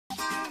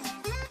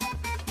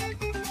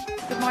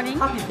Good morning.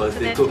 Happy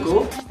birthday,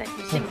 Coco.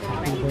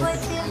 Happy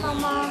birthday,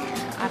 Mama.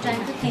 I'm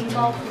trying to think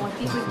of what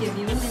we could give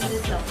you in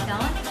this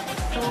lockdown.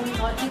 So we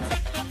thought we'd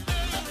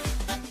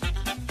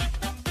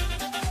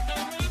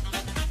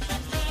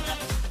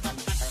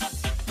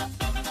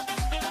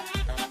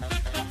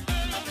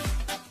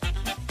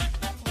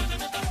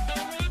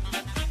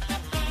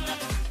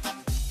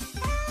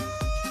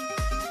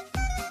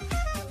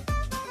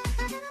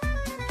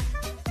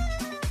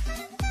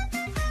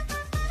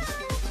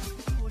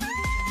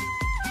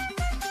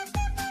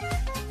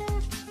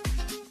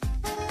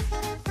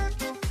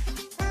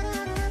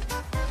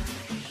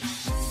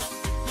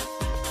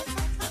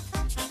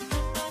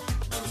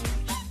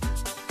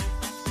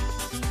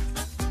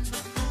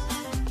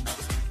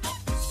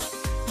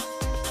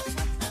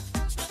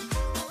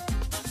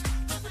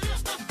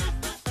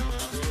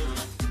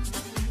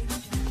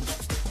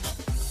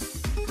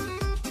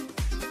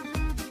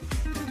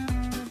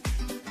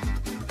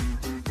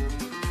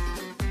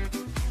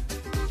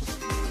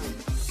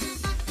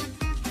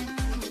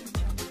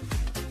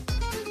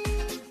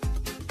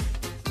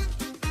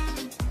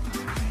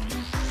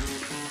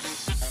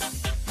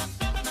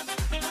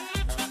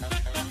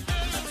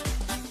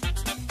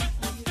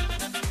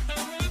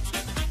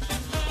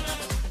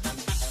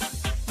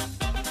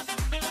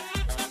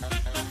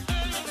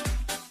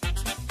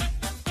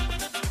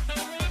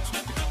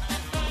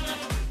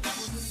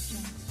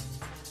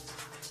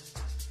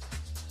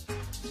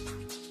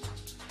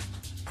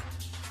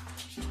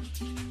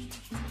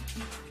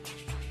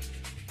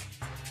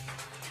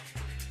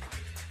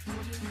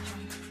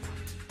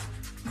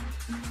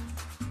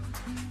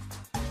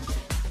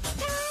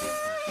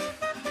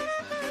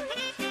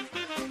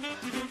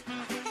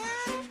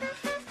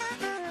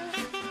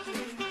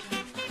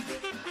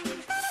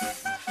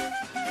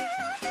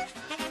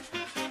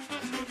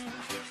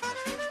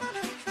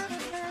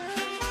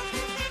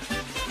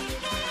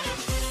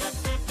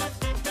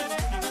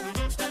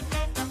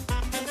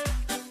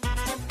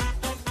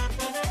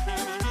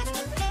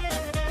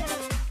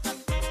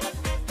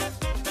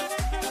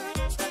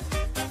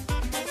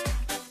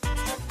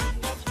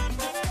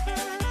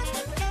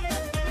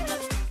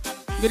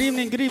Good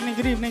evening, good evening,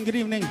 good evening, good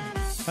evening.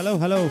 Hello,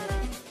 hello.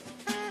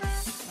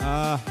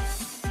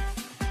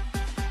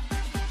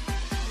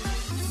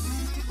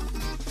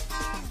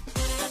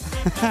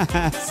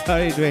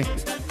 Sorry, Dwayne.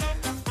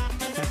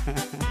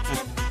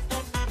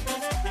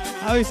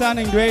 How are you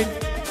sounding, Dwayne?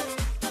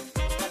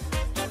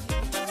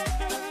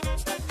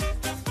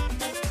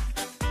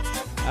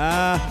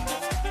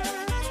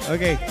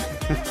 Okay.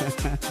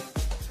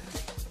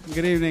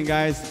 Good evening,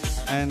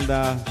 guys. And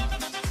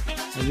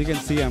as you can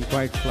see, I'm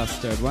quite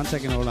flustered. 1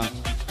 second, hold on.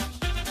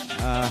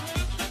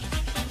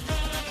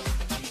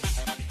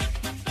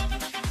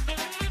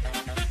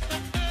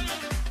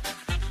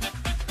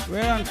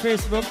 We're on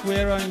Facebook,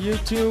 we're on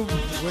YouTube,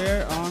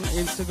 we're on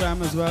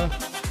Instagram as well.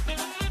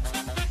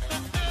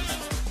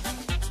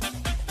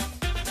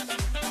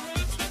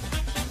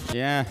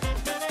 Yeah,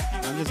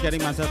 I'm just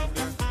getting myself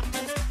here.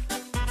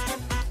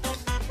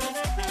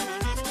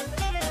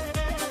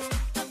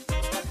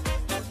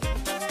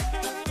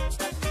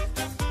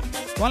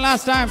 One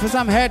last time for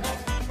some head.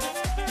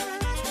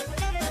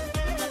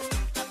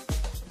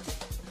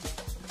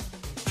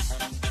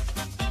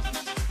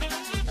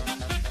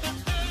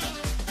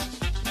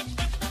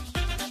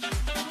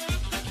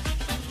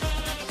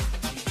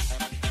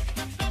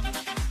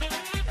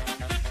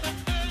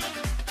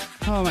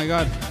 Oh my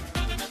God.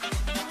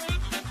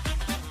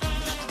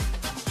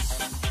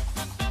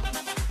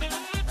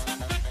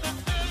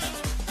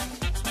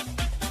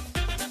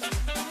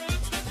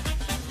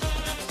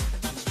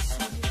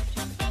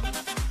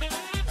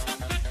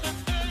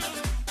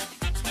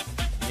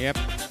 Yep.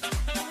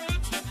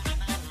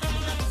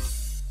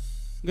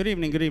 Good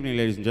evening,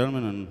 ladies and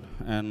gentlemen,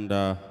 and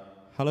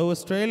hello,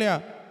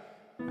 Australia.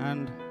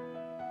 And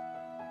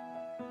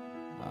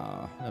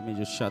let me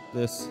just shut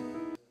this.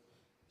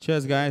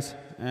 Cheers, guys,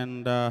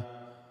 and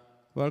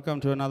welcome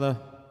to another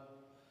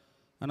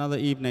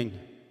evening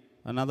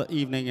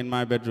in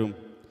my bedroom.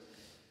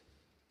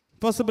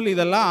 Possibly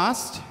the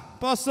last.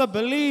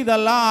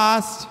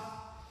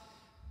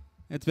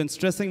 It's been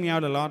stressing me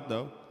out a lot,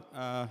 though.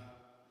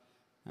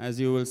 As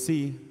you will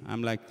see,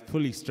 I'm like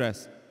fully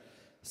stressed.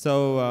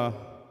 So,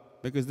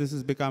 because this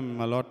has become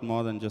a lot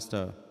more than just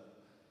a...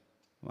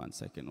 1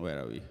 second,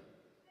 where are we?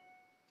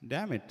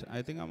 Damn it,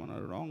 I think I'm on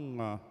a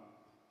wrong...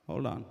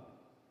 hold on.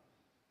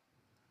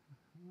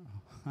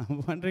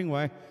 I'm wondering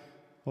why...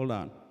 Hold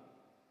on.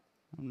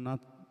 I'm not...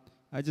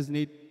 I just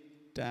need...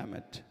 Damn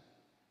it.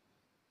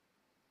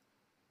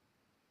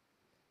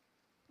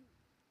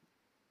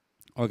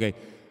 Okay.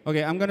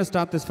 Okay, I'm going to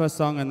start this first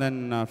song and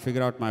then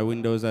figure out my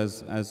windows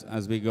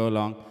as we go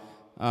along.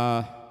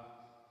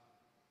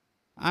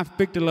 I've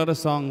picked a lot of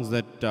songs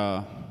that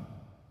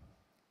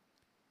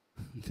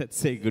that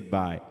say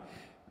goodbye.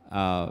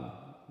 I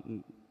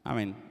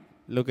mean,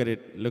 look at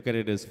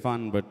it as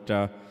fun,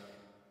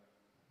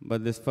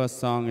 but this first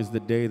song is The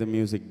Day the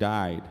Music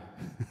Died.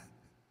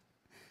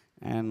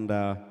 And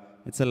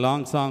it's a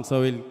long song,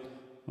 so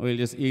we'll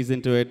just ease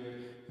into it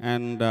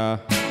and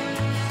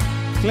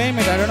claim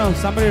it. I don't know.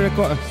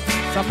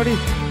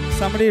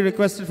 Somebody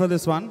requested for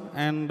this one,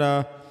 and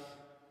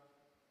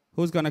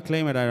who's gonna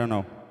claim it? I don't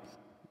know.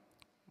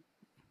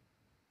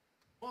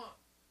 1,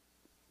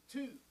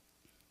 2,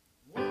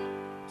 1,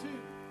 2,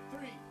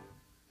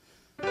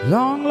 3.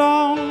 Long,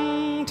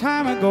 long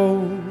time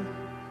ago,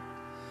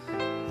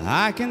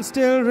 I can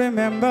still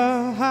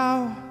remember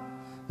how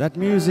that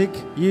music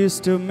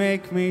used to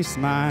make me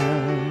smile.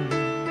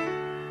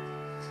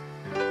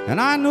 And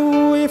I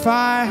knew if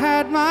I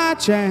had my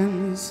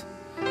chance,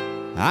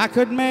 I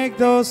could make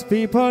those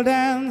people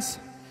dance,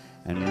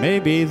 and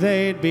maybe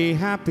they'd be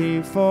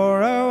happy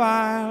for a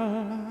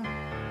while.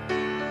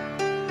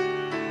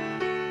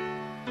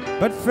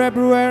 But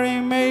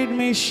February made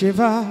me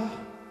shiver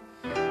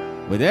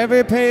with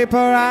every paper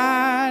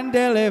I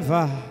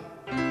deliver.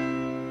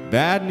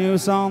 Bad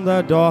news on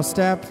the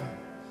doorstep,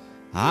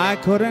 I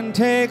couldn't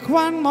take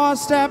one more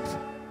step.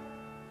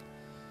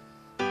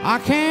 I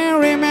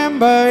can't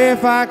remember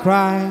if I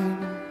cried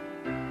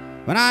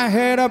when I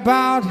heard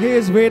about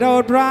his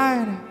widowed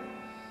bride.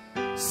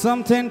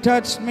 Something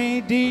touched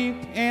me deep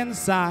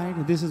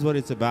inside. This is what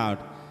it's about.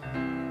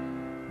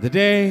 The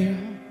day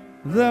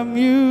the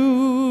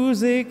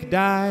music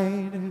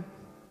died.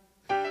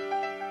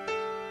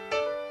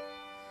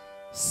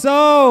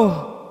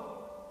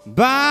 So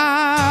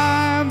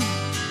bye,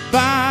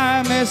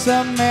 bye, Miss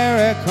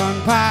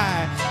American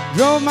Pie.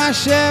 Drove my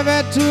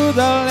Chevy to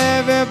the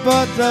levee,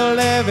 but the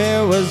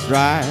levee was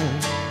dry.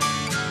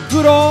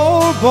 Good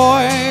old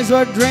boys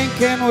were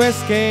drinking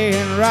whiskey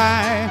and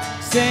rye,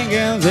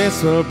 singing,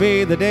 this will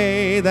be the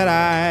day that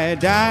I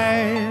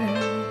die.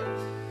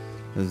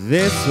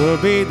 This will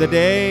be the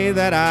day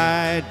that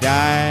I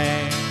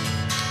die.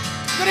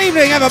 Good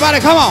evening, everybody,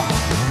 come on.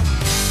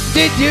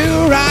 Did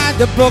you write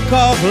the book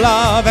of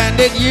love, and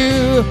did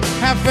you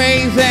have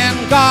faith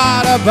in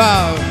God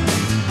above?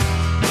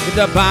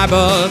 The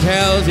Bible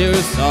tells you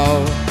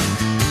so.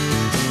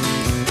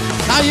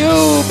 Now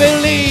you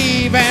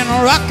believe in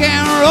rock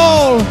and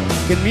roll.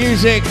 Can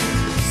music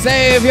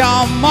save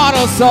your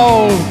mortal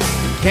soul?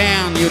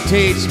 Can you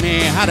teach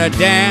me how to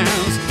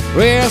dance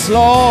real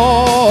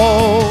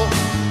slow?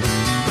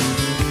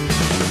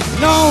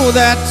 Know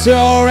that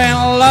you're in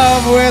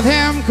love with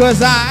him,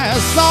 'cause I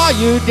saw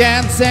you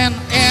dancing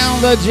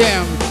in the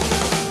gym.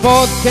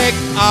 Both kick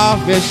off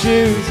your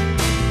shoes.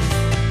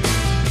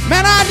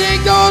 Man, I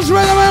dig those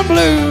rhythm and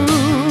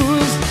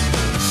blues.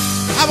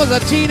 I was a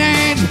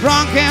teenage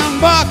drunken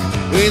buck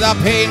with a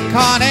pink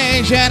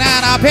carnation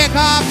and a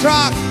pickup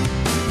truck,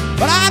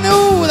 but I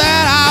knew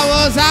that I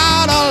was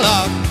out of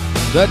luck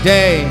the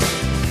day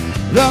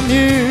the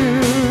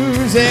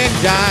music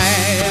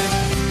died.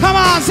 Come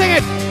on, sing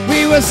it.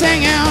 We were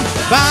singing,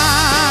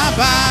 bye,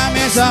 bye,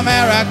 Miss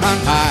American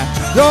Pie.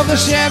 Drove the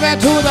Chevy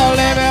to the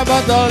levee,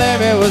 but the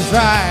levee was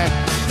dry.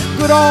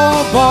 Good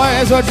old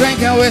boys were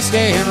drinking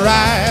whiskey and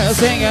rye,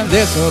 singing,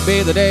 this will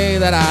be the day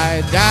that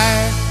I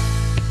die.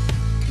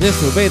 This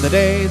will be the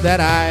day that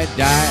I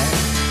die.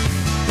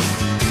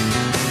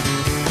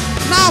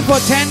 Now for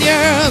 10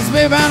 years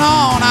we've been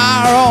on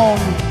our own.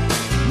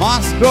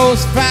 Moss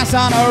grows fast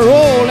on a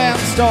rolling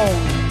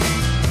stone,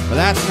 but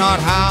that's not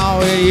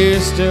how it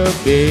used to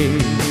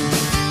be.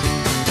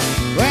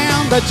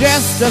 When the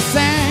jester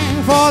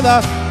sang for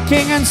the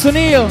king and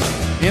Sunil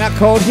in a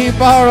coat he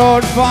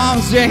borrowed from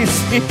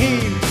JC,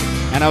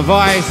 and a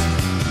voice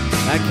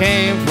that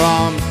came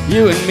from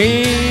you and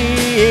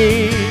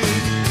me.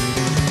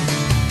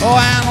 Oh,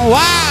 and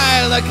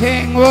while the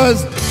king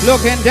was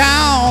looking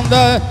down,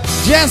 the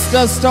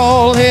jester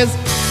stole his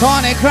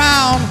thorny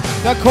crown.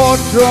 The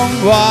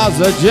courtroom was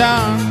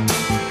adjourned.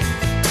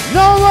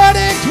 No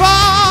verdict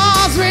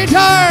was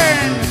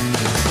returned.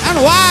 And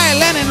while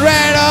Lenin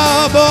read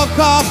a book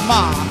of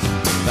math,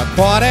 the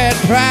court had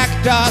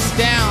tracked us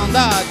down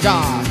the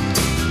dark.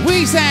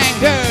 We sang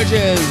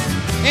dirges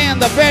in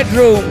the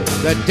bedroom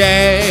the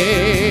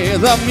day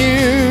the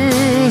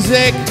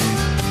music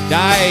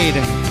died.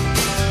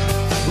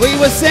 We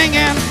were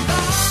singing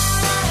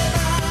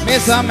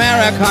Miss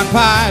American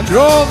Pie.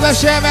 Drove the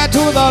Chevy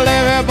to the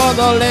levee, but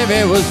the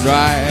levee was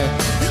dry.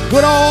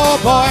 Good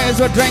old boys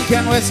were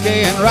drinking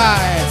whiskey and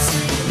rye.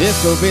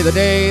 This will be the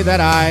day that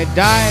I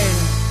die.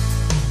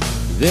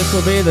 This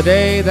will be the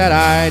day that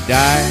I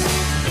die.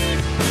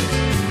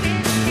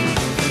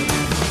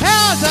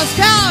 Helter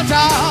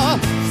skelter,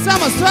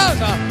 summer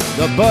swelter.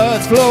 The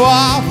birds flew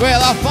off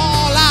with a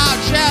fallout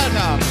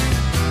shelter.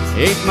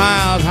 8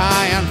 miles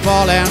high and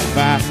falling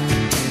fast.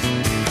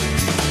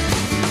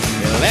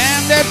 They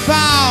landed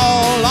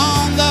foul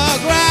on the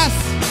grass.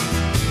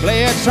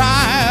 Player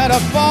tried a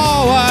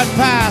forward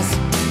pass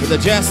with the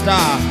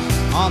jester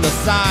on the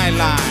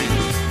sideline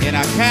in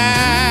a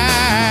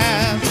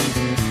cast.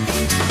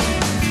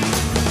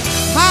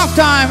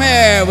 Halftime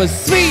air was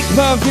sweet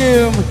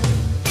perfume.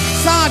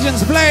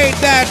 Sergeants played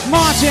that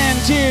marching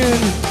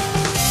tune.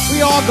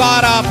 We all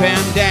got up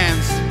and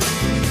danced,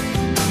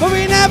 but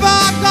we never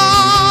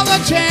got the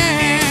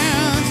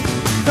chance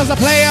 'cause the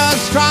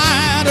players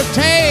try to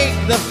take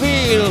the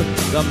field.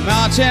 The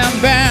marching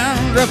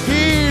band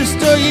refused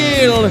to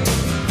yield.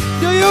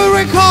 Do you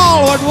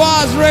recall what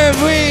was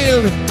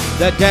revealed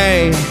the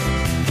day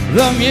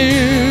the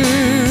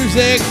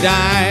music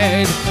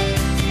died?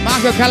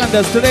 Mark your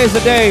calendars, today's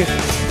the day.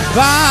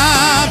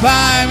 Bye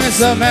bye,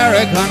 Miss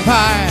American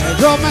Pie.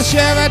 Drove my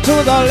Chevy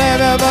to the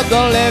levee, but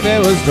the levee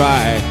was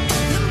dry.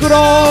 Good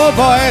old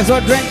boys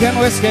were drinking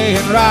whiskey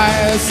and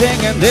rye,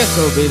 singing, this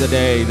will be the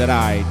day that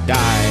I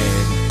die.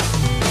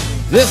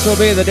 This will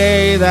be the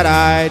day that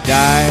I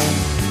die.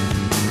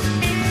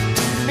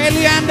 Hey,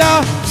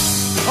 Leander,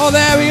 oh,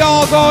 there we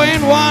all go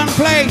in one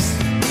place.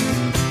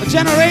 A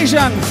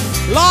generation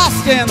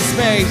lost in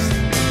space,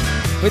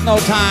 with no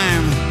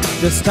time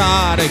to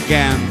start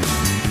again.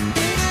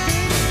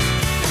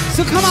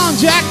 So come on,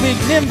 Jack, be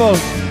nimble,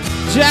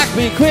 Jack,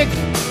 be quick.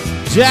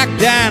 Jack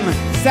Dan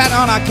sat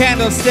on a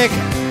candlestick,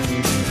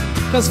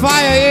 'cause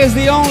fire is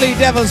the only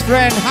devil's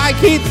friend. Hi,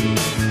 Keith.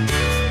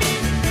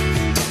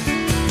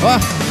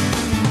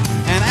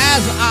 And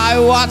as I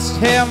watched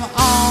him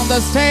on the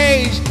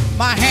stage,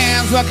 my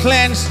hands were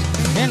clenched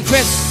in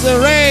fists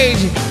of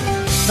rage.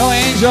 No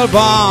angel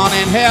born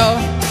in hell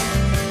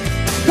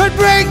could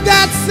break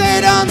that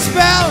Satan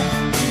spell.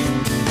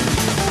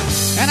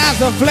 And as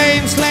the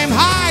flames flamed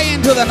high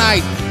into the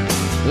night,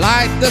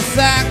 like the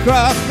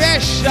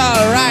sacrificial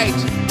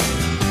rite,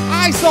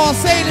 I saw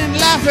Satan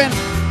laughing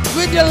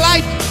with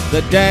delight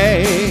the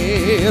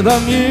day the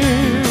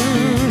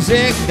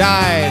music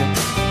died.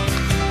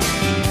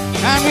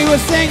 And we were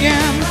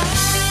singing,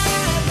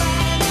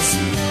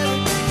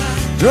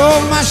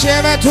 drove my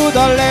Chevy to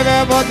the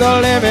levee, but the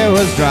levee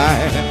was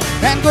dry.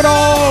 And good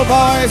old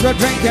boys were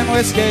drinking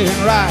whiskey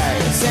and rye,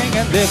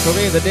 singing, this will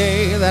be the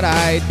day that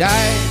I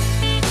die.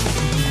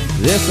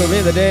 This will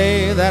be the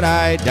day that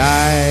I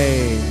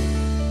die.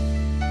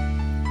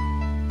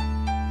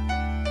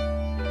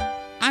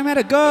 I met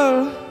a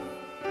girl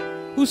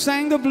who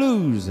sang the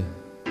blues,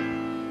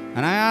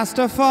 and I asked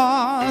her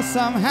for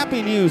some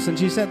happy news, and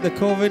she said the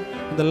COVID,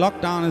 the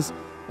lockdown is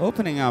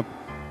opening up,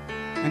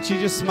 and she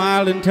just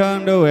smiled and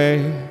turned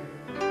away.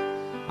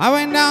 I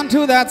went down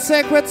to that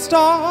sacred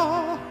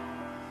store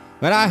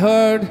where I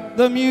heard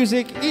the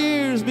music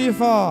years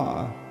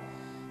before,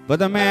 but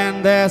the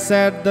man there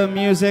said the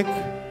music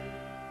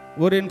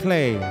wouldn't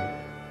play.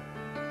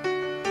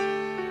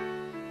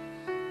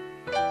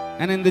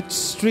 And in the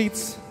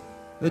streets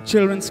the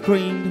children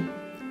screamed,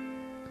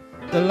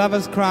 the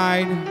lovers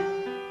cried,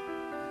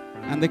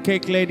 and the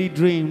cake lady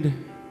dreamed,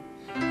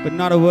 but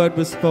not a word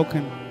was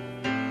spoken.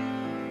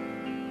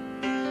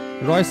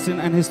 Royston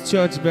and his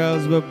church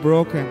bells were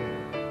broken.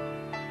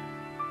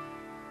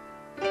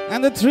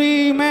 And the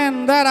three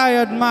men that I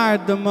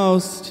admired the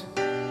most,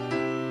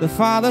 the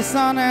Father,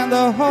 Son, and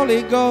the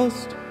Holy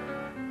Ghost,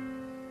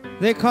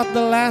 they caught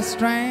the last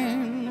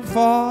train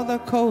for the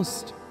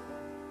coast.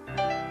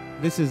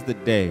 This is the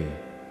day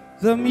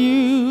the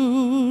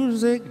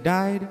music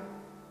died.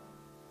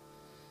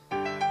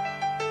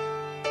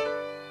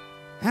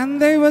 And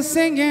they were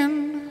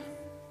singing,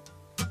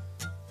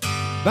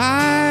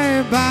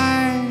 bye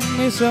bye,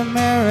 Miss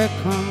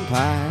American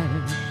Pie.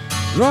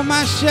 Drove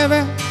my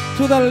Chevy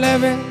to the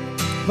levee,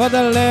 but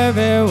the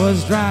levee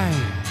was dry.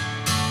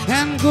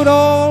 And good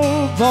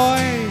old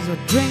boys were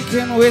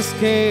drinking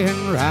whiskey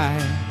and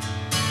rye,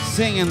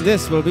 singing,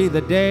 this will be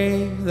the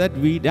day that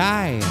we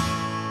die.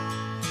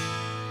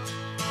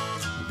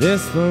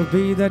 This will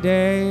be the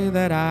day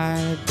that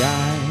I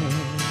die.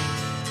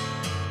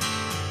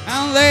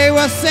 And they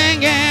were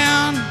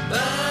singing,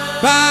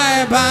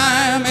 bye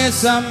bye,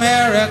 Miss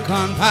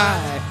American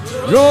Pie.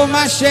 Drove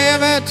my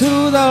Chevy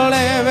to the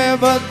levee,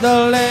 but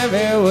the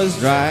levee was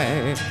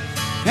dry.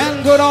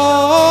 And good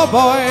old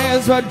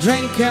boys were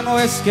drinking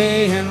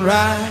whiskey and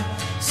rye,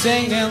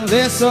 singing,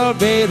 this will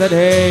be the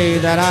day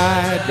that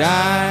I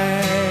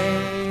die.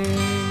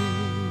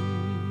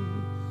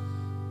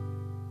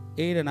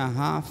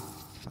 8.5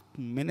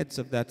 minutes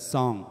of that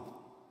song.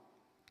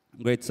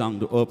 Great song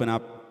to open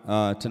up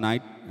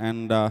tonight.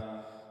 And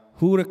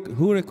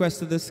who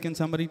requested this? Can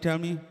somebody tell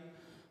me?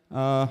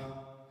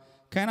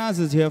 Kanaz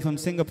is here from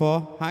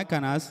Singapore. Hi,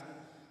 Kanaz.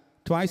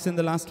 Twice in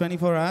the last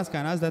 24 hours,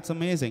 Kanaz. That's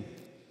amazing.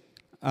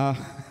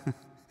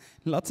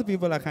 Lots of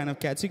people are kind of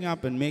catching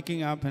up and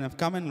making up and have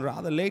come in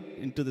rather late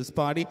into this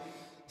party.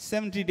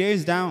 70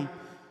 days down.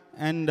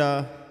 And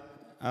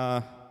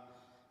hi,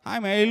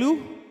 Mary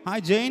Lou. Hi,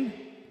 Jane.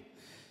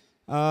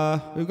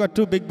 We've got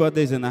 2 big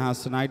birthdays in the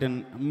house tonight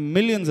and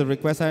millions of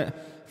requests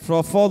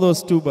for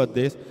those 2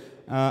 birthdays.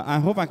 I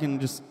hope I can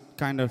just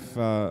kind of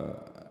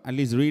at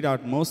least read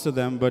out most of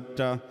them, but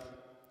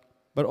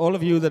all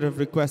of you that have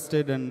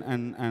requested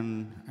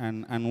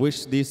and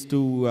wished these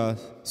 2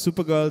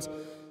 supergirls,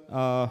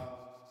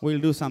 we'll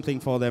do something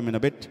for them in a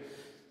bit.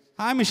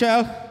 Hi,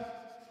 Michelle.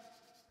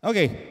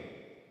 Okay.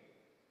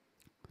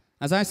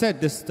 As I said,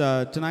 this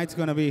tonight's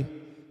gonna be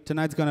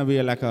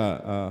like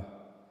a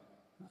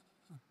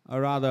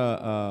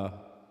rather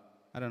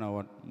I don't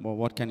know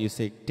what can you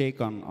say,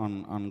 take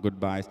on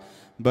goodbyes,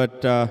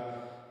 but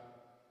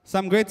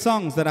Some great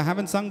songs that I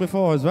haven't sung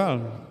before as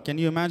well. Can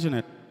you imagine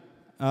it?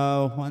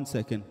 1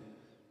 second.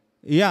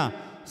 Yeah.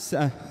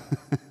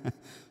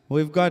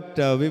 We've got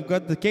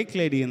the cake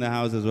lady in the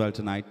house as well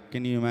tonight.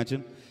 Can you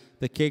imagine?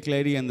 The cake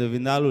lady and the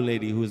Vindaloo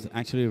lady who's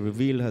actually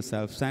revealed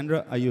herself.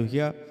 Sandra, are you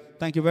here?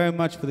 Thank you very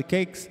much for the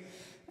cakes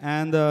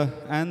and the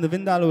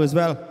Vindaloo as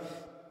well.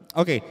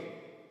 Okay.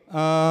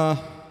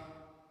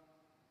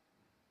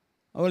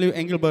 All you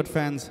Engelbert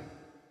fans,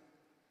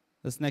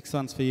 this next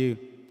one's for you.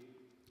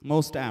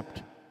 Most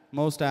apt.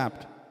 Most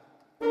apt.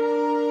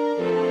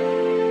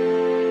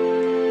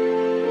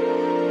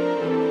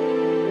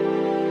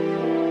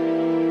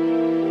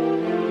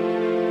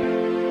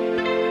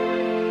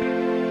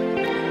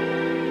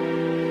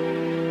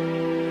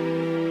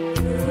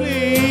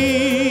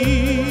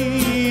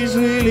 Please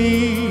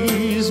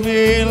release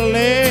me,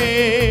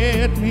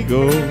 let me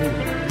go.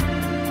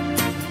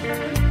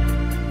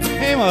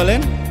 Hey,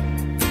 Merlin.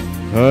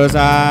 'Cause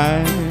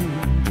I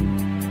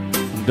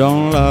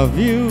don't love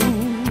you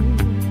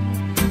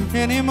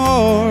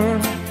anymore.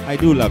 I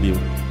do love you,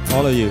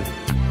 all of you.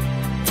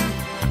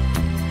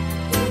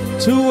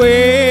 To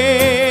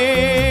waste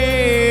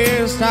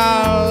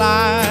our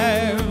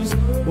lives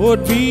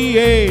would be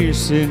a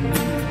sin.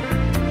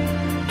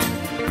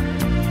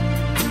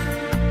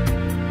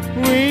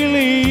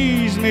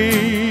 Release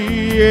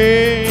me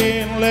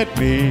and let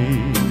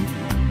me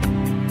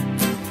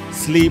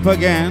sleep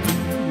again.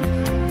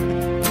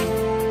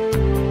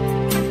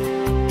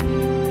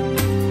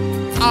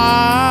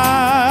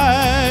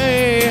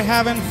 I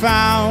haven't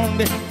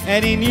found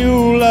any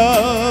new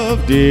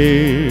love,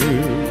 dear,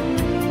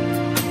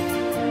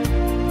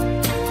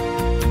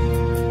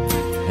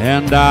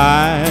 and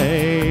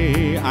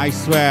I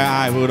swear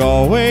I would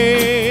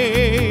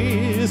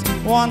always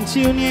want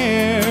you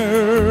near.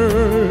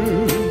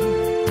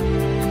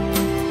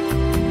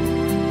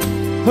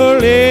 Her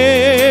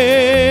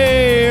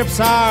lips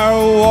are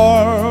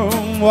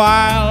warm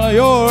while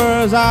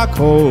yours are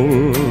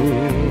cold.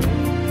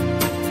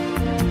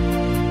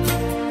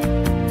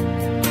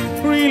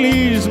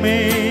 Release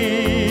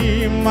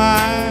me,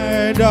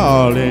 my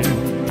darling,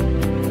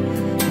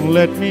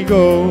 let me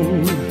go.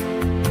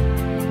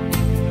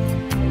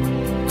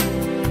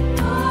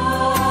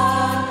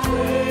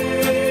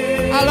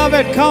 I love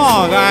it. Come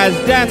on, guys,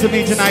 dance with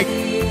me tonight.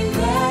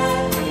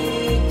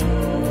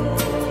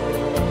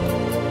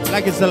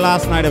 Like it's the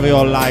last night of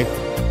your life.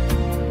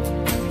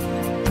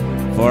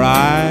 For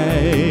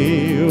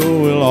I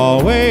will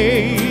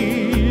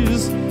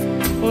always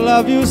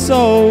love you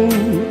so.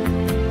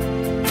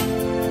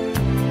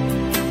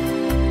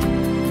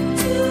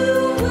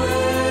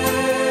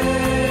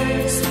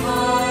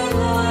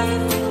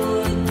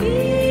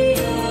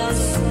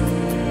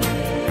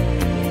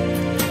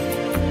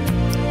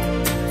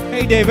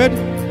 Hey David,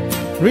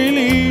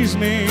 release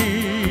me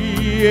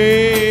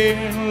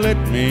and let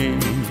me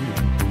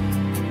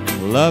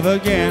love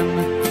again.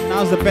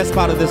 Now's the best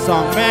part of this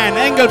song. Man,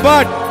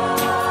 Engelbert!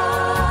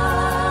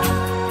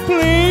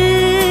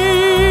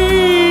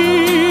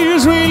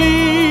 Please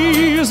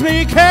release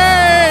me,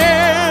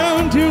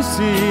 can't you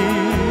see?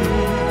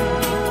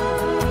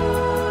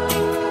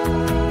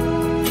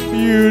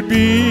 You'd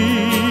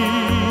be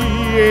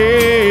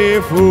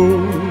a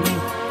fool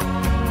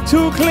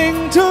to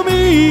cling to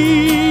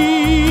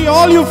me,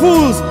 all you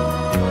fools,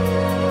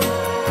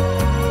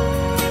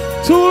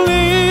 to live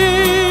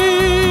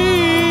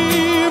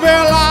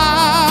a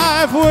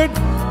life would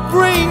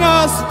bring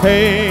us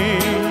pain.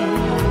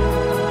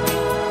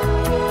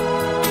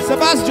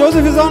 Sebastian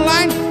Joseph is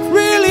online.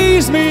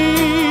 Release me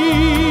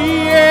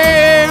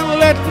and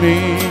let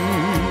me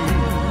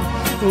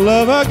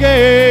love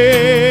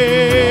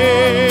again.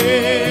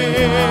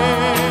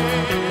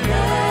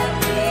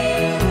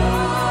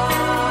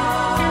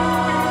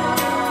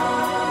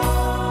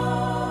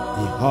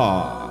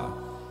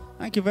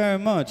 Thank you very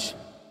much.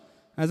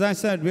 As I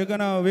said, we're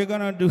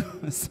gonna do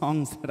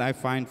songs that I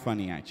find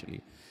funny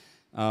actually,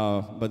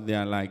 but they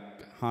are like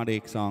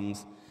heartache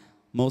songs.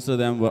 Most of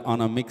them were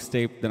on a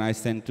mixtape that I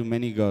sent to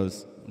many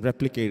girls,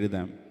 replicated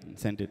them, and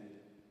sent it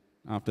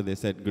after they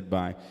said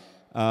goodbye.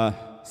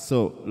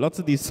 So lots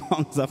of these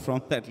songs are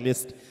from that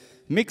list,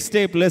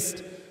 mixtape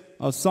list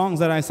of songs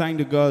that I sang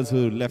to girls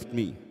who left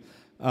me.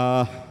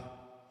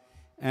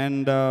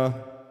 And I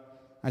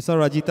saw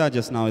Rajita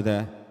just now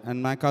there. And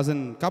my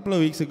cousin, a couple of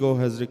weeks ago,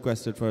 has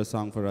requested for a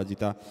song for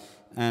Rajita.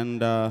 And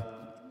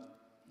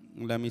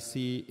let me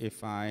see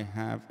if I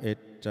have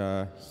it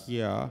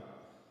here.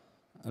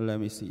 Let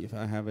me see if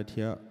I have it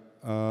here.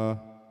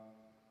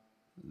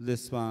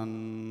 This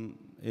one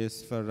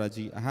is for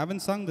Raji. I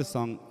haven't sung this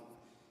song.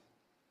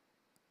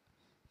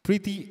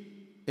 Preeti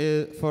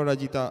is for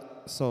Rajita.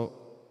 So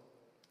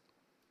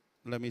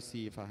let me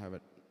see if I have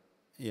it.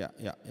 Yeah.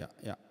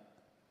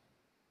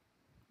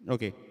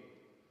 Okay.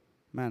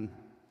 Man.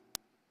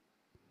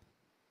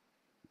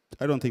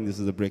 I don't think this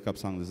is a breakup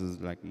song. This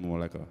is like more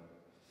like a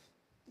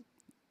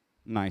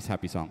nice,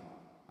 happy song,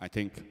 I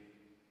think.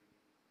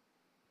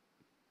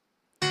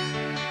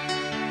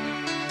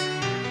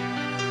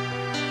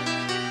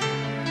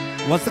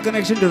 What's the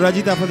connection to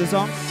Rajita for the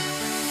song?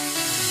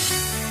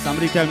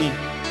 Somebody tell me.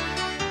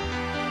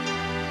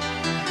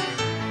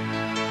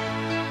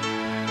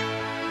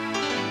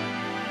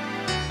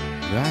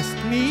 You ask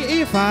me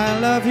if I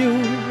love you,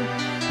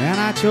 and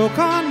I choke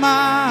on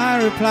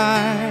my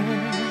reply.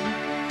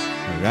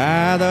 I'd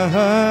rather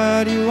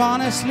hurt you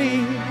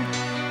honestly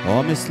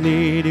or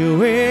mislead you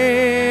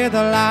with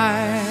a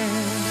lie.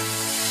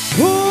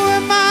 Who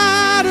am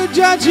I to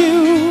judge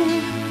you,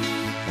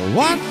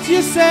 what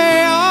you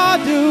say or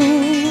do?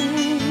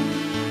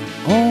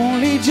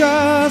 Only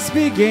just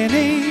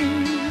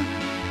beginning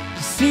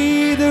to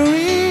see the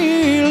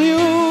real you.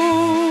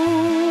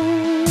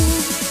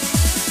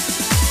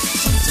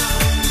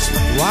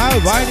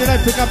 Why did I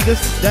pick up this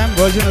damn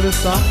version of this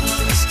song?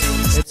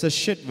 It's a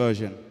shit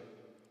version.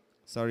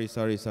 Sorry.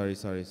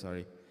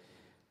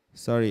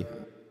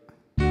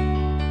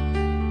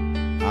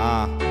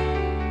 Ah,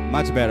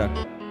 much better.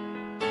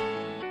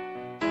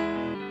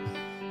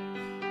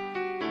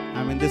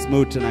 I'm in this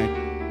mood tonight.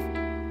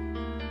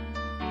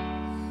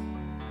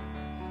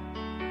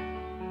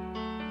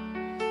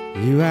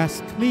 You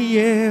ask me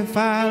if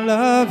I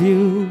love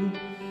you,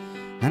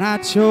 and I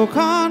choke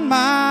on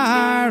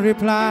my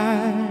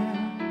reply.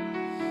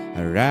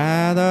 I'd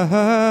rather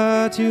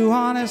hurt you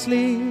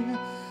honestly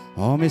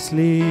or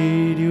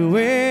mislead you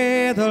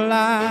with a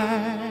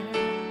lie.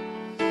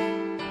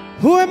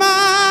 Who am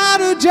I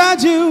to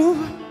judge you,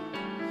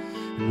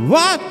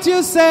 what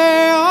you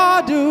say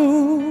or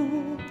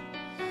do?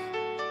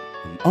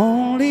 I'm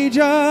only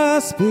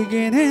just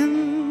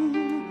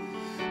beginning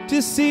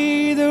to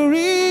see the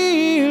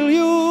real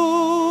you.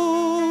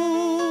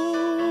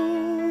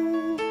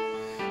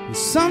 And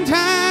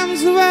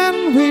sometimes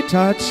when we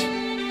touch,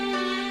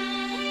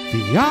 the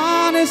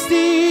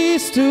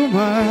honesty's too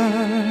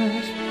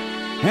much,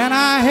 and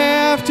I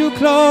have to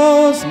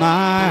close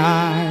my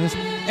eyes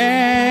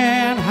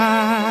and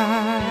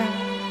hide.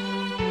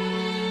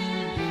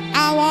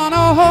 I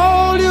wanna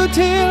hold you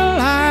till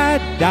I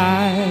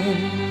die,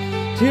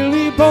 till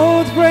we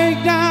both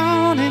break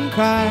down and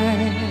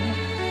cry.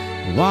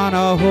 I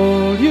wanna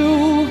hold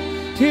you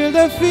till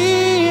the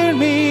fear in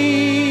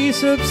me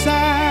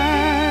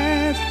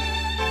subsides.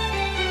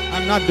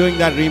 I'm not doing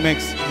that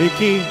remix,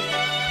 Vicky.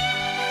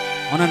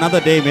 On another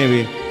day,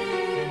 maybe.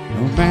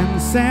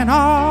 Romance and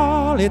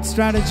all its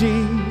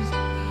strategies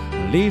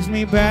leaves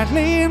me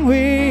battling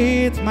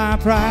with my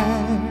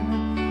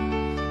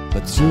pride.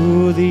 But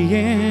through the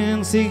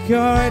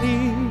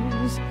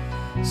insecurities,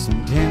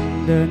 some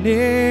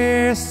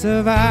tenderness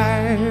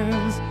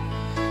survives.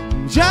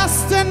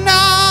 Just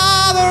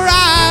another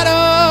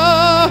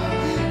rider,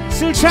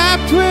 still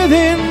trapped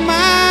within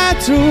my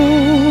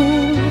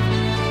truth.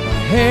 A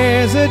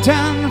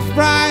hesitant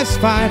prize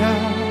fighter,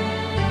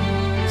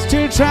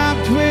 still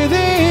trapped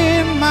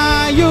within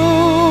my youth.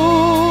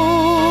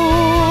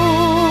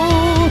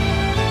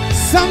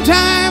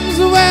 Sometimes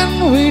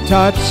when we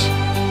touch,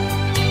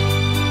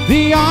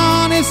 the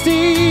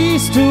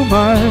honesty's too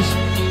much,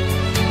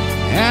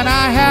 and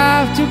I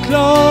have to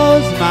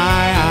close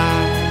my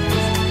eyes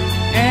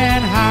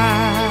and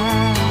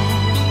hide.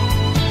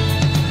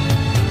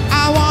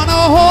 I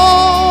wanna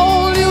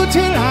hold you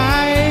till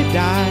I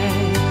die,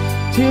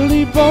 till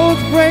we both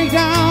break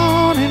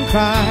down and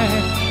cry.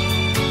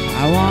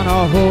 I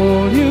wanna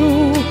hold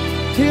you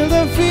till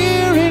the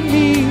fear in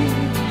me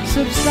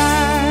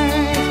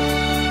subsides.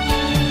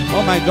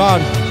 Oh my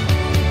God.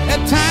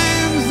 At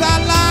times I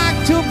like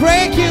to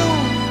break you,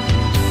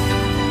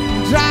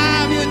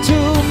 drive you to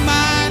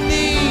my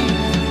knees.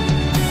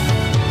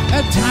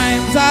 At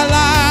times I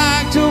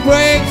like to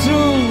break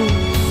through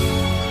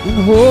and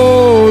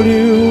hold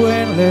you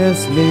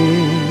endlessly.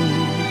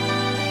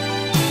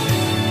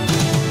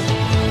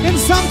 And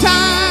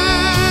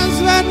sometimes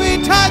when we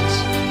touch,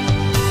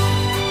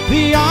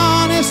 the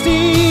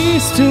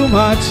honesty's too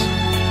much,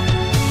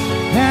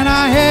 and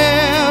I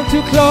have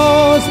to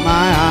close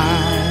my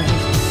eyes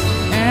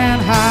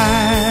and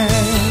hide.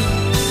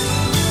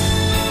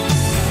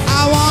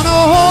 I wanna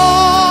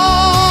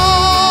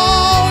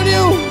hold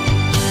you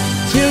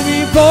till we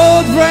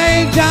both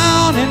break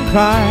down and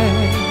cry.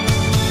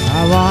 I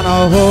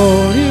wanna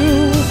hold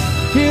you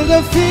till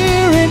the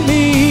fear in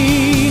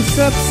me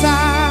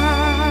subsides.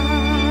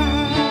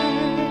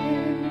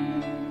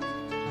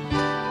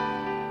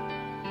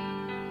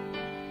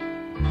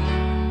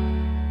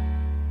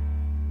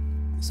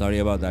 Sorry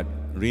about that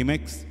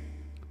remix.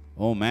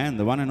 Oh man,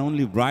 the one and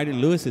only Bryden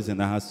Lewis is in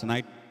the house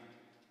tonight.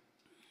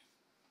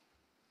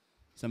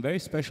 Some very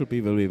special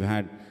people we've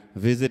had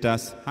visit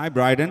us. Hi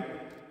Bryden.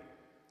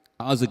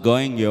 How's it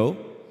going, yo?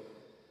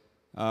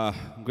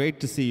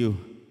 Great to see you.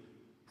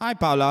 Hi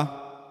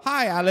Paula.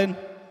 Hi Alan.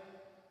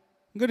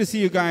 Good to see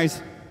you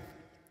guys.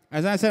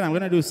 As I said, I'm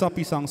going to do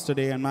soppy songs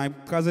today, and my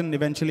cousin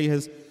eventually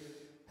has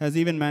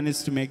even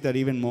managed to make that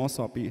even more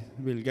soppy.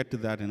 We'll get to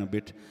that in a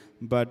bit.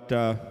 But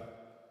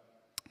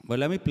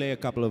let me play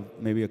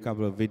maybe a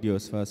couple of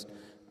videos first.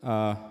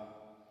 A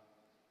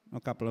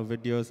couple of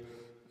videos.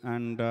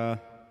 And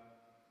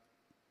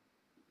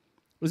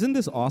isn't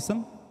this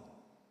awesome?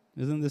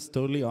 Isn't this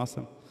totally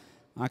awesome?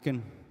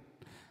 I'm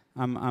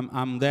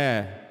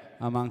there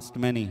amongst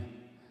many.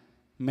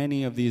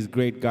 many of these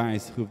great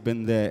guys who've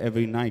been there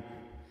every night.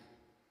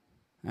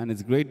 And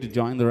it's great to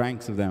join the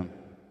ranks of them.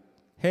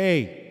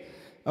 Hey,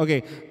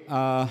 okay,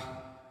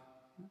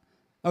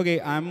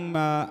 I'm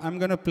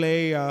gonna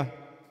play a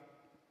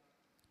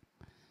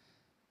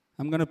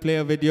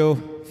video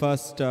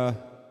first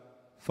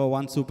for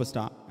one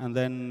superstar, and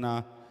then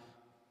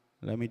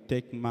let me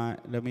take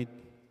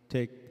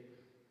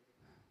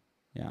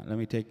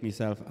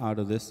myself out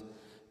of this,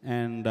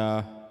 and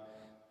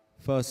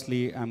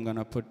firstly I'm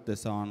gonna put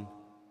this on.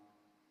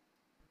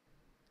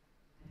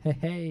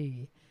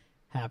 Hey,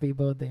 happy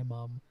birthday,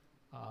 Mom.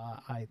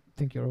 I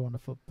think you're a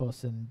wonderful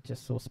person,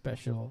 just so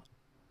special,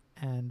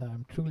 and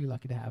I'm truly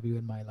lucky to have you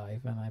in my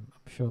life, and I'm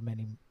sure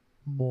many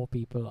more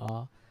people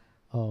are.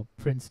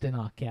 Princeton,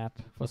 our cat,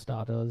 for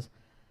starters.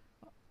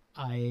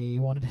 I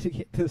wanted to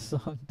dedicate this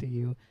song to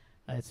you.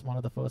 It's one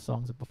of the first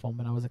songs I performed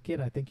when I was a kid.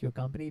 I think you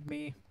accompanied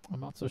me. I'm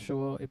not so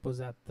sure. It was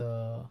at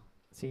the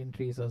St.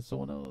 Teresa's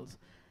Zonals.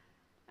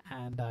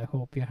 And I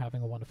hope you're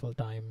having a wonderful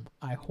time.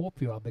 I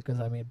hope you are,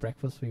 because I made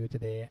breakfast for you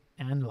today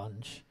and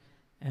lunch.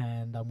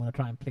 And I'm going to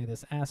try and play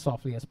this as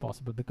softly as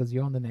possible because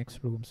you're in the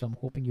next room. So I'm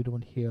hoping you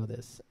don't hear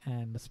this.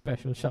 And a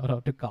special shout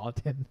out to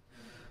Carlton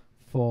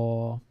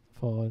for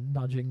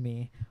nudging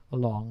me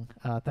along.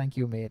 Thank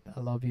you, mate.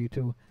 I love you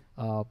too.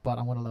 But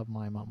I'm going to love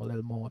my mom a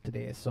little more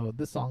today. So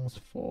this song's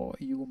for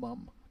you,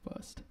 Mom,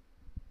 first.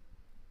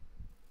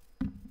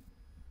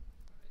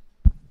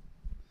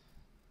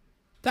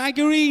 Thank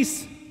you,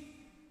 Reese.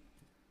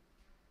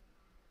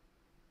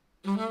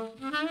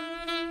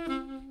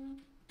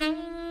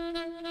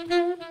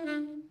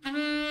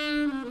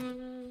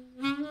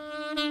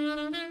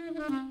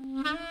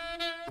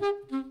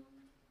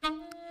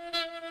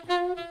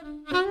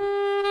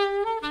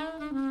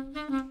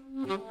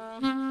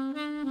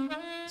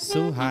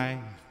 So high,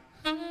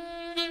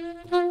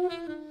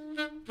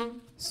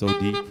 so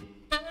deep.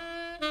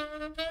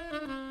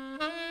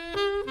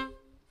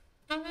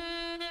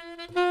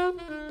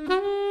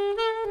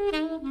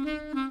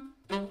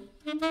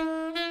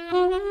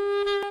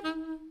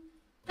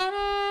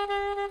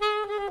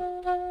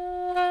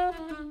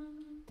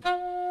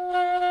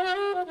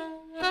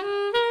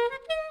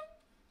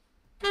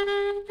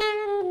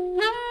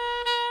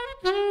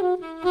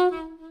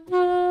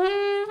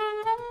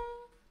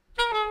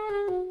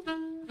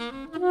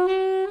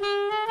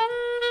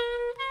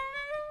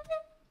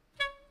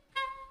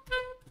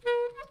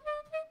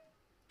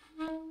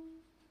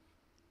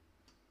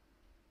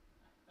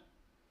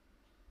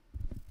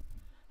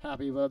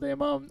 Happy birthday,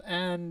 Mom,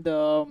 and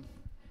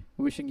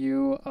wishing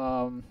you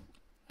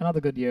another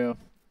good year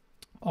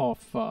of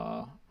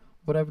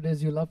whatever it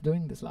is you love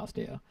doing this last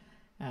year.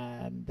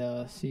 And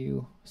see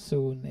you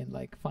soon in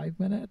like 5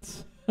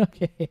 minutes.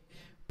 Okay,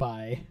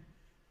 bye.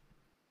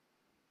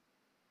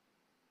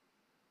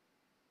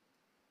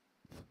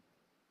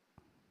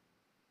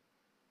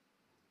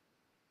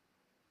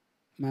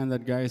 Man,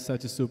 that guy is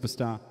such a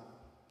superstar.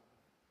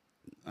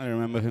 I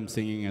remember him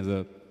singing as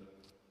a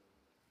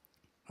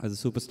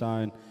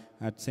superstar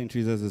at St.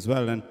 Teresa's as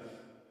well, and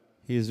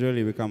he's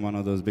really become one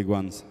of those big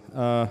ones.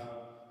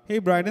 Hey,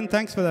 Bryden,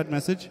 thanks for that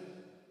message.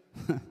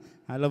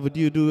 I love what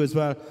you do as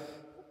well.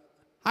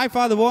 Hi,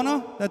 Father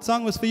Warner. That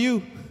song was for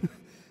you.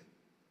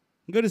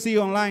 Good to see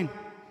you online.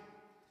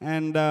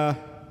 And yeah,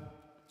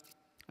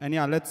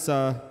 let's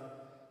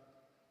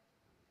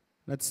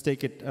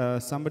take it.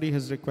 Somebody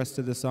has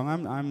requested this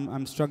song.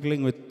 I'm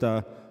struggling with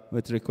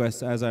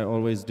requests, as I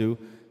always do.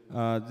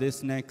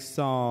 This next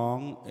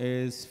song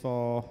is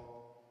for,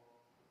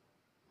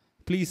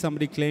 please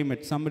somebody claim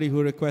it, somebody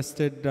who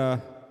requested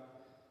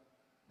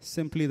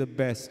Simply the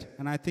Best.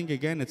 And I think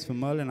again it's for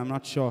Merle, and I'm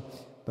not sure,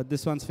 but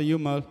this one's for you,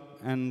 Merle.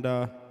 And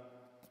I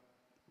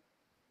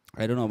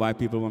don't know why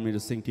people want me to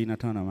sing Tina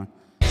Turner, man.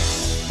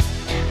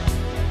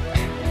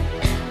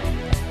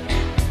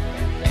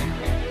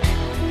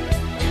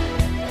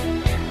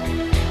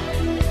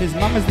 His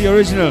mom is the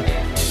original.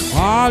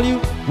 Call you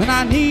when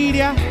I need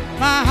ya,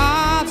 my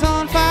heart's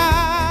on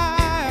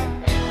fire.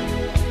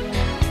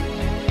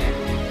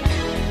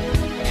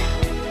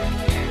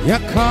 You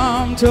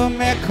come to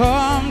me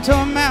wild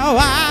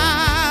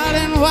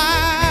and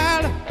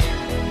wild.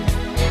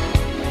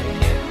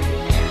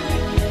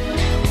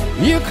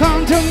 You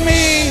come to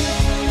me,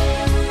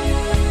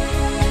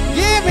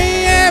 give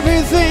me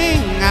everything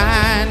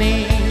I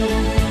need.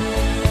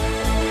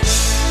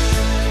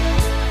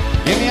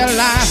 Give me a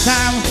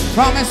lifetime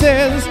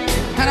promises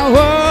and a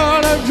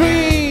world of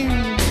dreams.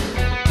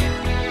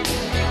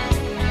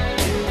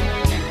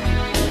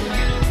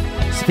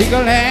 Speak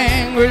a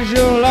language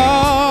you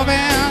love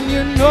and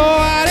you know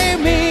what it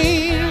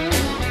means.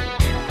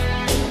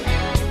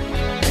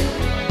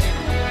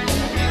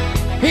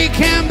 He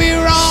can be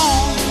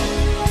wrong.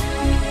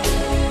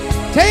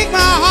 Take my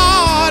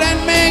heart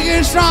and make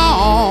it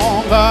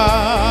stronger.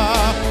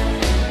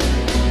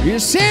 You're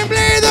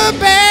simply the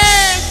best.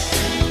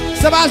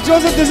 Sabas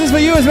Joseph, this is for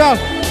you as well.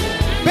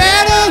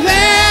 Better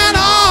than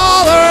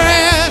all the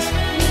rest.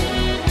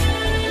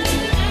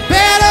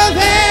 Better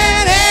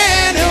than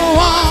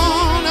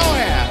anyone, oh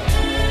yeah,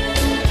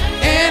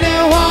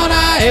 anyone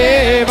I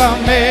ever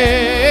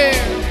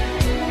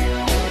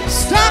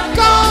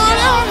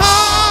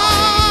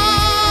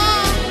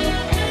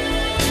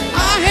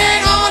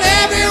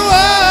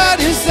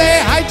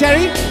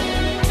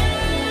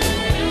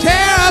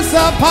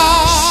us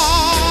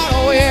apart,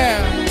 oh yeah.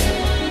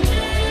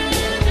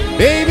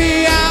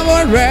 Baby, I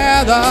would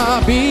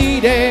rather be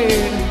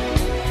dead.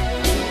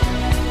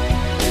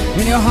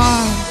 In your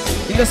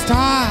heart, in the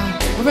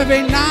start of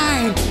every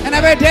night and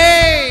every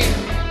day.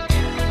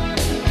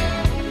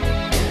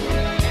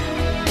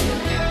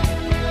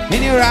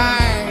 In your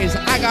eyes,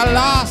 I got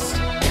lost,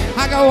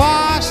 I got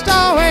washed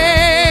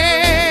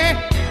away.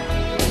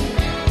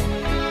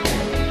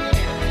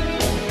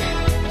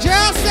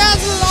 Just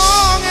as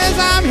long as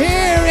I'm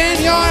here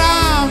in your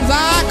arms,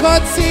 I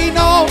could see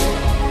no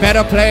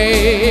better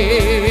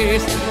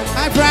place.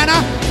 My friend,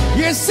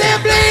 you're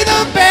simply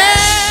the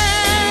best.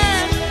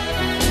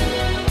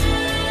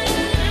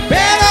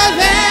 Better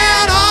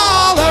than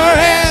all the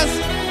rest.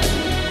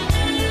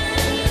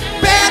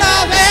 Better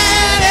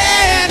than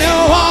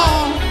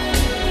anyone.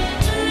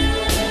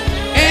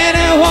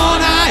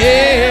 Anyone I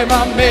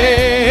ever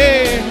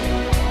met.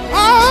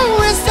 Oh,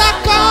 we're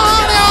stuck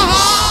on your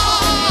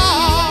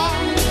heart.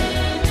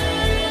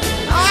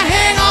 I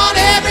hang on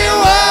every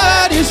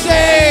word you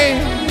say.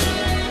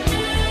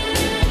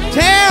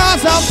 Tear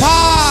us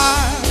apart.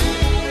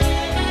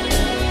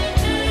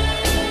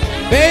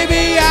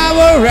 Baby, I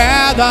would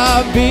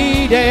rather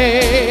be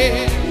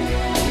dead.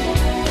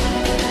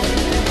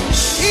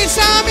 Each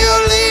time you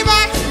leave,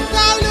 I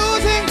start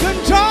losing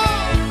control.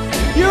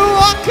 You're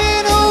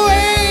walking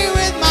away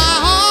with my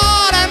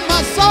heart and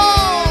my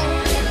soul.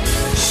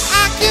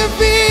 I can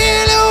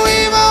feel you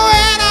even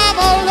when I'm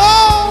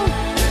alone.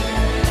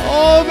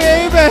 Oh,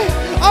 baby,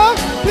 oh,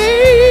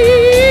 please.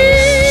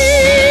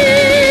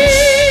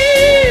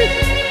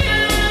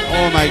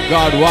 Oh, my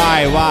God,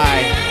 why?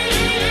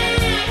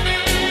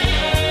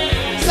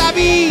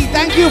 Sabi,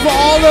 thank you for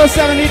all those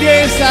 70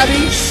 days,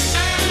 Sabi.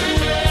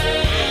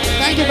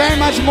 Thank you very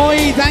much,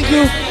 Moi. Thank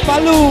you,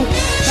 Palu.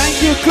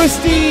 Thank you,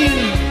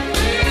 Christine.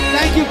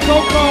 Thank you,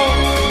 Coco.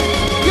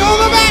 You're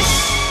the best.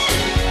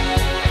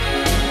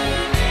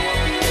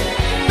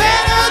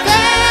 Better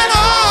than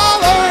all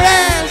the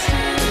rest.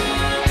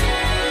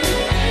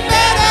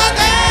 Better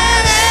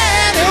than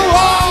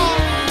anyone.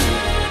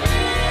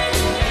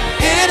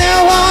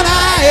 Anyone I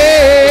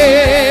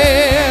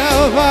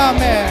ever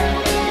met.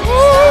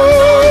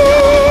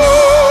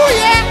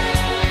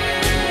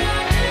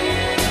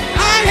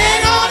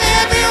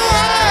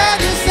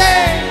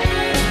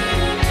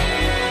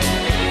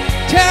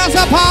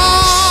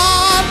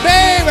 Apart,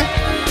 baby.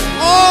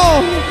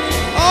 Oh,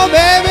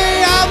 baby,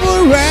 I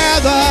would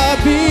rather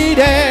be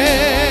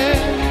dead.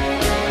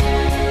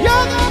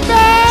 You're the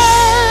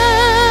best.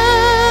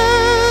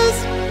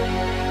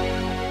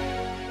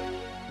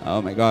 Oh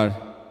my God.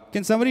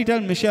 Can somebody tell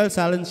Michelle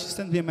Salin, she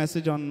sent me a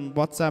message on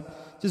WhatsApp.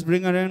 Just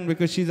bring her in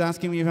because she's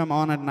asking me if I'm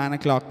on at 9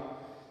 o'clock.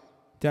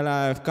 Tell her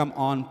I've come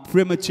on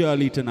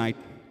prematurely tonight.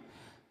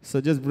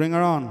 So just bring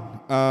her on.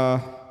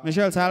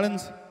 Michelle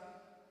Salins.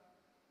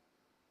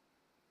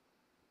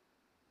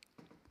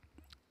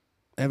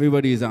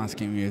 Everybody is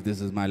asking me if this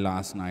is my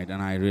last night,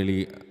 and I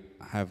really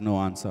have no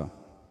answer.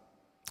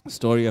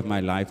 Story of my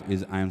life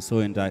is I am so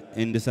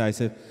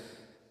indecisive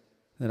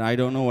that I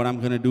don't know what I'm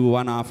going to do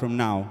 1 hour from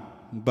now.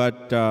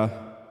 But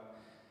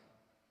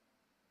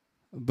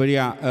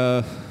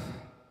yeah,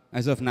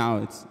 as of now,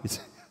 it's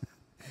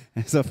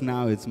as of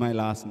now, it's my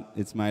last.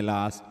 It's my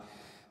last.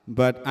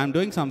 But I'm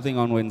doing something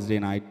on Wednesday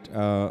night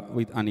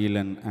with Anil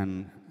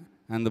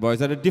and the boys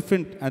at a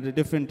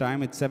different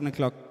time. It's 7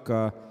 o'clock.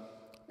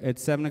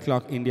 It's 7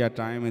 o'clock India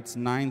time. It's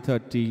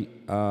 9:30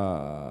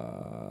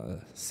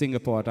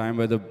 Singapore time,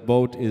 where the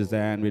boat is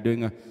there, and we're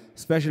doing a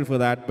special for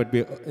that. But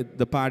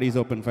the party's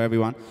open for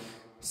everyone.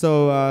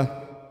 So,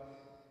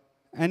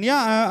 and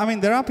yeah, I mean,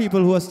 there are people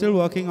who are still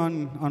working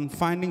on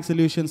finding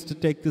solutions to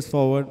take this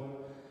forward,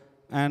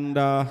 and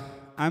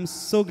I'm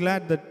so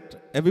glad that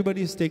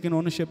everybody's taken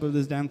ownership of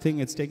this damn thing.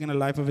 It's taken a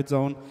life of its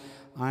own.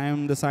 I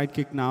am the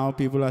sidekick now.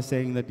 People are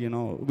saying that, you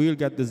know, we'll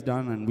get this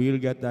done, and we'll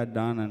get that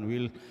done, and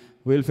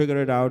we'll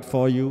figure it out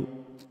for you,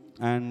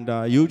 and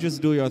you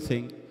just do your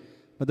thing.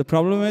 But the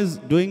problem is,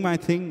 doing my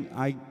thing,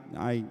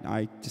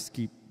 I just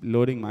keep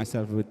loading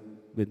myself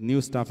with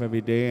new stuff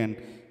every day,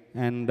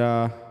 and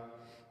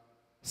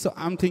so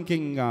I'm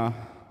thinking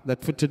that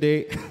for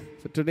today,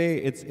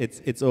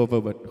 it's over.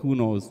 But who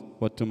knows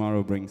what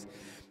tomorrow brings?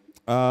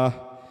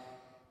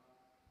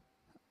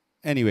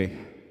 Anyway,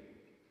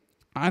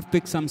 I've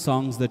picked some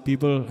songs that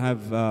people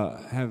have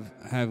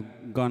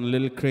gone a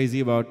little crazy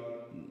about.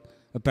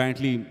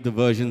 Apparently, the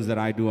versions that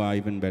I do are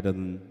even better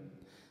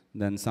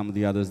than some of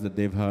the others that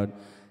they've heard.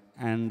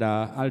 And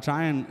I'll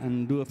try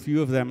and do a few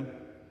of them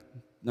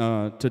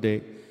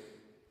today,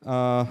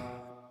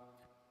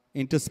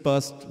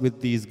 interspersed with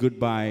these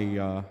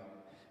goodbye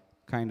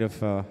kind of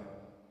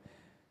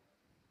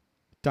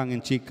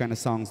tongue-in-cheek kind of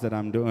songs that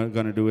I'm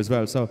going to do as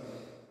well. So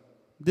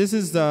this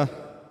is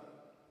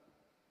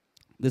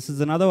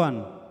another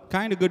one,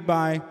 kind of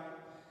goodbye,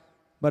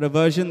 but a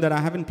version that I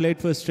haven't played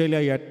for Australia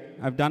yet.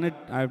 I've done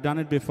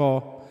it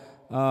before.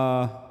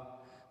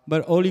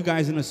 But all you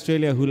guys in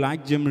Australia who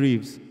like Jim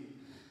Reeves,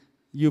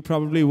 you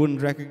probably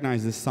wouldn't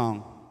recognize this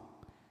song.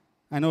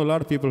 I know a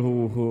lot of people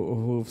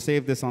who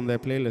save this on their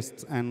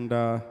playlists, and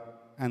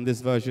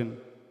this version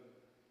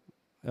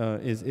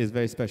is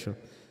very special.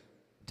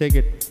 Take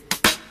it.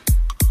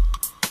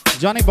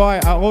 Johnny Boy,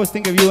 I always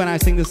think of you when I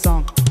sing this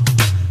song.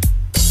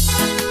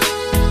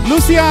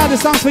 Lucia,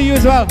 this song's for you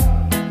as well.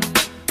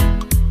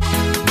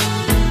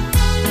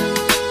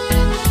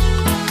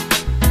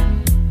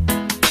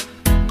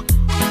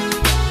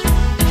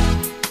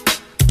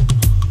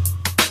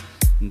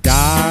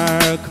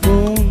 Dark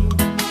moon,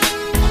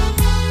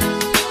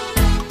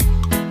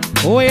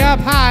 way up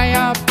high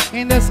up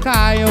in the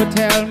sky. Oh,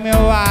 tell me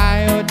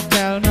why, oh,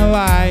 tell me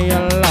why you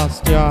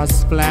lost your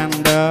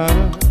splendor.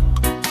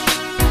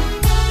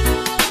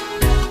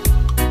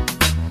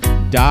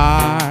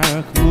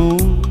 Dark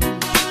moon,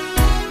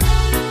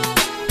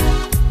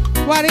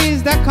 what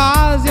is the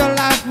cause your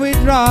life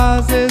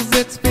withdraws? Is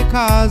it's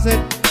because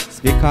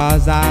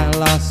I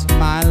lost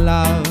my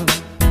love.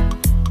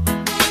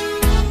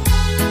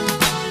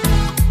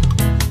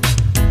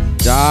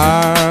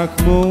 Dark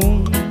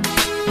moon,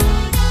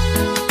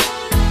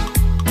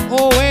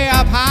 oh, way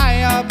up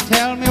high up,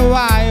 tell me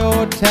why,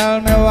 oh,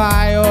 tell me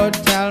why, oh,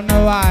 tell me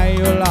why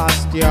you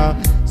lost your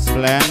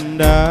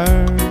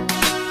splendor.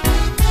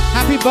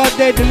 Happy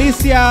birthday,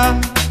 Delicia.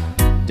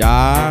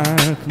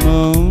 Dark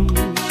moon,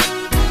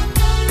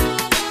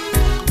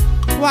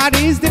 what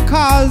is the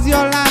cause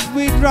your life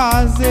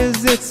withdraws?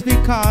 Is it's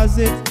because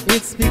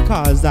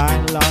I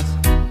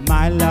lost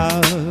my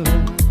love.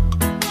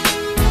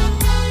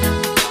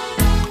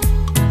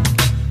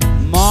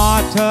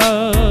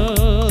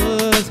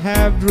 Mortals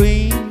have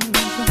dreams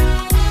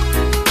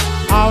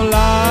of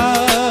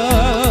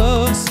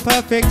love's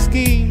perfect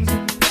schemes,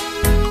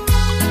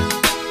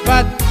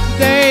 but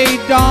they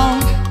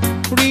don't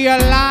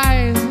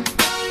realize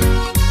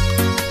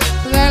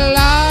that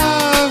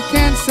love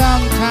can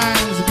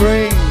sometimes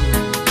bring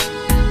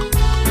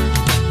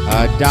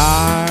a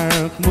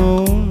dark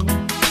moon.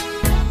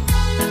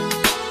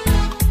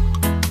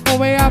 Oh,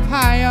 way up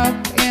high up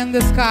in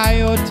the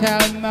sky, oh,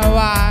 tell me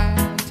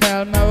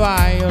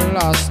why you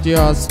lost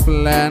your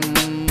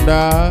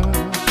splendor.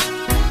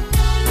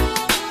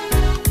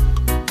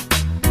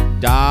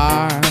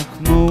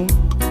 Dark moon,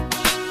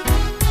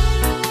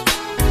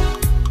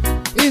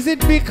 is it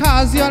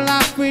because your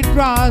life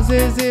withdraws?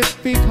 Is it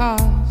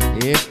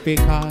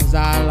because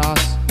I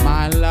lost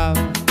my love?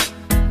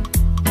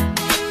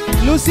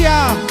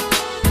 Lucia,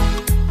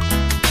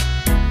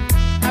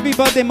 happy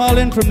birthday,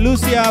 Merlin, from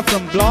Lucia,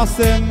 from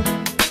Blossom,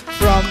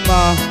 from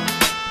a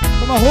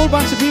whole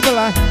bunch of people.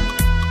 I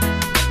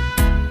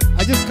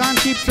just can't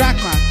keep track,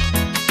 man.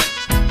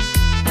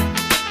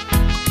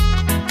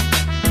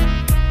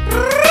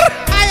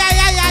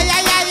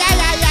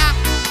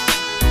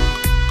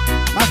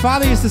 My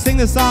father used to sing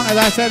this song, as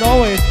I said,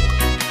 always,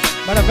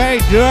 but a very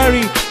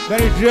dreary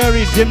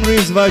Jim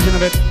Reeves version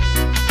of it.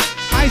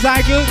 Hi,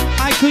 Zykel.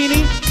 Hi,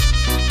 Queenie.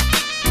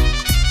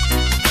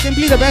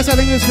 Simply the best, I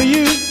think, is for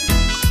you.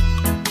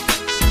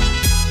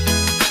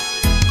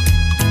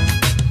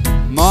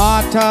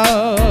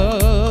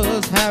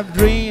 Mortals have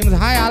dreams.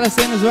 Hi,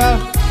 Allison, as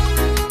well.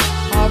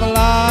 Of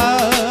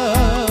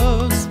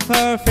love's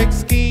perfect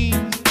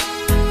scheme,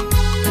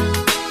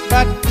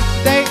 but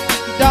they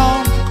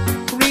don't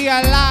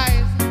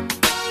realize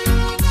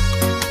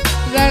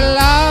that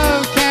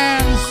love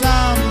can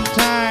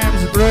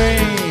sometimes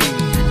bring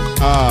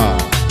a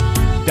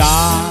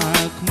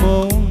dark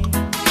moon.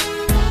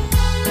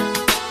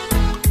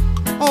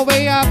 Oh,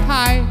 way up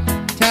high,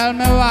 tell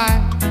me why,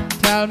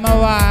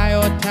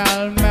 oh,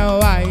 tell me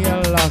why you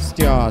lost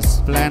your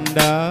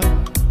splendor.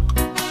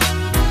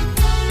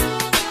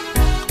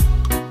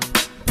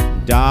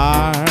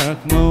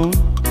 Dark moon,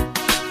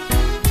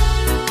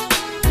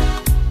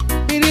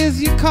 it is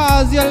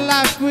because your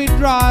life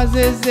withdraws.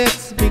 Is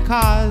it's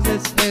because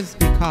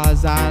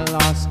I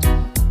lost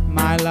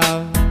my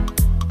love.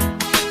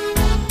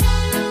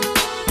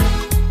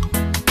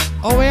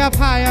 Oh, way up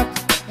high up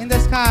in the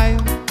sky,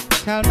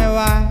 tell me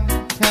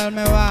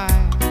why,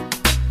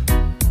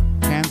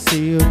 can't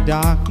see you,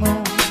 dark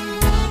moon.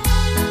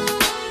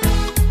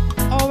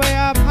 Oh, way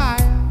up high,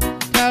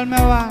 tell me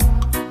why,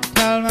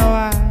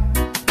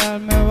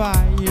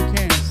 you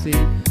can't see,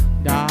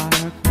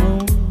 dark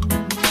moon.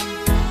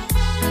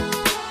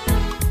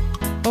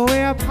 Oh,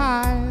 way up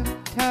high,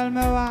 tell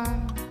me why,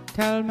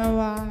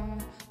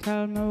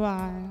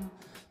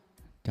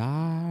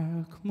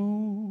 dark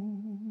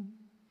moon.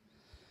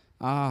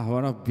 Ah,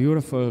 what a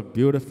beautiful,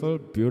 beautiful,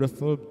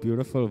 beautiful,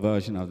 beautiful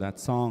version of that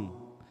song.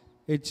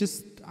 It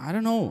just, I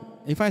don't know,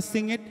 if I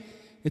sing it,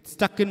 it's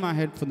stuck in my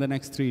head for the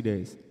next 3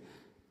 days.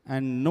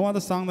 And no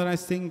other song that I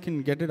sing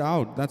can get it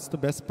out. That's the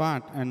best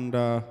part. And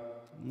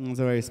it's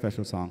a very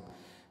special song.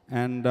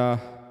 And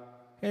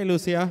hey,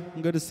 Lucia,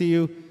 good to see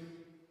you.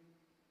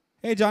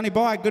 Hey, Johnny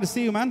Boy, good to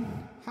see you,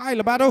 man. Hi,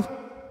 Labato.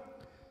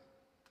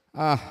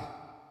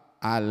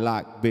 I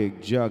like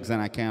big jugs,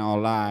 and I can't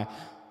all lie.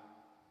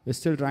 We're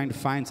still trying to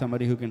find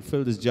somebody who can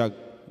fill this jug,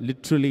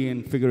 literally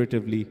and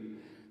figuratively.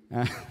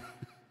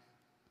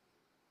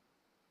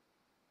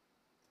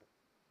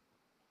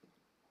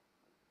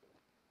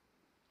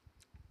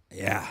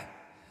 Yeah.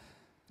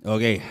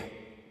 Okay.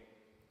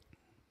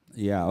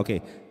 Yeah,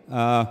 okay.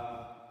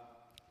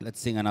 Let's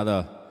sing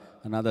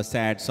another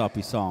sad,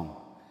 soppy song.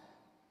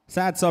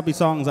 Sad, soppy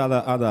songs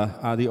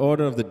are the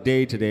order of the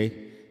day today,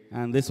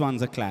 and this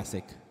one's a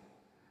classic.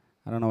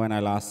 I don't know when I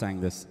last sang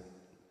this.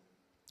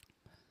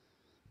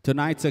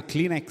 Tonight's a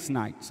Kleenex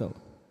night, so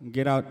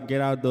get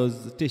out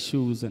those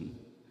tissues and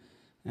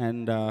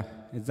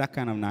it's that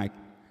kind of night.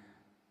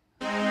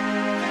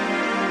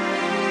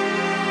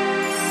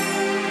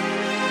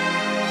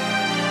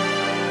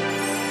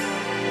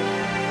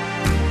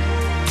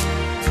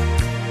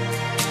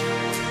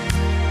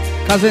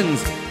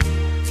 Cousins,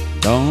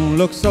 don't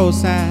look so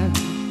sad.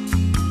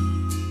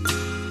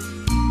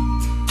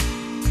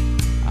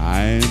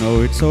 I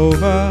know it's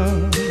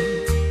over,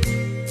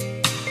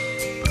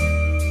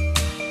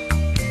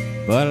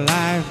 but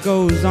life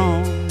goes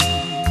on,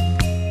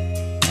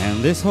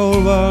 and this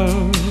whole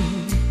world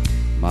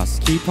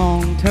must keep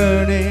on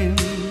turning.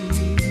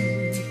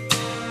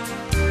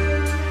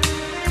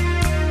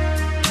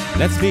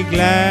 Let's be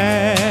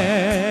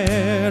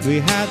glad we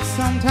had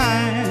some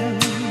time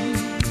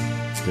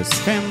to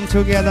spend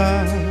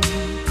together.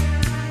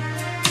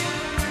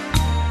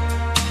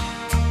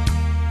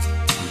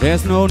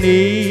 There's no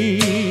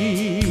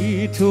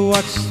need to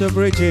watch the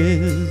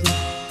bridges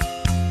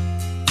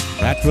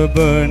that were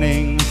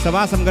burning.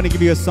 Savas, I'm going to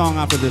give you a song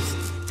after this.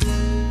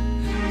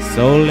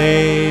 So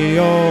lay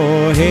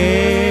your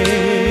head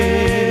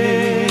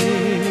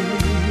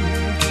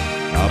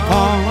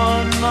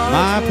upon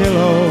my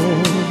pillow.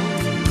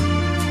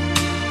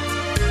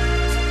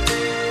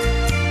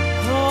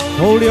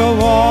 Hold your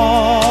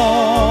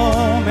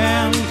warm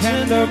and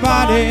tender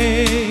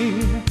body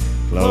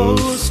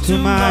close to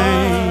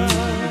mine.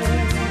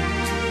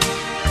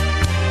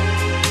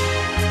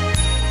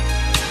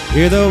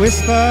 Hear the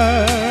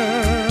whisper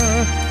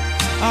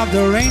of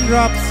the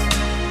raindrops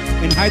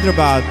in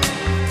Hyderabad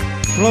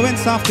blowing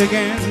soft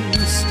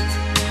against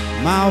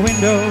my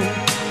window,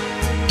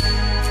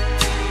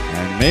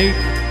 and make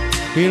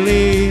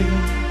believe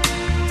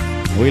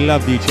we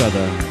loved each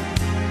other.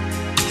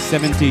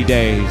 70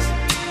 days,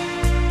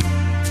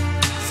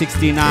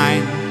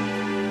 69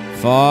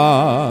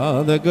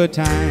 for the good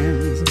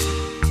times.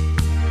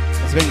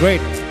 It's been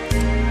great.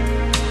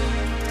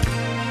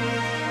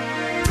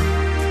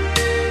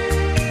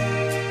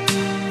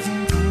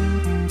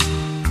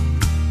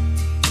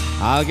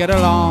 I'll get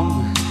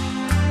along.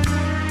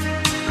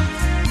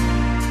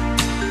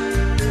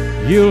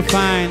 You'll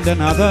find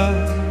another,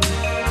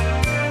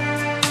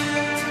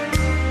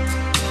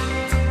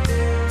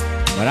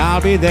 but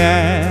I'll be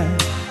there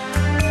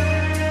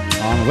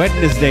on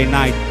Wednesday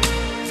night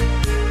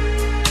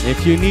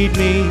if you need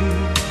me.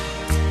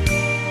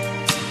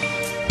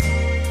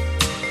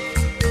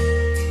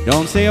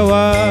 Don't say a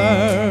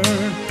word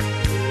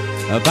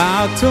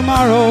about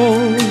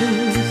tomorrows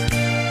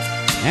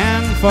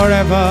and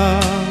forever.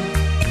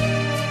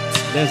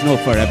 There's no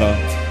forever.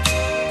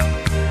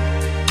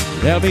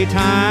 There'll be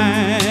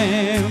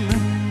time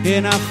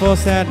enough for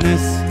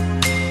sadness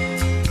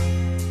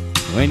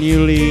when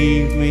you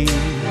leave me,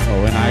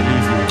 or when I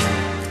leave you.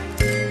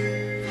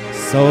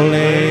 So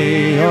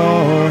lay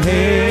your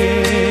head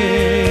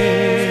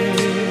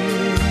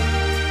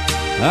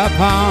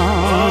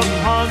upon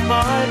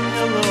my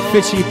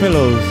fishy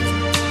pillows.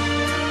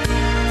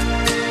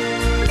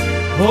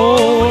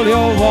 Hold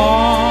your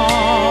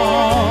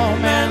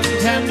warm and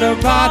tender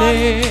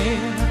body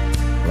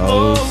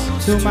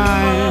close to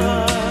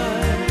mine.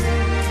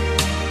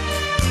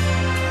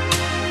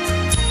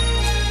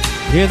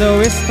 Hear the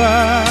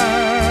whisper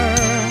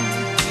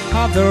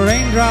of the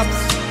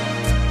raindrops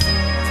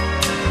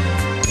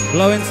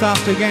blowing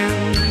soft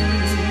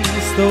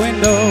against the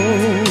window,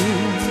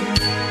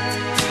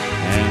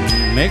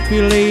 and make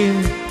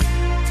believe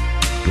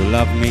you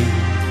love me.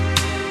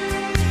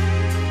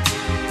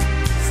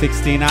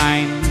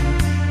 69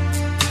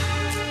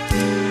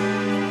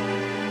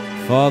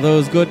 for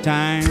those good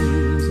times.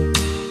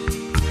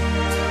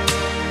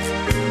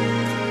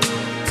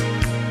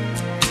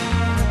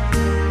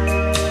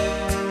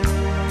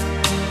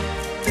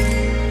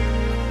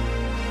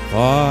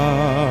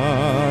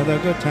 For the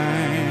good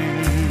times.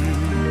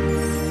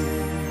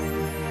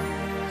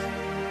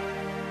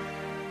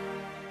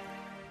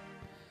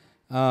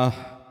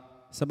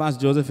 Sabas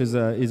Joseph is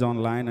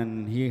online,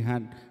 and he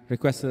had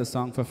requested a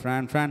song for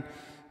Fran. Fran,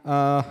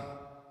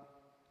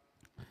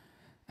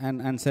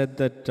 and said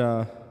that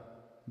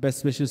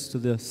best wishes to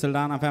the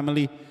Saldana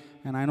family,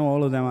 and I know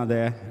all of them are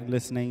there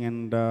listening.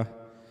 And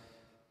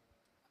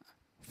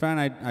Fran,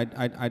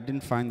 I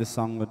didn't find the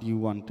song that you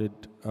wanted.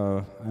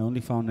 I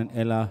only found an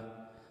Ella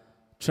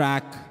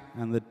track,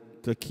 and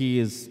the key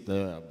is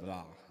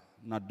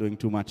not doing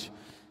too much.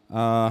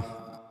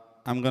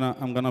 I'm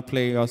gonna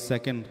play your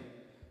second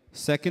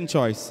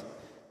choice,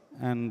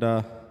 and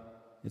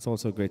it's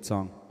also a great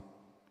song.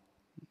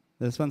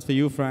 This one's for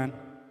you, Fran.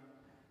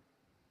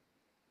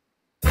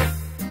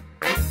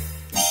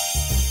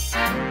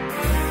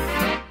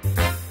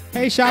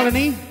 Hey,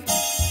 Shalini.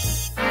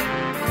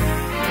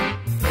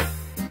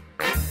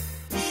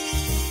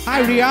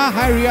 Hi, Ria.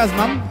 Hi, Ria's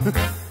mum.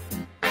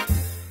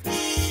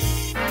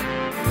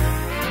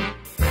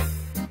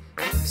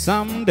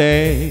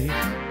 Someday,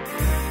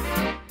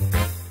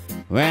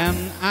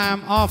 when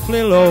I'm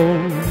awfully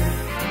low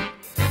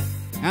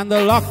and the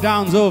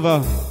lockdown's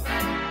over,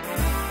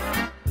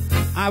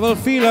 I will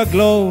feel a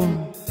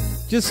glow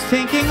just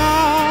thinking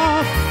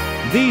of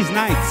these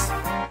nights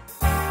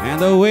and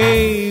the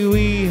way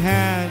we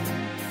had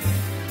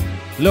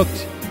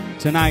looked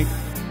tonight.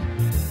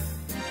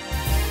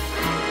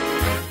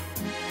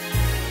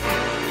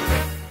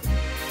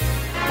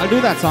 I'll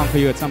do that song for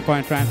you at some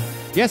point, friend.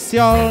 Yes,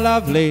 you're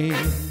lovely,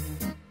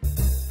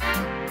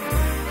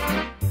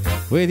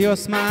 with your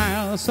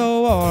smile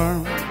so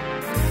warm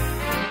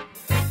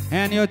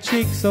and your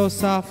cheek so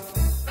soft.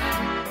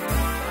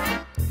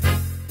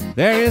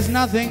 There is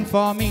nothing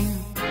for me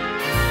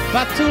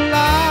but to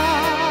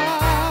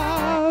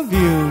love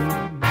you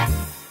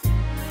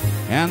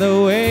and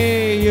the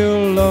way you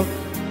look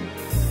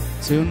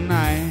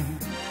tonight.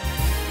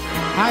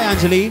 Hi,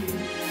 Anjali.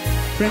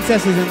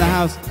 Princess is in the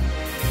house.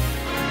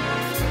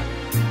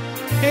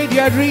 Hey,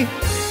 Deirdre.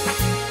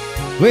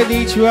 With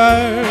each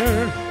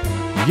word,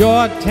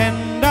 your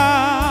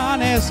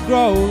tenderness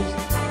grows,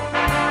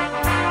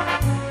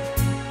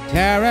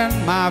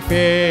 tearing my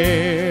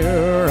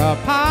fear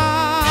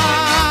apart.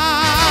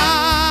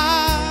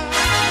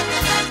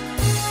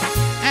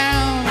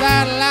 And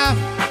that laugh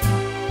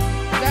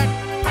that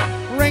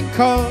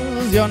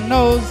wrinkles your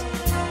nose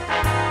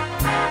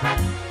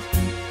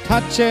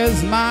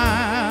touches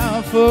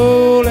my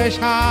foolish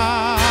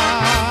heart.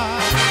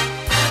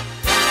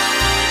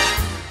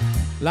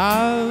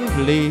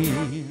 Lovely,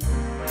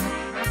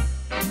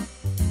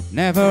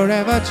 never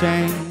ever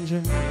change.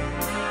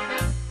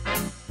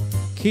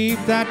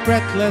 Keep that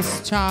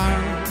breathless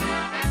charm.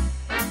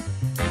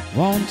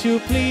 Won't you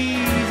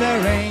please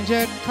arrange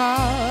it,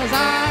 'cause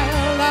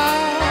I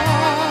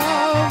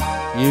love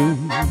you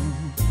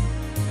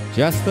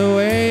just the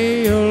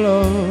way you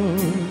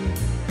look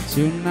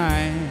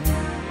tonight.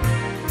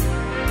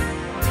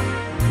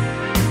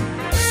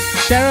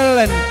 Cheryl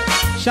and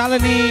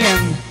Shalini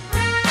and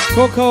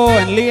Coco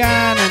and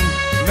Leanne and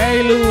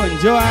Mary Lou and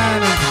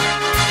Joanne and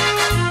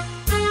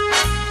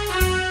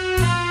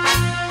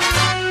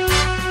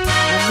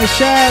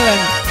Michelle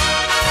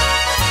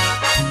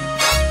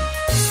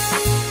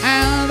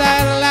and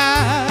that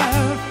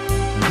laugh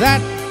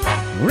that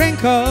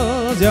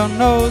wrinkles your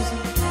nose,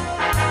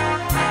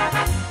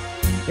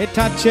 it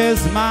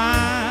touches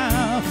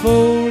my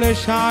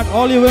foolish heart.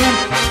 All you women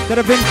that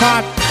have been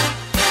caught,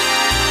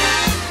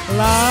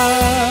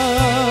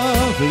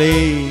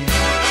 lovely,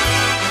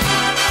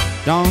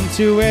 don't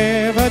you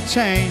ever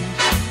change.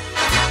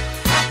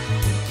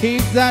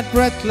 Keep that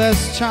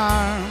breathless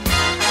charm.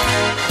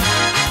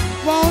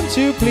 Won't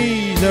you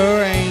please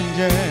arrange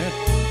it,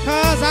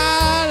 'cause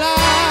I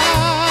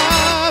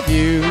love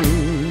you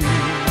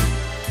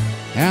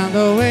and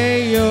the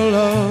way you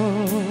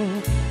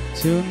look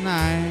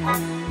tonight.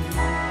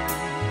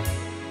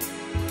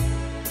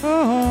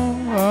 Oh,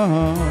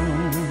 oh,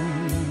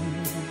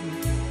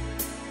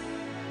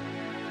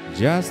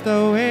 just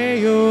the way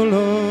you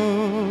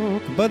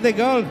look. Birthday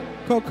girl,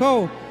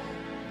 Coco,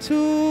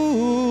 tonight.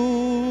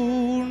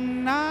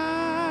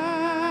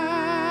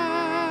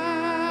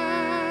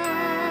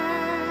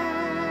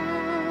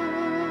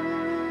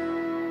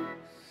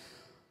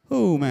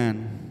 Oh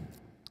man,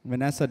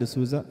 Vanessa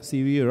D'Souza,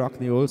 CV, you rock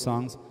the old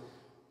songs.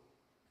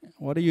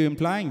 What are you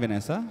implying,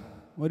 Vanessa?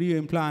 What are you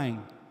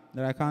implying?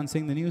 That I can't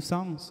sing the new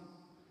songs?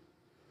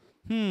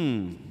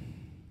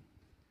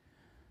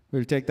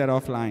 We'll take that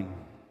offline.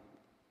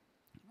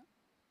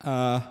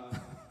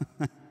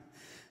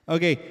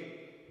 Okay,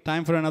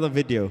 time for another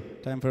video.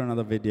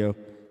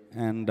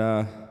 And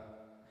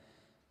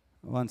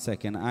one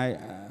second,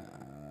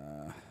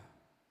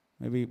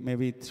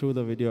 maybe through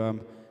the video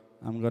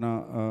I'm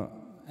gonna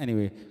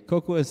anyway.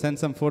 Coco has sent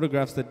some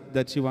photographs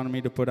that she wanted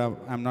me to put up.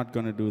 I'm not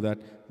gonna do that,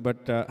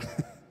 but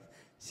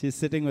she's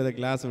sitting with a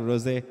glass of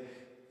rosé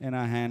in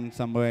her hand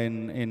somewhere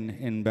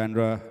in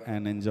Bandra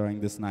and enjoying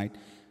this night.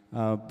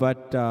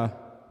 But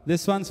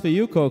this one's for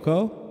you,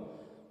 Coco.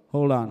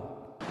 Hold on.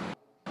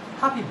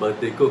 Happy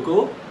birthday,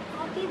 Coco.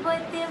 Happy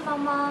birthday,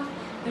 Mama.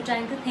 We're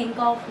trying to think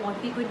of what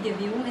we could give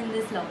you in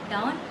this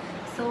lockdown.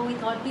 So we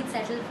thought we'd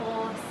settle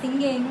for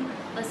singing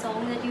a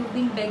song that you've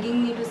been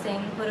begging me to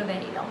sing for a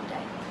very long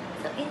time.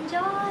 So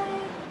enjoy.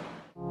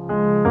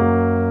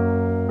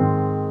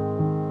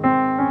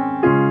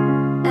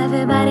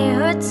 Everybody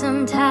hurts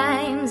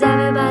sometimes,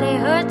 everybody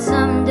hurts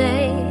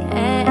someday.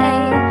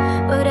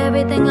 But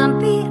everything'll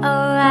be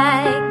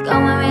alright. Go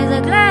and raise a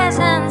glass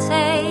and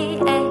say,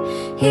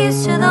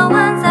 here's to the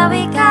ones that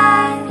we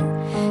got.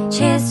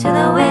 Cheers to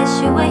the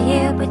wish you were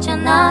here, but you're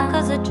not.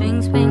 'Cause the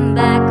drinks bring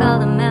back all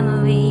the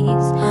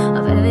memories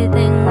of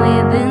everything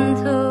we've been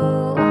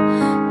through.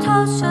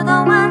 Toast to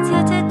the ones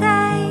here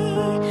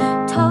today.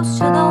 Toast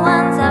to the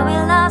ones that we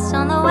lost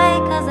on the way.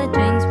 'Cause the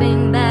drinks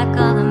bring back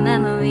all the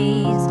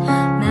memories.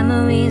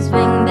 Memories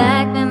bring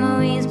back,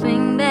 memories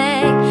bring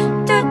back.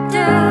 Do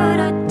do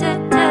do do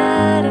do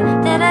do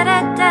da da da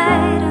da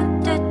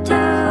do do.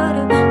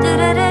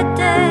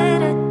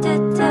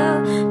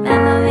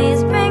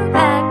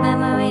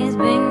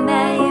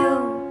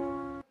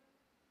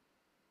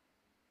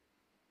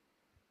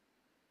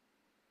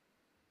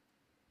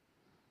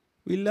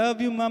 We love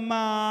you,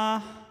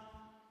 Mama.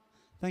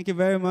 Thank you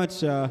very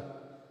much.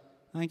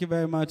 Thank you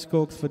very much,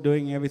 Cokes, for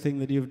doing everything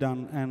that you've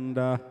done. And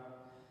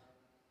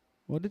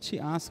what did she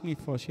ask me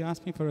for? She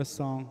asked me for a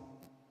song.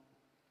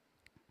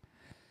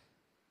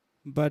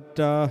 But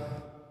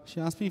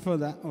she asked me for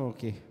that. Oh,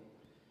 okay.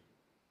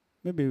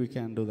 Maybe we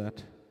can do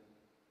that.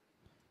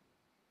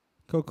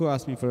 Coco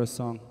asked me for a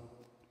song.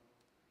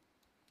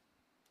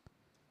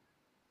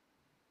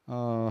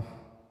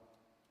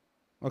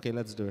 Okay,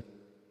 let's do it.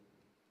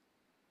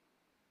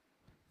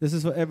 This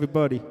is for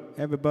everybody.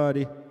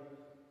 Everybody,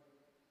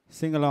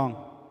 sing along.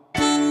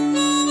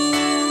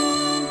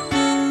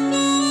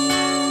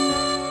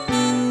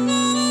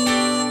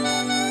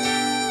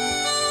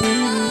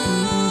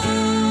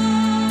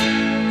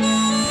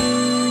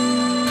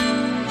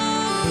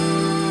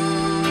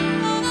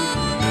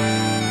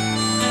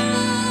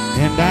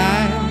 And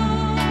I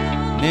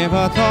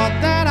never thought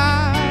that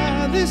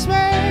I this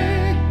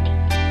way.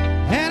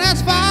 And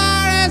as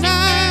far as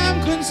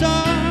I'm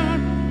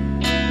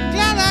concerned,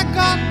 glad I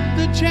got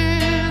the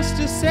chance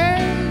to say,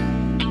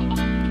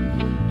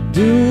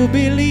 do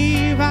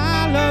believe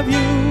I love you.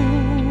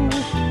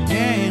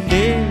 And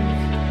if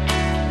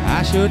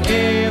I should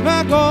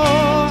ever go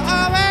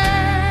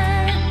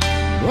away,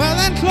 well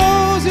then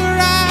close your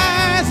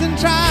eyes and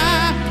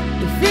try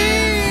to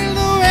feel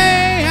the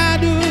way I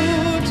do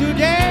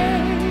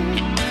today.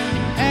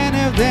 And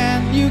if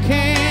then you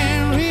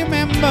can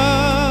remember,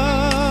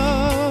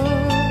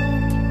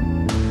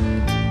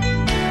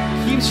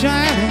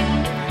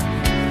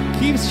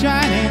 keep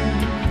shining,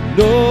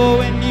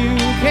 knowing you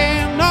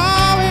can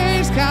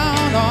always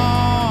count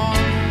on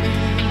me.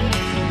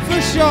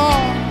 For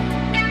sure,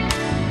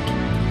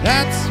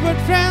 that's what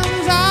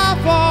friends are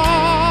for.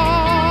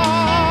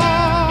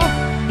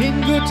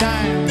 In good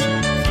times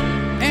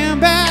and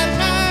bad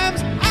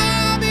times,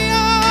 I'll be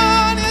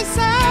on your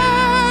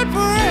side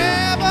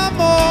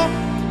forevermore.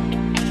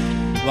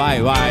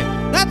 Why?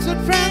 That's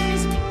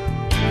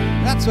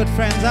what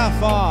friends are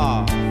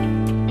for.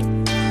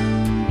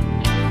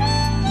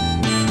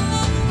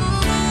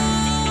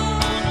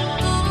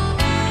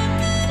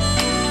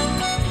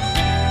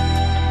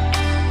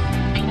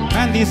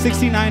 And these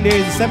 69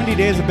 days, 70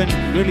 days have been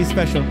really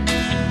special.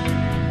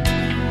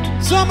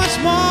 So much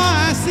more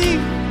I see.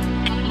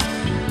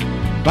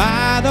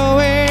 By the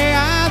way,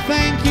 I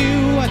thank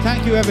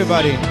you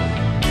everybody.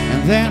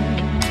 And then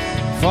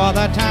for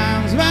the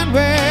times when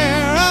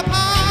we're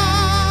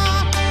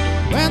apart,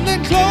 when they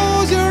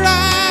close your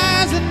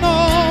eyes and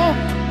know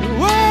the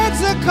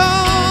words are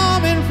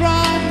coming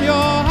from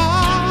your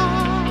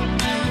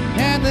heart.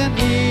 And then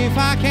if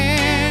I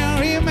can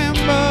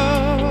remember,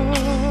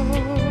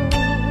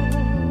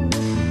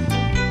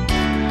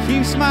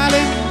 keep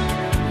smiling,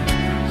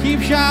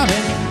 keep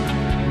shouting,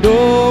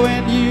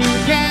 knowing you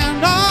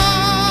can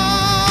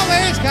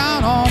always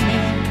count on me.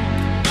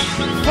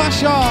 For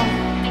sure,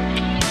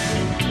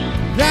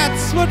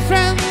 that's what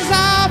friends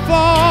are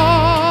for.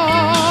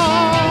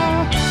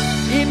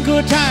 In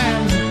good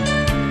times,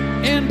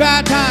 in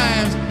bad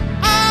times,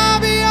 I'll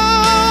be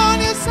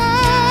on your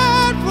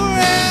side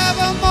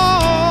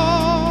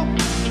forevermore.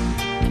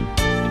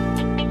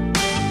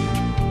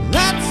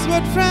 That's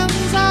what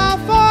friends are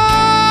for.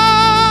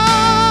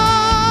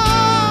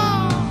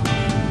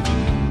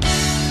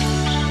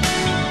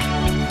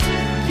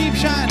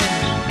 Shining,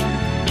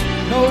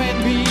 knowing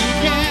we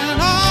can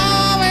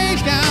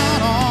always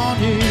count on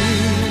you.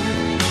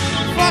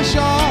 For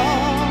sure,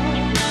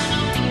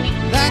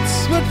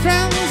 that's what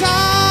friends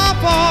are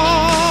for.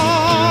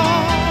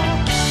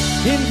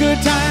 In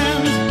good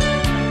times,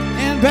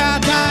 in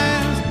bad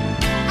times,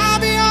 I'll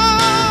be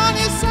on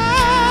your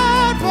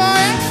side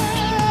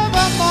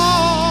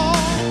forevermore.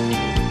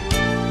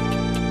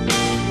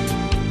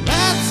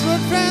 That's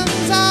what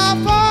friends are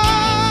for.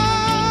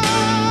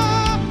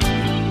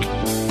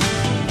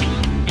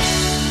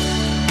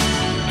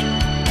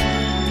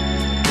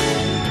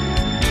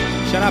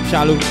 Shut up,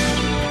 Shalu.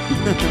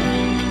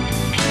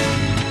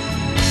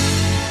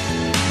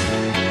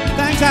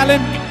 Thanks,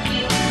 Alan.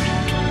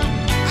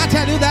 I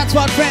tell you, that's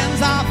what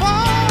friends are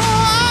for.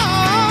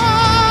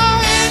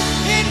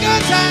 In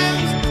good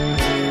times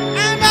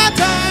and bad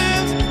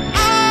times,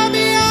 I'll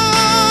be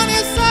on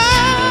your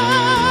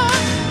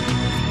side.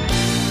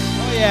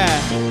 Oh,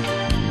 yeah.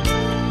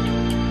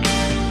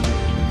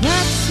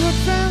 That's what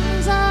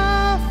friends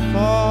are for.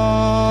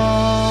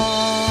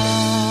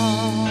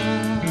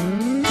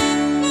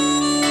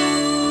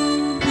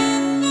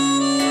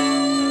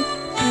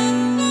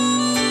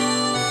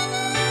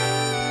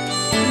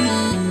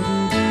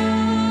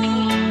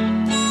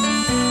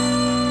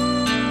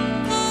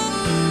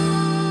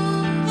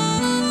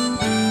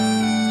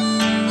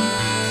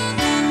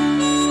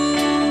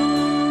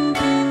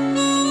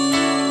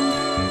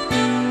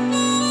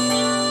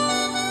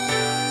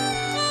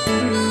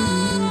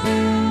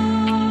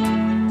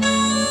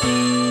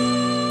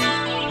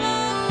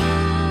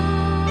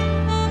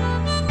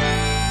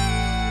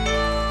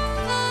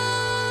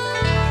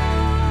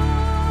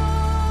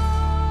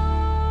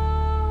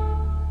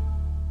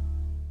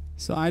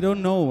 So I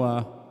don't know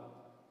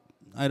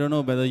I don't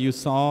know whether you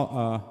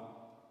saw.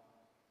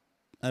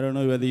 I don't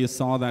know whether you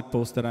saw that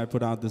post that I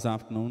put out this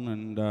afternoon,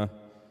 and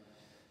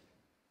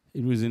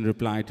it was in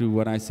reply to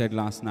what I said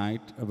last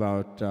night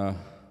about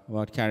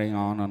carrying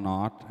on or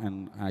not,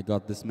 and I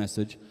got this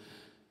message,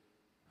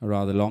 a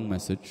rather long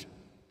message,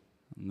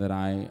 that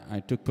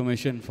I took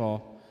permission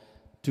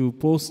to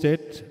post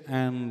it,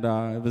 and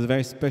it was a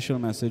very special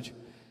message,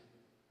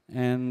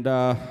 and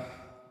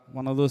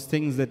one of those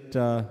things that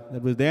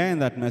was there in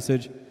that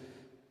message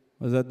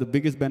was that the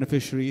biggest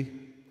beneficiary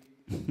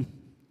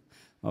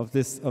of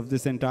this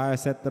entire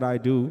set that I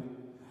do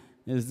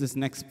is this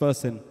next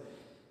person,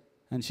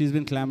 and she's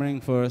been clamoring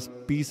for a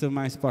piece of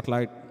my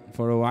spotlight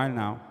for a while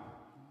now.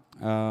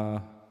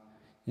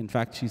 In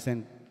fact, she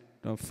sent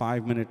a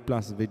 5-minute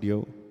plus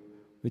video,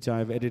 which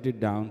I've edited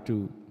down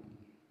to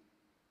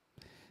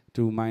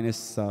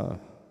minus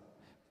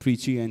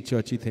preachy and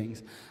churchy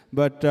things.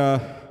 But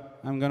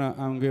I'm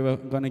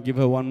gonna give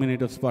her 1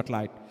 minute of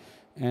spotlight,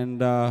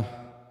 and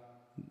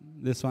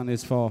this one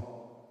is for.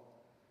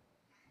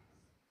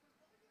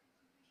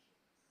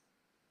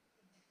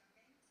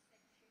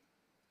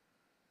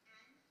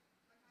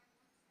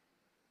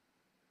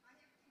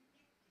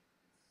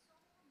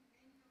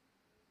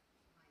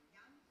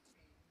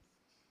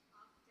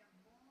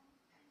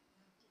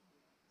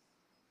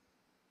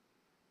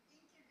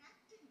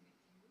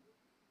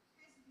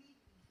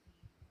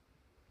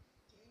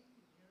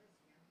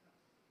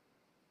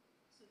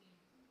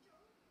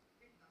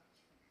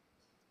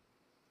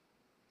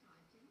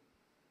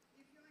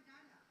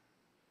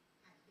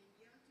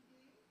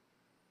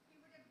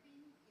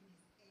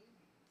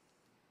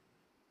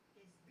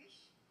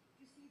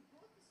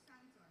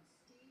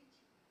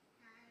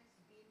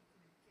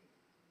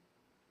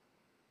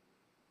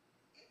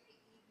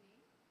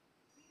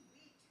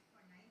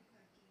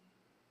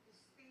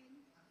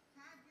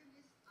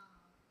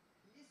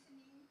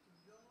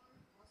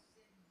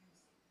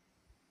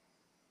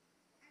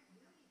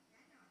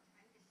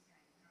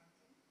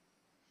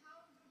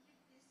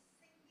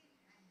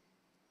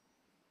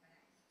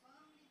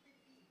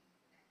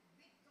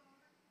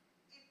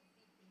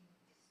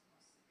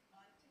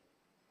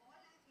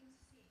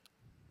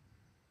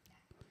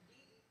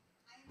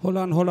 Hold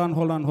on.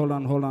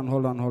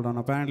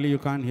 Apparently you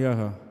can't hear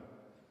her,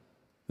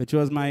 which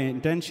was my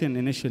intention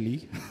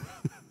initially.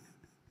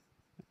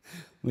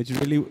 which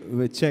really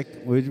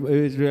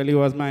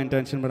was my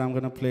intention, but I'm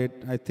going to play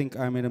it. I think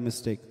I made a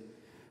mistake.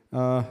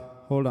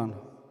 Hold on.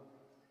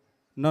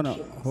 No,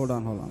 hold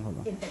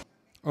on.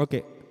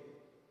 Okay.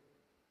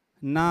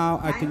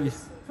 Now I think...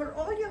 For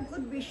all your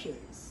good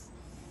wishes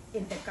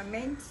in the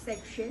comment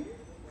section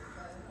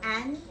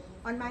and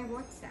on my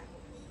WhatsApp.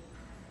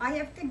 I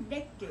have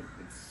connected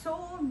with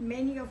so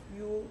many of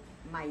you,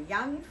 my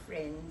young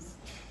friends,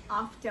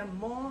 after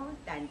more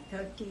than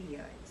 30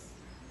 years.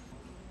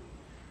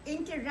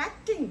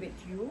 Interacting with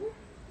you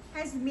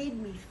has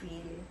made me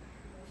feel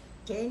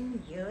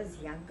 10 years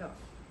younger.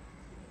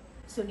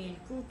 Sunil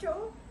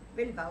Kuto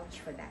will vouch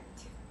for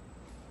that.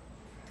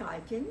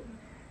 Carlton,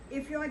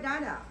 if your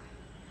Dada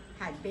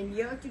had been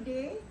here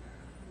today,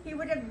 he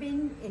would have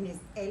been in his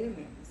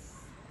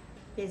elements.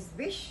 His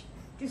wish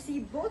to see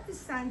both the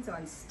sons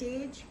on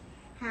stage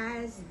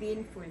has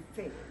been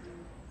fulfilled.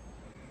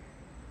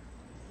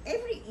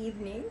 Every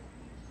evening,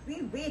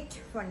 we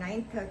wait for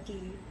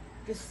 9:30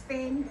 to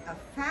spend a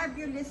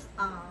fabulous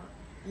hour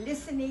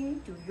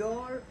listening to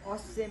your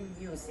awesome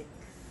music.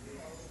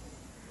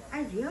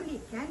 I really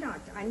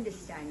cannot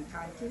understand,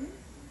 Carlton,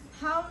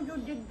 how you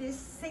did this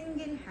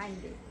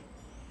single-handed,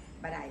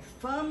 but I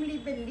firmly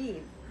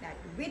believe that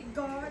with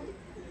God,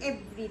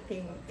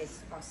 everything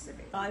is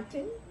possible.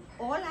 Carlton,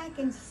 all I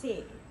can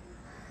say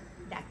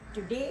that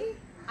today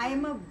I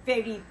am a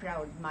very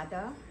proud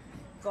mother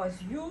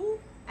because you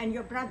and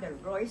your brother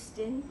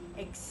Royston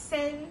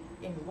excel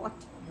in what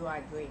you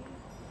are doing.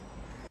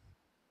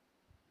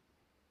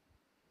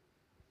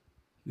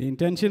 The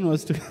intention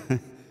was to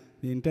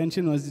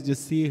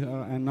just see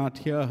her and not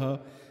hear her,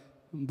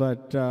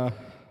 but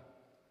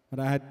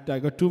I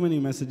got too many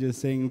messages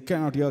saying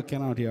cannot hear.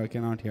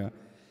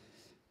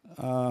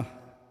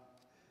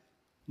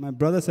 My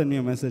brother sent me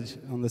a message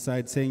on the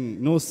side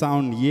saying, no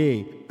sound,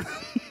 yay.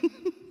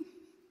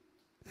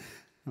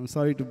 I'm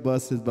sorry to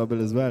burst his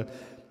bubble as well.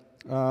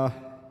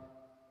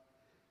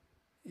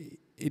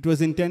 It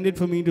was intended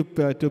for me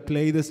to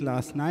play this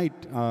last night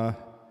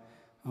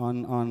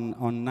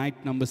on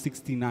night number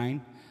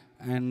 69.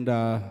 And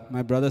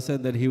my brother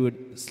said that he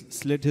would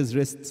slit his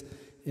wrists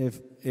if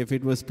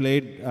it was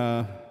played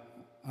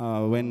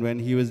when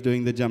he was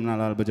doing the Jamna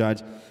Lal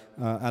Bajaj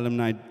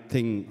alumni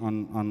thing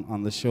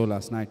on the show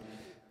last night.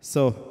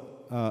 So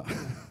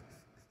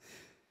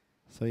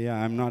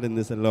yeah, I'm not in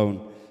this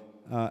alone.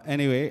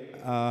 Anyway,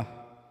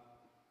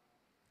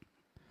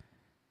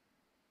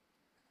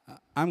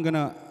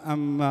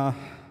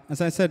 as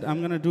I said, I'm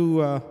gonna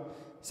do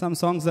some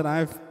songs that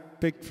I've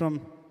picked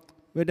from.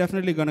 We're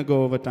definitely gonna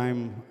go over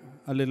time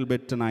a little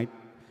bit tonight,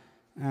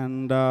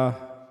 and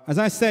as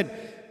I said,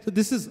 so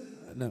this is.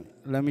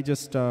 Let me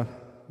just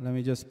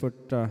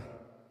put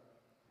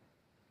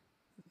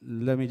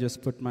let me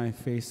just put my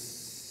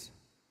face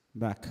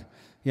back.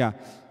 Yeah,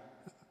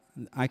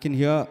 I can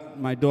hear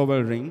my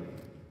doorbell ring,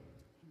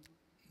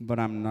 but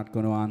I'm not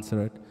going to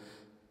answer it.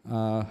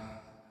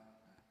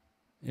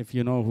 If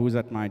you know who's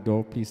at my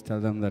door, please tell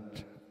them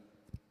that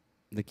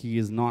the key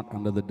is not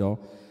under the door.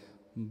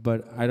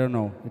 But I don't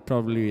know. It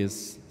probably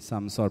is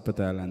some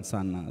Sorpatel and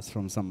Sannas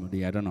from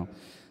somebody. I don't know.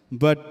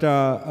 But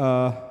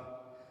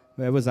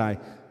where was I?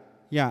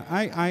 Yeah,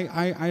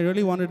 I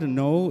really wanted to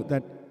know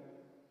that,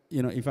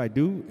 you know, if I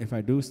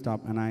do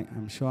stop, and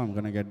I'm sure I'm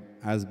going to get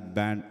as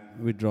bad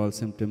withdrawal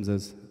symptoms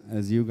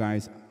as you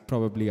guys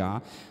probably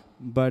are.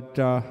 But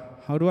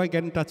how do I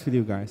get in touch with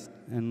you guys?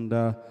 And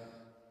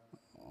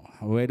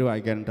where do I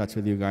get in touch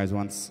with you guys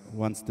once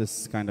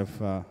this kind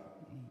of,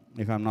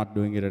 if I'm not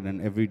doing it at an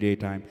everyday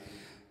time?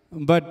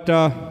 But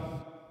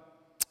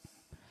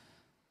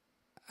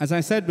as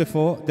I said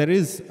before, there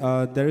is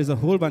a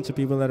whole bunch of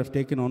people that have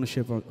taken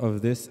ownership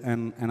of this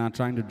and are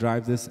trying to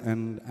drive this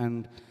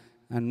and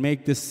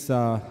make this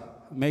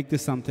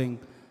something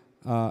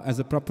as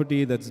a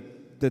property that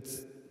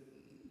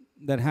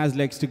has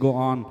legs to go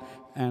on,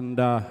 and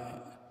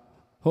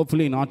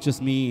hopefully not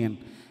just me,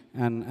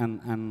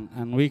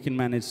 and we can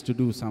manage to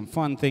do some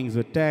fun things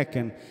with tech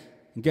and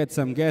get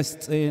some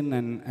guests in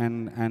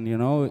and you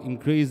know,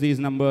 increase these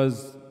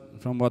numbers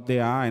from what they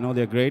are. I know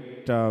they're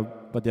great,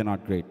 but they're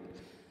not great.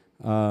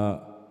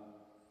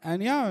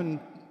 And yeah, and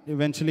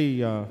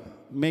eventually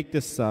make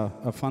this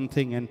a fun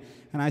thing. And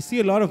I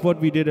see a lot of what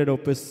we did at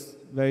Opus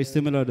very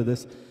similar to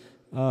this.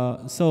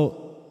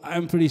 So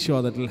I'm pretty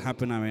sure that will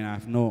happen. I mean,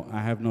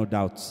 I have no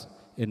doubts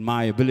in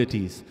my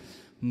abilities.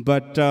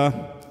 But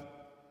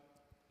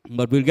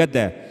we'll get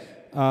there.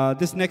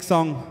 This next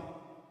song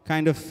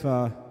kind of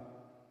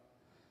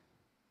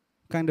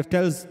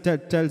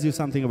tells you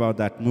something about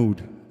that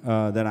mood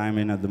that I'm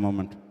in at the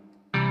moment.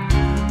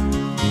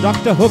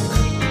 Dr. Hook.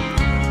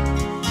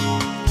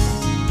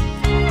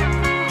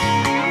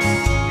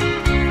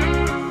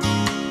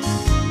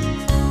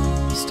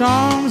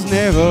 Storms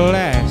never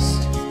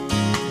last,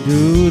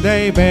 do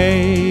they,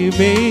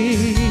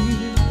 baby?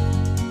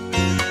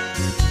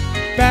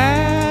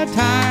 Bad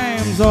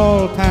times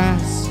all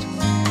past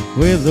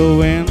with the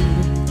wind.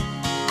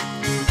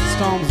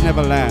 Storms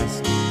never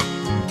last.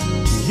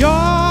 Your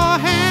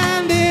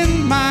hand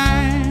in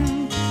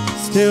mine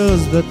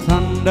stills the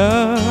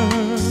thunder,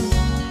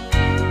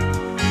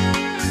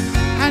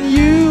 and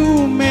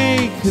you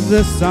make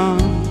the sun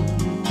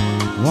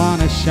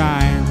wanna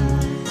shine.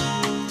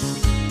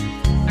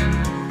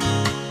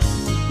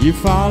 You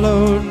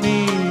followed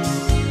me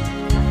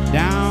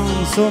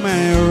down so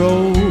many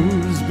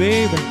roads,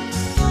 baby.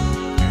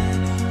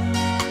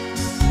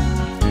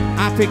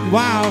 I picked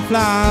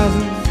wildflowers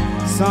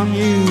and sung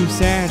you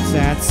sad,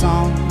 sad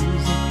songs.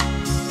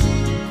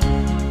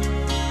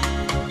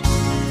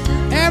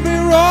 Every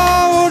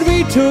road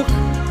we took,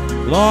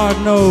 Lord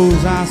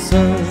knows I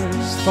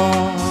searched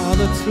for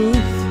the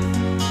truth.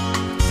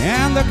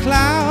 And the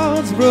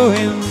clouds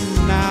brewing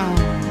now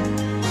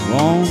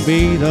won't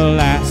be the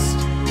last.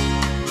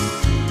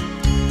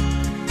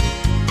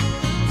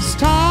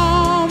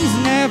 Storms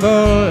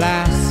never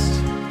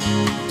last,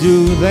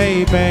 do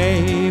they,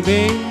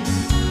 baby?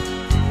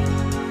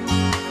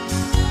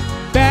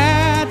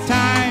 Bad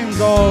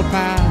times all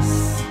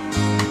pass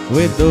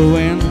with the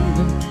wind.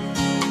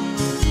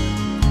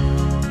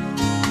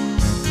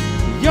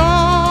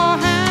 Your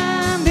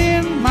hand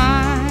in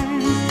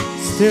mine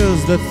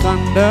stills the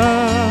thunder,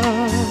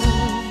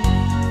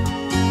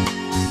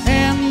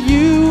 and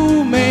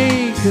you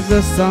make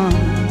the sun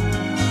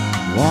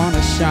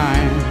wanna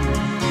shine.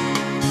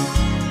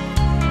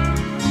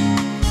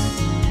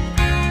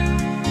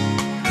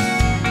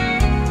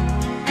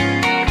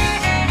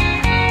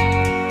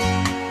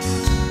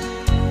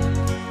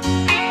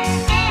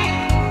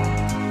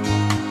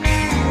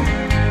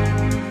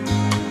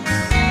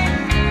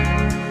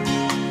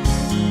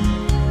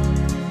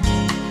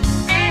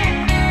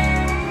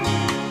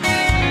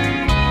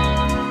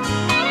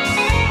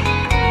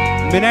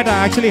 Minette,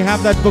 I actually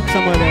have that book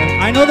somewhere there.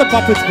 I know the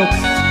Puppets book.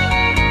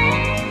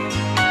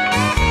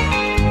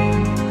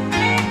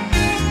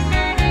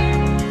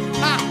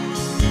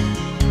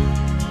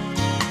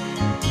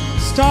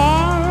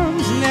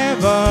 Storms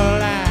never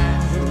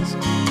last,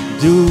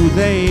 do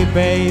they,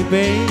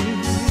 baby?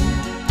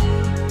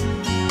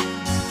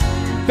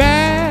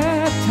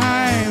 Bad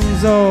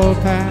times all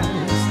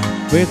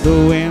pass with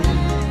the wind.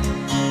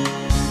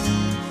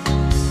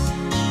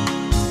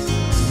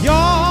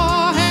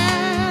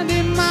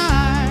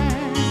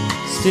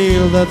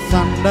 Steal the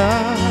thunder,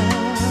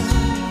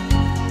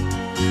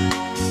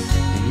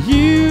 and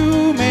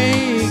you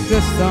make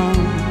the sun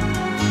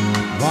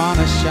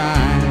wanna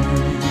shine.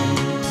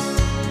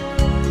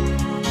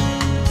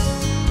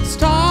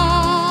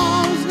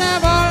 Storms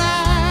never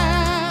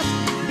last,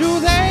 do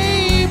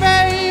they,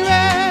 baby?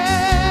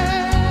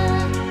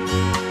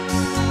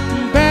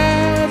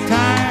 Bad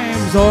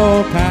times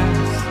all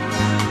pass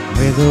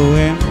with the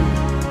wind.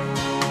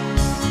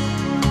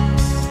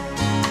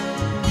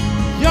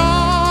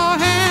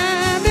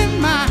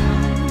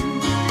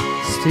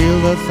 Steal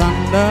the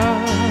thunder,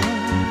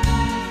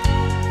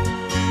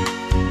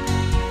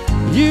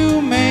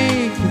 You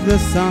make the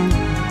sun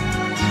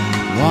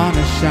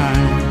wanna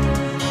shine.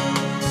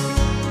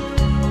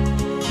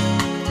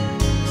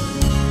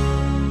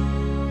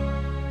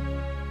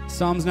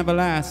 Storms never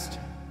last.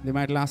 They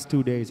might last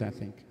 2 days, I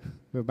think.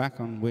 We're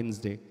back on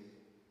Wednesday.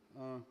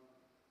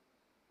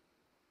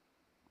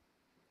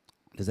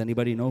 Does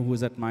anybody know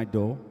who's at my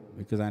door?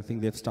 Because I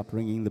think they've stopped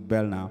ringing the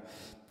bell now.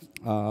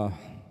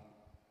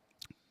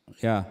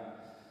 Yeah.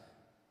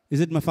 Is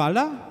it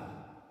Mafalda?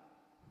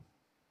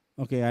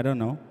 Okay, I don't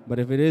know. But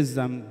if it is,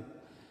 the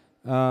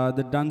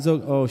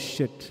Dunzo, oh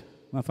shit,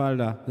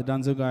 Mafalda. The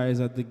Dunzo guy is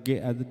at the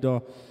gate, at the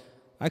door.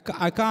 I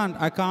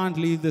can't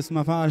leave this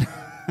Mafalda.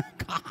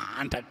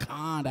 I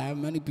can't. I have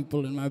many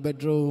people in my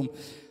bedroom.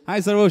 Hi,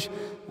 Sarosh.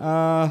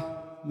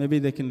 Maybe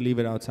they can leave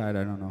it outside.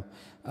 I don't know.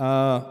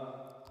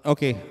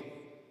 Okay.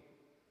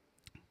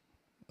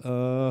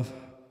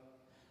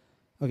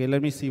 Okay.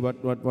 Let me see.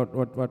 What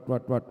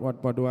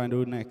do I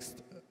do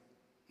next?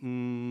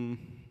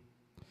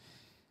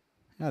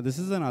 Yeah, this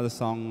is another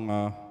song.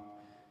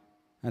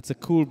 That's a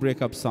cool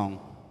breakup song.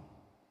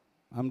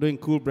 I'm doing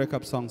cool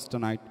breakup songs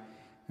tonight,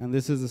 and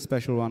this is a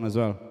special one as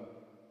well.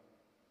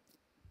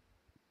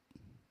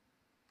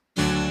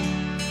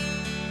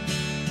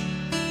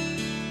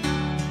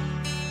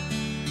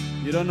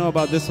 You don't know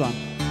about this one.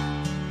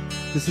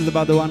 This is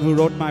about the one who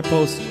wrote my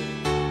post.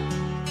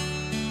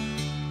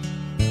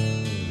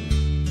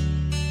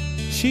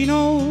 She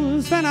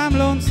knows when I'm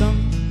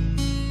lonesome.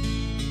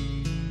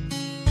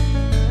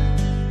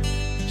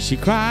 She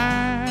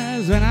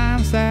cries when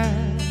I'm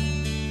sad.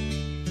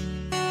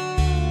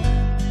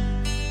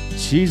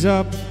 She's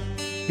up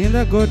in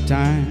the good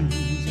times.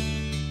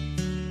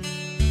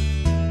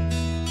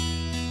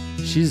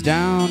 She's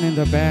down in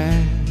the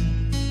bad.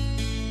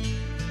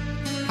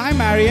 Hi,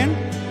 Marion.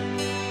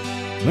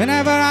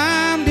 Whenever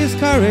I'm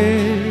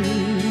discouraged,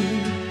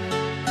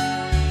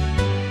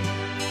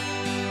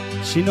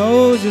 she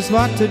knows just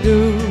what to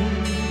do.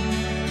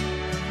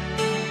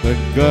 But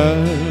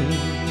girl,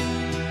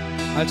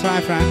 I'll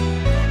try, Frank.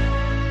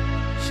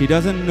 She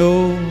doesn't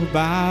know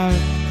about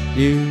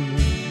you.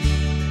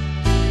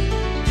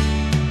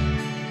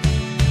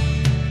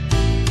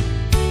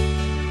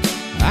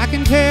 I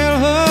can tell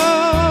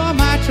her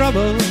my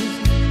troubles.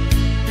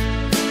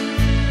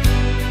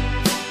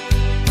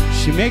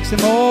 She makes them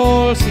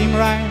all seem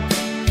right.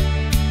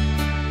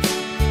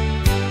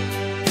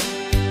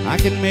 I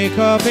can make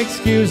up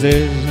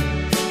excuses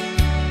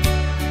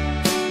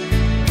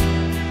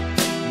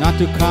not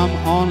to come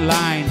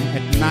online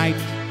at night.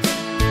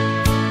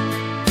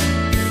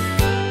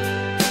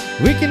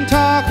 We can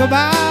talk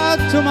about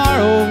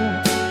tomorrow.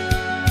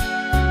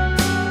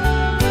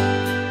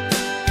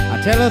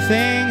 I tell her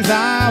things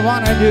I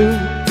wanna do.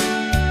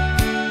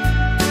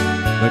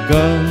 But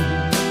girl,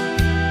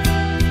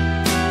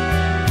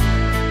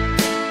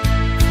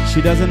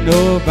 she doesn't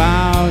know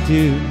about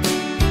you.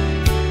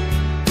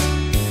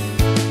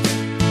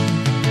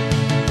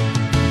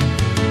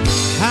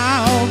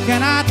 How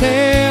can I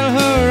tell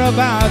her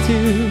about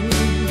you?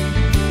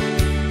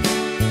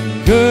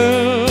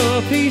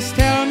 Girl, please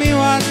tell me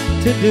what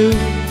to do.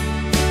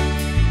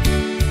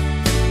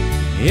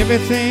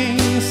 Everything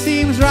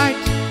seems right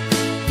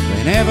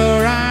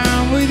whenever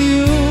I'm with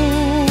you.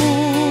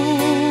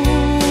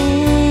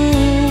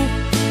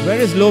 Where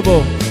is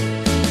Lobo?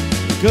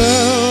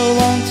 Girl,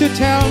 won't you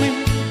tell me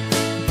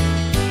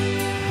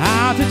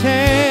how to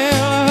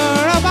tell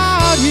her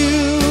about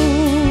you?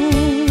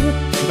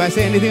 If I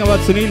say anything about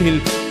Sunil,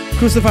 he'll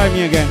crucify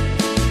me again.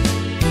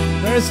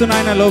 Where is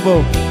Sunaina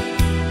Lobo?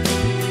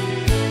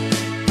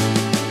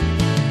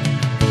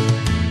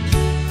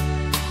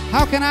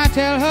 How can I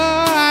tell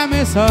her I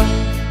miss her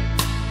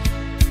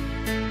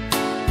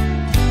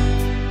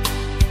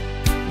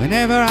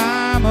whenever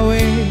I'm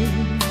away?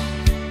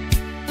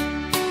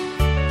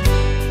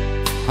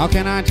 How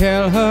can I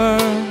tell her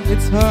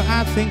it's her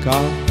I think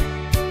of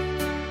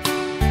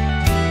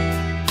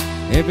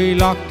every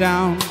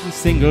lockdown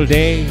single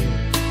day?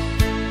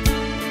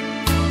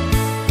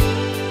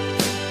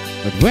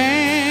 But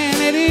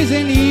when it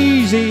isn't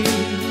easy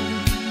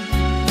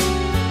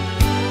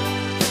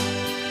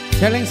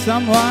telling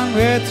someone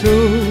we're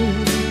through,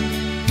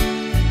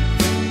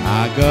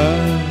 ah,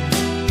 girl,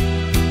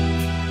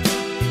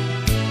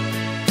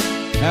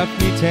 help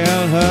me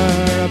tell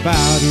her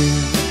about you.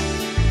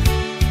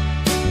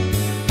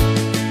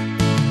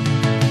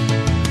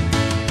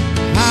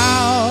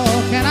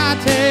 Can I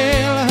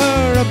tell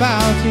her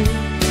about you?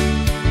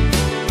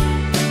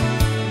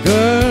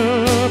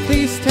 Girl,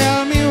 please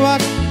tell me what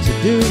to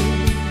do.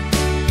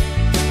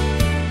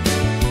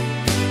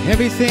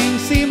 Everything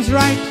seems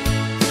right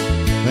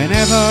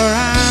whenever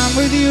I'm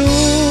with you.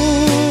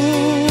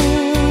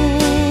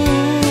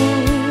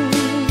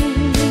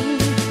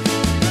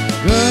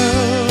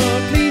 Girl,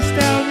 please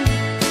tell me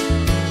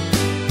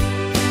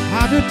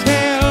how to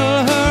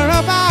tell her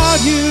about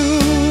you.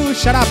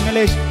 Shut up,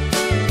 Nilesh.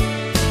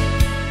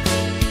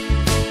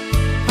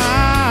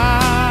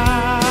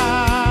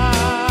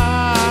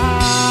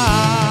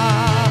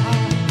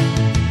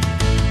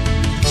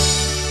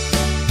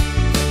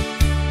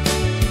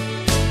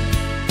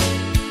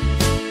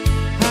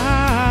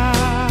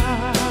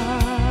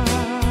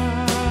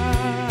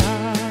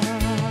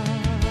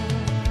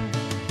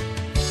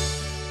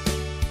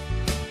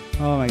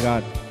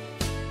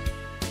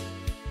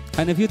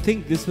 And if you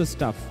think this was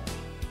tough,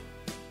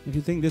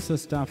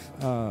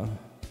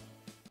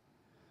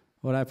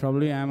 what I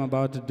probably am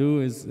about to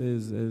do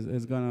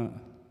is gonna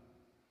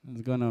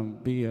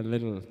be a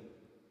little.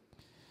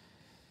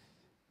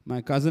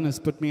 My cousin has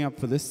put me up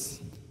for this,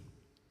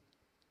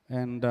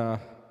 and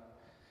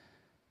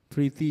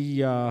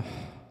Preeti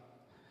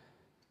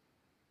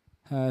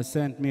has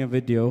sent me a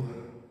video.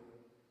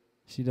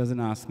 She doesn't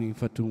ask me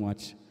for too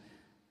much,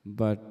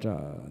 but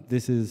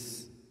this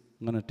is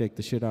gonna take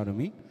the shit out of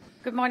me.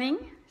 Good morning.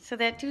 So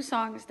there are two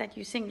songs that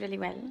you sing really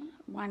well.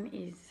 One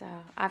is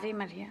Ave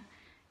Maria,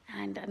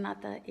 and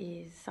another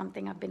is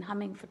something I've been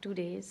humming for 2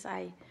 days.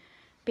 I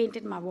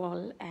painted my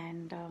wall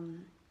and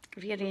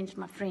rearranged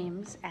my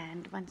frames,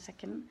 and 1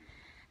 second,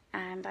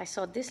 and I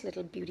saw this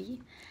little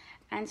beauty.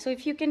 And so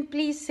if you can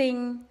please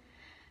sing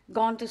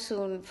Gone Too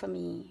Soon for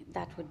me,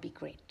 that would be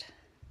great.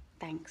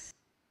 Thanks.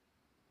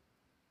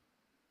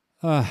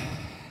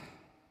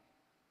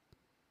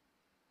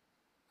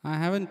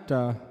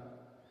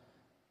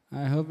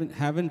 I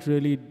haven't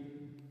really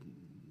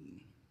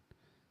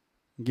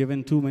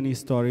given too many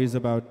stories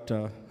about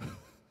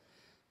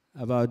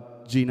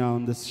about Gina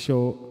on this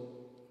show,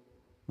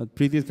 but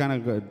Preeti is kind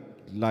of good,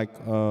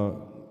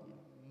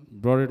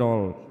 brought it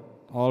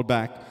all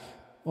back.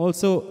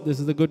 Also, this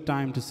is a good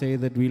time to say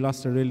that we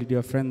lost a really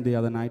dear friend the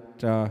other night,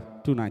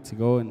 2 nights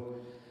ago,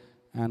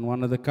 and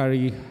one of the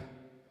curry,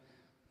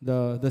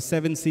 the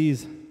Seven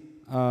Seas,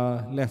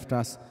 left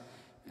us,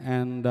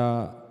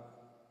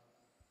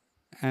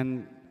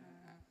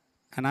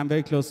 and I'm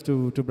very close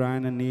to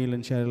Brian and Neil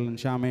and Cheryl and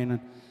Charmaine,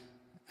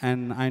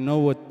 and I know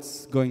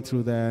what's going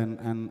through there,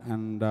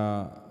 and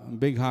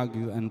big hug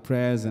and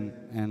prayers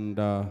and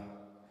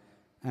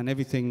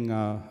everything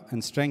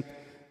and strength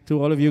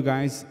to all of you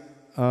guys.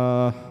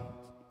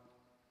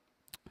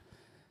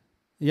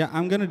 Yeah,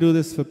 I'm gonna do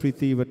this for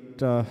Preeti,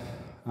 but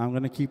I'm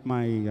gonna keep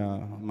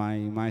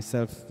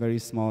myself very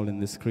small in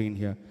this screen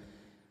here.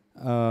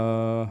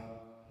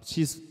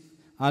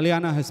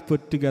 Aliana has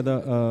put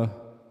together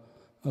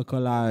a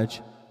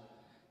collage,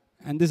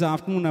 and this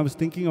afternoon I was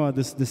thinking about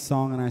this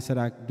song, and I said,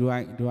 do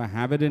I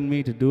have it in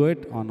me to do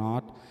it or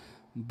not?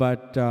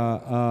 But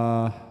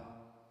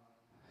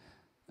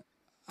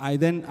I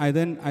then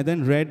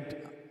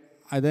read.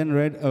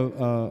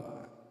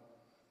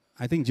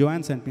 I think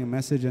Joanne sent me a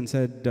message and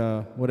said,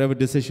 whatever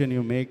decision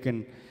you make,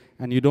 and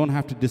you don't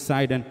have to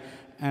decide,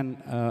 and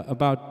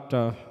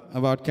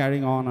about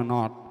carrying on or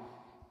not,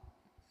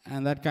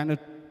 and that kind of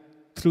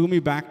threw me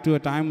back to a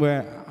time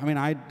where,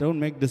 I don't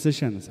make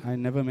decisions. I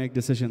never make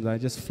decisions. I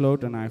just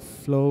float and I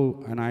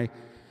flow and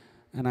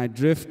I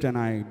drift, and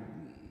I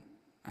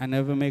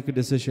never make a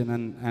decision.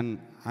 And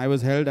I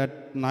was held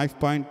at knife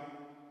point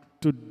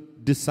to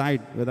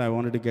decide whether I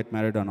wanted to get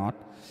married or not.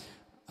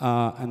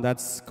 And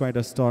that's quite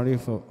a story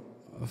for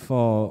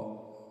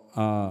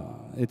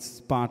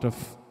it's part of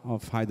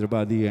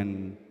Hyderabadi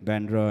and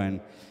Bandra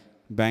and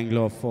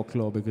Bangalore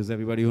folklore, because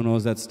everybody who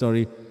knows that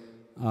story,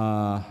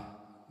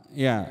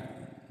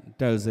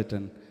 tells it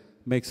and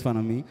makes fun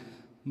of me.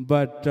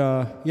 But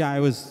I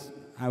was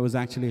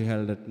actually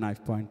held at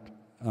knife point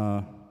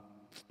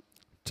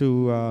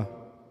to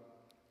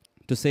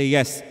say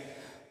yes.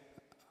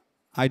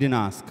 I didn't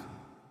ask.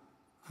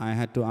 I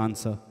had to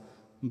answer.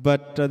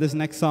 But this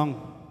next song,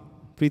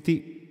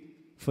 Preeti,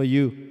 for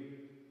you,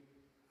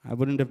 I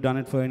wouldn't have done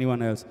it for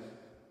anyone else.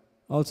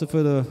 Also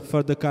for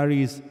the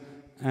Curries,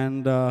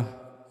 and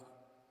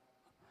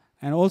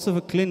also for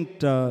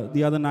Clint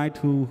the other night,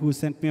 who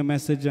sent me a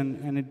message,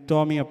 and it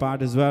tore me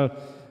apart as well.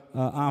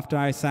 After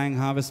I sang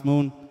Harvest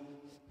Moon,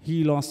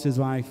 he lost his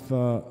wife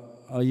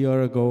a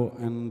year ago,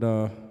 and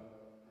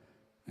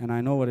I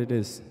know what it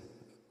is.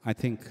 I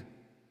think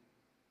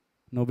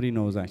nobody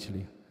knows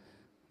actually,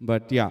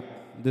 but yeah,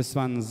 this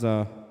one's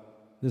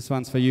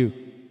for you.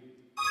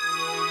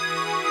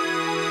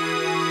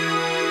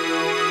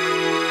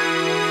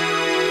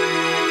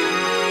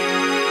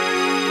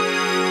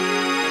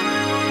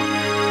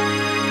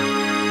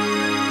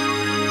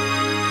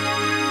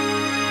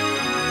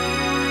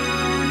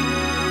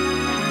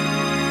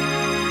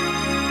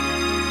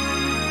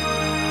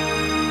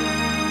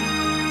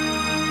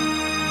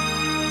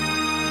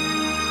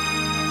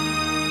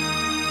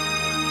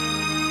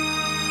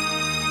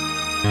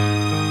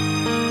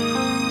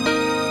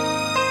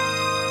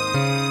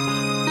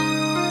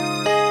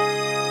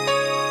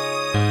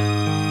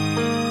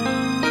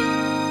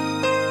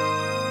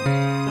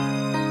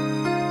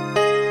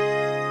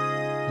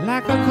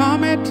 Like a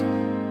comet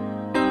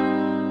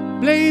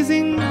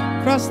blazing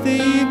across the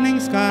evening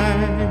sky,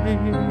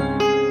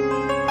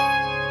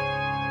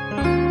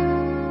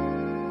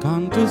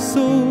 gone too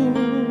soon.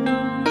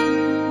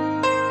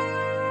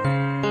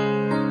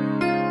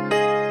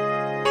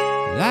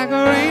 Like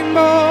a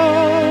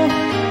rainbow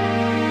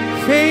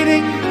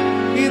fading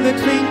in the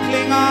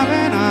twinkling of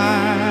an eye,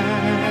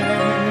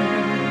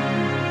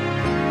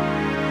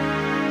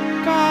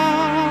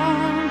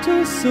 gone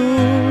too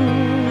soon.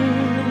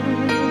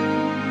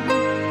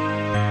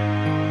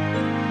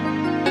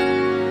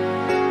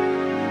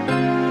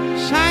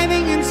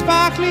 Shining and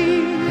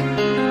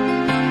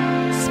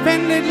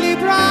splendidly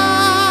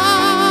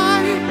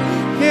bright.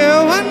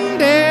 Here one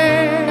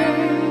day,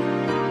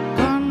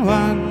 gone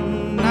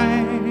one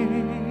night.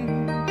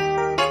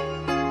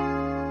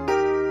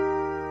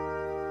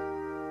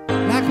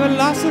 Like a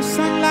loss of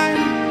sunlight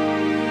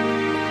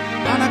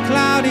on a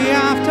cloudy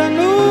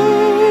afternoon,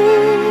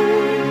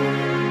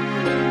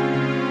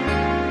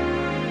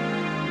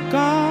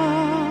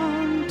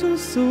 gone too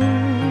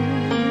soon.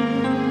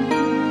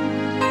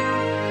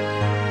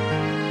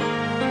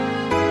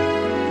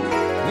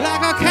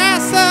 Like a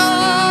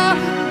castle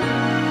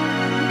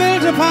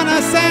built upon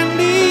a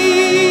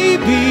sandy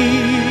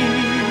beach,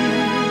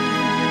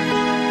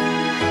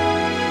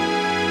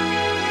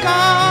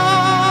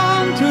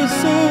 gone too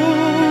soon.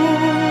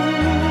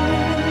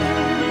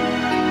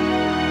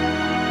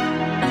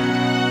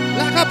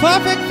 Like a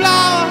perfect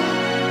flower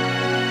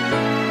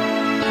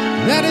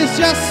that is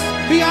just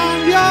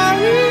beyond your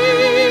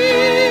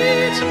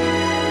reach,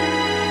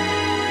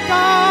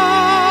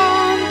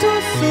 gone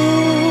too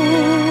soon.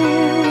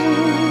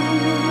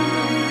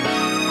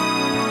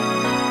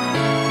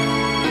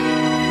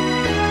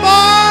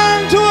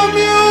 Born to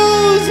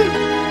amuse,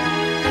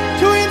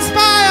 to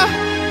inspire,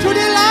 to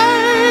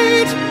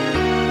delight,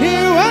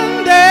 here one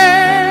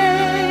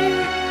day,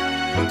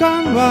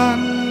 gone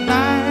one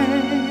night.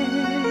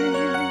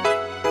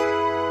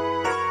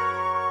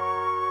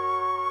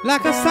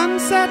 Like a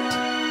sunset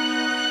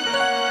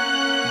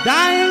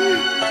dying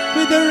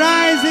with the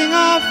rising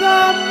of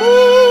the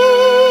moon,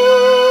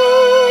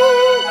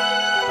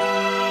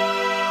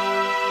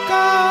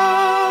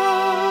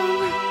 gone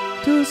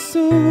too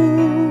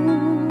soon.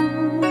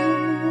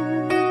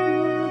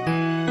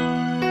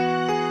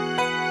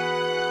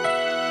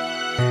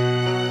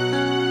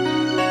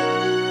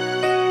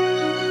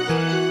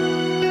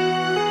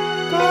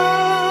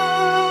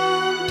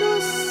 Gone too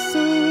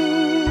soon.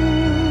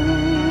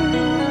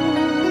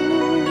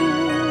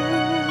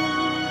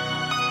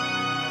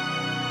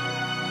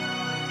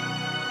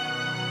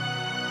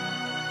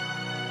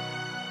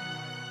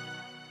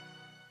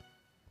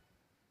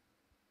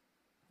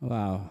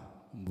 Wow.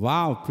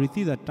 Wow,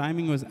 Preeti, that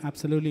timing was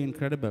absolutely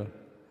incredible.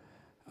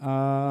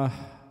 I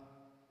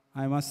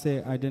must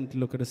say, I didn't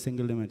look at a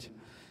single image.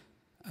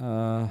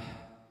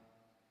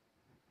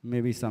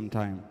 Maybe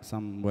sometime,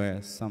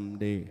 somewhere,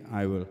 someday,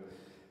 I will.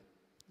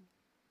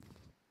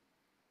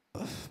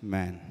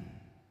 Man.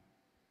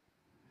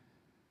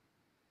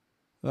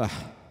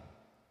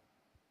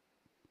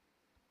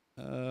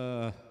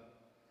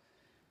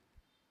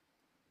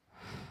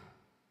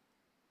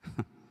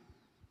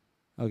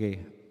 Okay.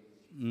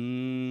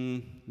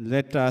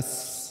 Let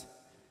us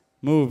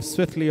move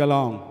swiftly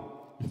along.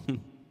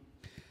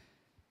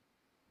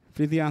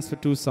 Preeti asked for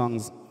 2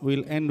 songs.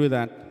 We'll end with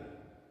that.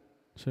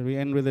 Should we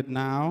end with it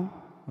now?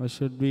 Or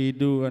should we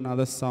do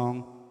another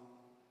song?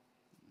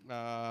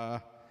 I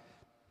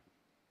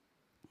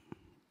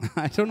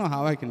don't know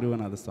how I can do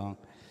another song.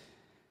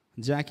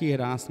 Jackie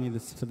had asked me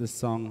for this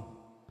song.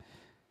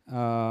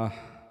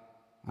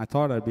 I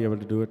thought I'd be able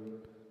to do it.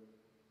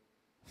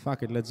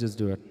 Fuck it, let's just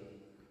do it.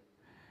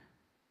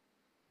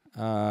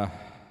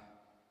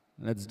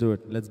 Let's do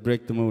it. Let's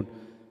break the mood.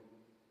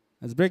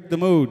 Let's break the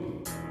mood.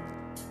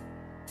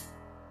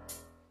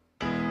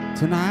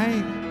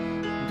 Tonight,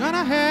 I'm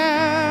gonna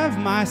have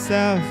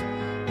myself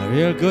a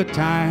real good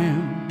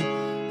time.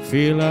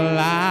 Feel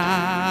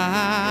alive.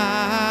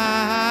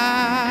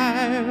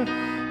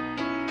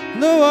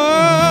 The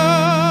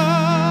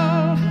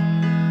world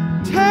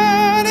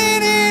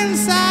turning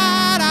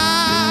inside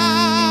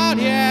out,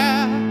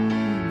 yeah.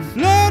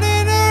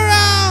 Floating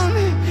around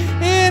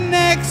in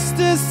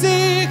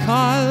ecstasy,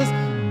 'cause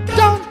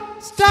don't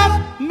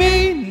stop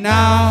me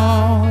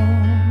now.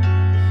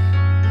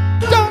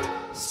 Don't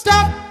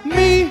stop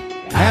me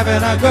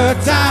having a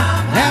good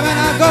time, having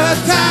a good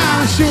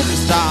time. Shooting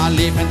star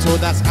leaping to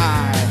the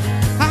sky.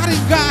 How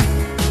did God?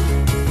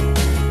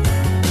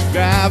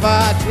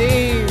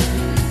 Gravity.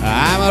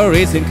 I'm a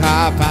racing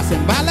car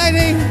passing by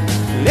lightning.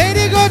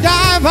 Lady go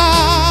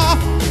diver.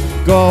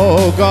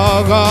 Go,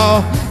 go,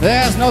 go.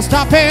 There's no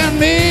stopping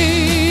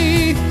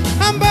me.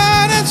 I'm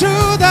burning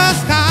through the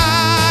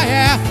sky,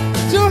 yeah.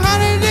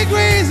 200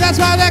 degrees, that's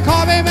why they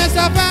call me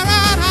Mr.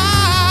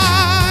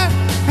 Fahrenheit.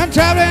 I'm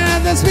traveling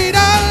at the speed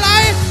of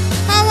light.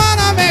 I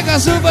wanna make a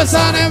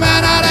supersonic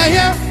man out of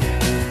here.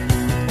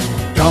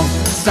 Don't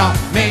stop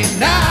me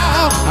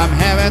now. I'm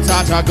having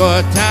such a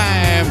good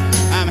time.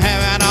 I'm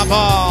having a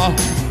ball.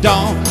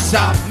 Don't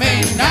stop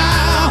me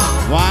now.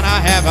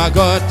 Wanna have a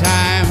good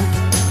time.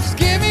 Just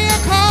give me a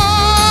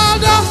call.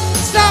 Don't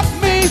stop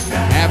me.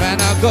 Having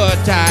a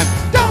good time.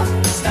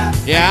 Don't stop.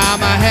 Yeah,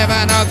 I'm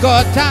having a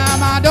good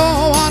time. I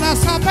don't wanna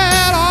stop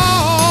at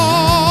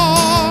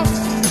all.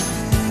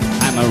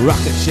 I'm a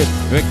rocket ship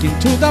breaking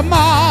to the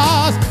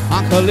Mars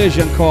on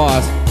collision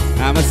course.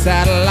 I'm a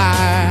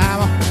satellite.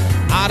 I'm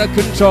out of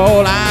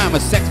control. I'm a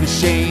sex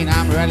machine.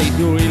 I'm ready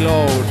to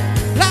reload.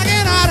 Like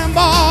an atom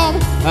bomb.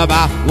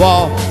 About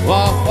whoa,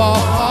 whoa, whoa,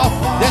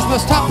 whoa. There's no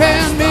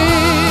stopping me.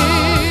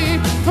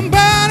 I'm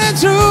burning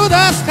through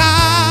the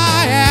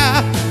sky,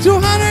 yeah.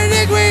 200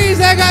 degrees,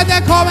 they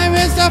call me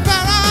Mr.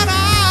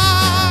 Fahrenheit.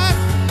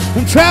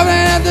 I'm traveling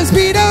at the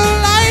speed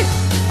of light.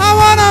 I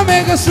wanna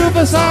make a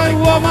supersonic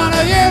woman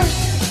of you.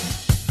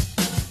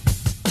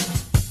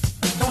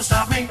 Don't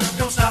stop me,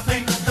 don't stop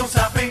me, don't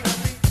stop me.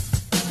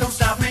 Don't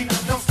stop me,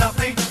 don't stop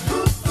me.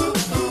 Ooh, ooh,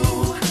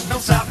 ooh.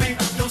 Don't stop me,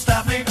 don't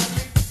stop me.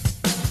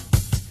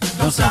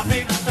 Don't stop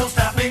me, don't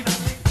stop me.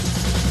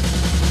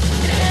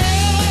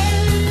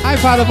 Hi,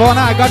 Father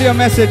Warner, I got your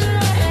message.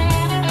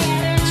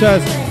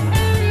 Cheers.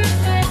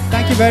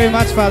 Thank you very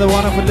much, Father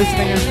Warner, for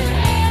listening in.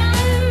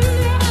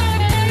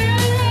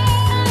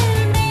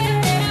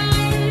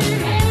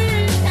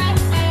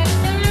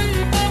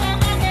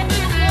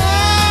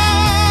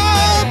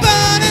 Oh,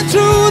 burning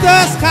through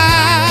the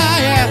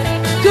sky, yeah.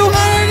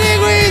 200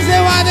 degrees,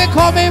 is why they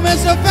call me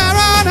Mr.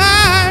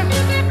 Fahrenheit.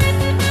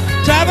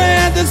 Traveling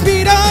at the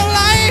speed of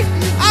light,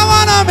 I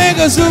wanna make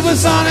a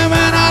supersonic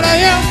man out of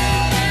you.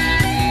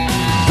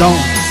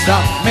 Don't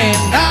stop me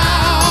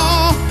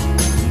now.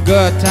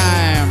 Good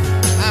time,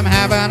 I'm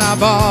having a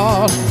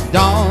ball.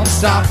 Don't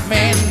stop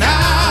me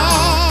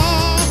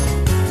now.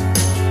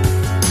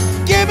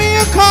 Give me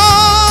a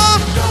call.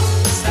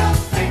 Don't stop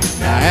me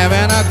now.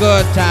 Having a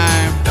good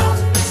time.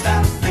 Don't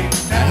stop me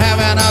now.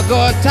 Having a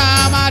good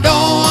time. I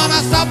don't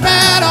wanna stop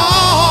at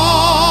all.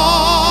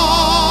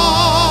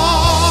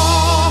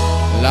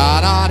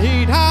 La da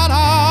dee da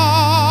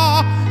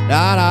da.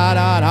 Da da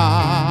da da.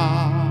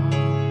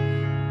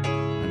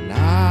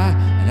 La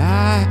la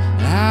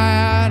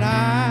la la.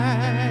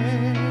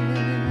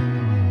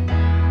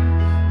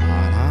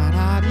 La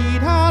da dee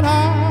da da.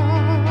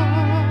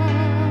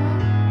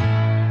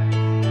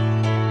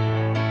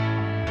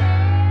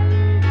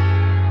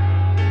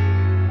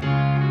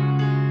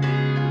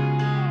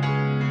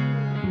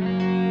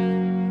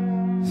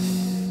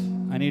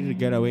 I needed to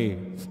get away.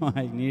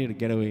 I needed to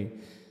get away.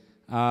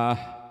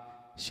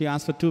 She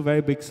asked for two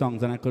very big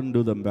songs, and I couldn't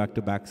do them back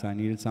to back, so I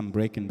needed some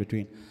break in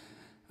between.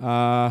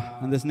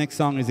 And this next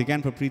song is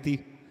again for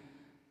Preeti.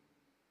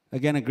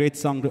 Again, a great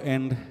song to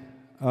end,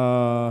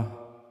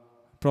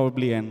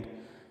 probably end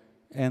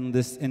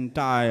this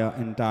entire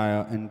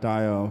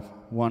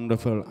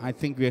wonderful. I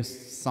think we're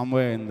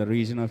somewhere in the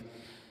region of.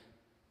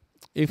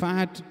 If I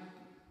had,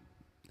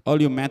 all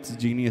you maths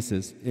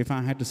geniuses, if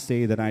I had to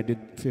say that I did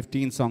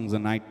 15 songs a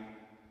night,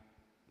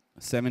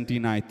 70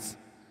 nights,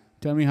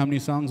 tell me how many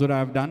songs would I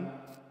have done?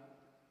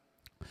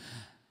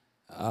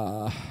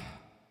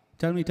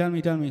 Tell me.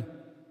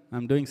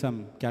 I'm doing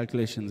some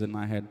calculations in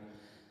my head.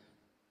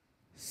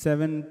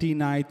 70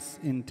 nights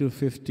into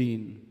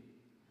 15.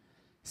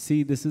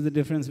 See, this is the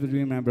difference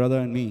between my brother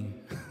and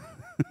me.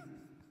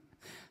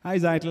 Hi,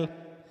 Zaitel.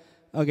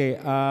 Okay,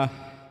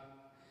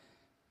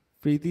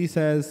 Preeti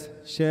says,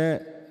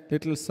 share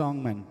little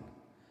song, man.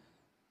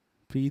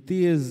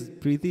 Preeti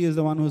is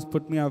the one who's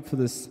put me up for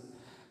this.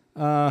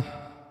 How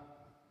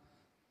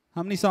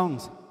many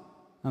songs?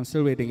 I'm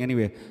still waiting.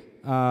 Anyway,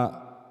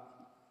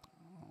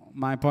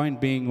 my point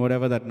being,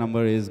 whatever that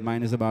number is,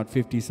 mine is about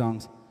 50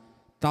 songs.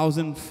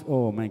 1,000,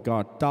 oh my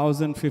God,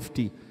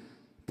 1,050.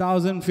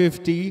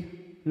 1,050,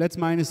 let's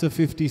minus the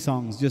 50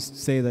 songs. Just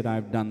say that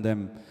I've done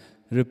them,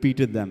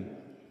 repeated them.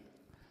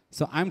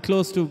 So I'm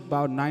close to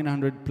about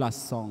 900 plus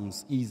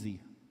songs,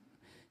 easy.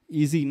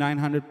 Easy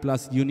 900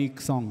 plus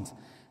unique songs.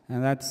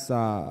 And that's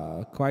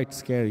quite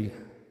scary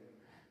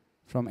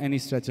from any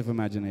stretch of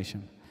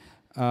imagination.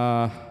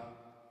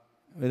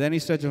 With any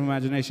stretch of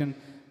imagination,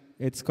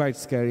 it's quite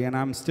scary. And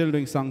I'm still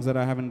doing songs that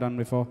I haven't done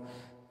before.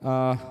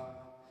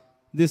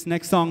 This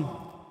next song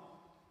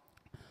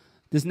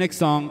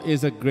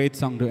is a great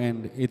song to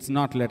end. It's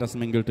not Let Us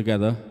Mingle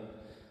Together,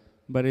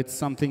 but it's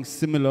something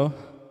similar.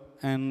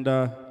 And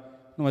no,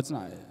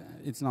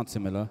 it's not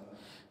similar,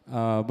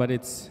 but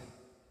it's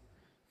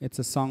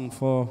a song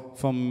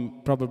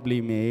from probably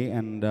May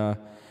and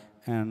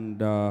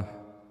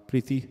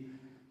Preeti.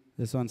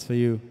 This one's for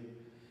you.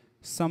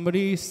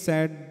 Somebody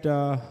said,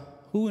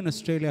 who in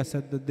Australia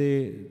said that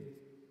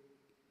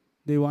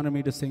they wanted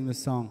me to sing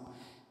this song?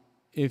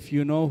 If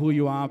you know who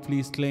you are,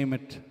 please claim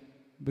it.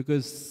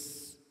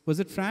 Because, was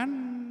it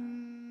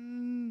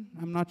Fran?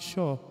 I'm not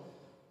sure.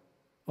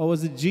 Or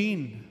was it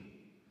Jean?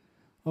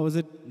 Or was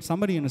it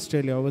somebody in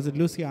Australia? Or was it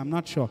Lucia? I'm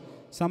not sure.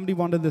 Somebody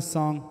wanted this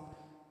song.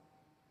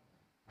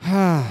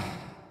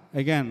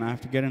 Again, I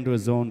have to get into a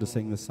zone to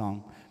sing this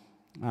song.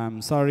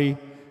 I'm sorry,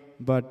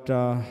 but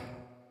I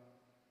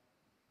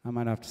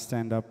might have to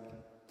stand up.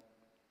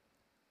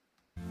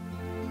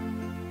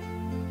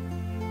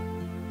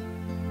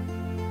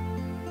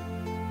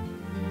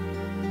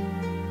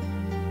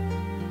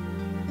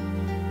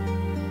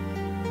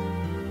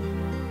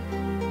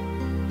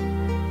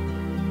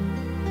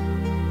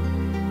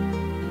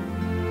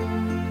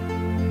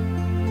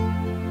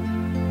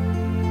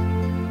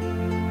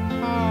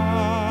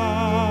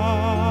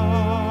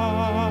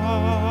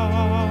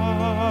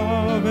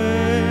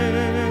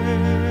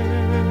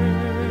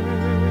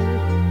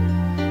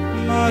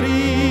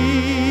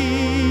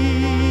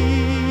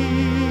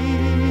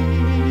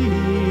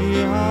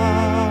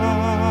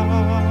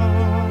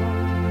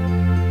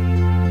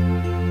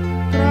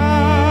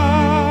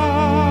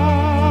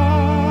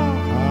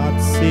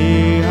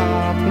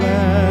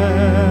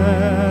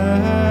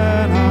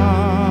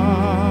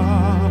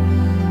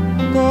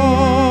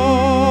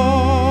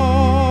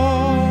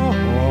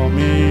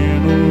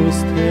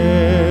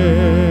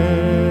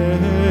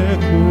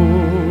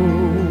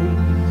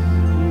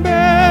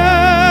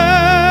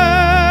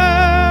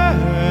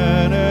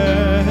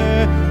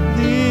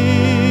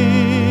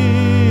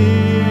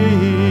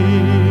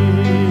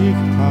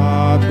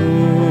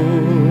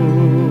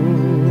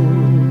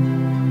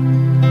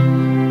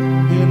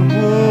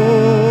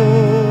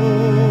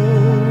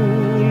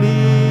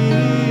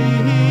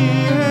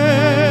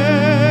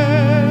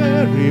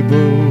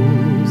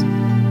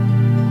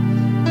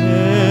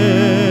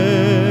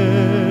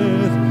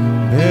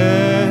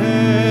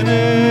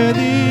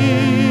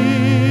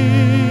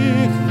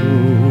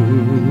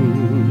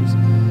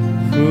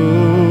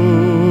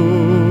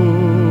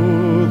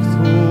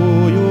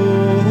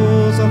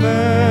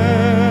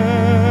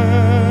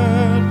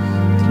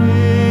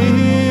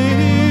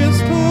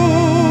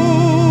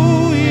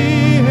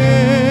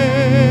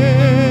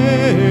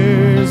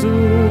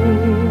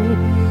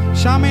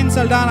 Charmaine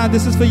Saldana,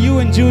 this is for you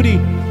and Judy.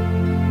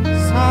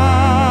 Sankta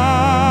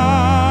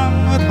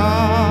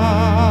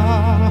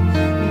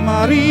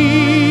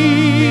Maria,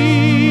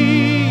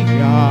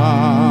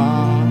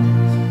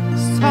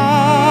 Sankta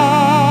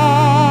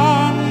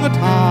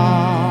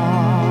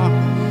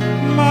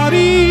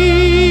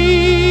Maria,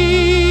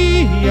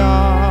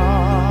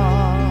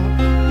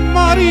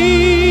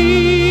 Maria,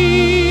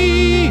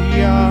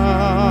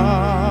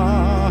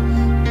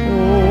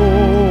 ora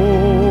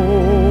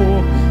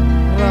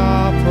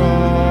pro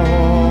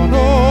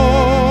nobis,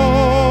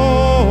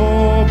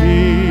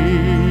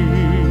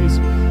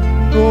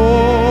 nobis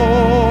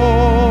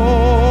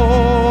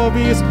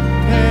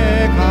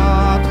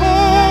peccatoribus,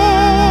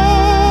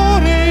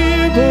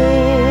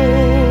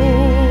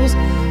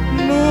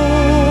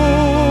 nunc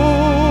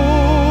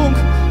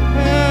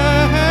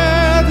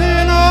et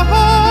in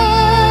hora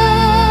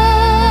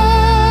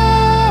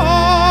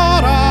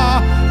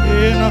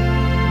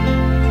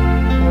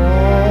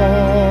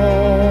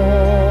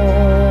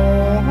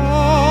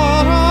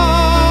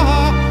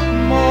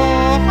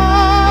mortis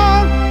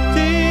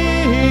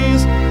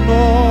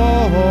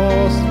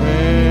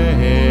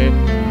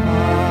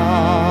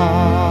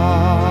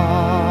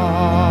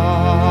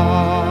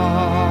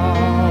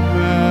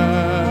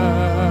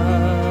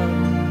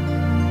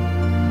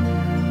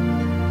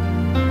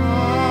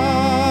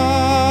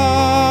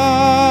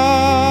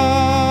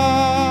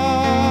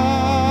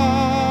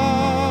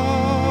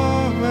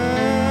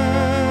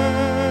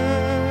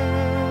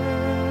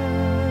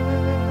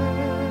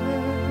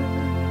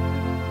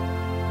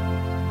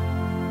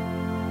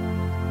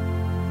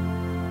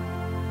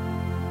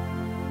nostrae.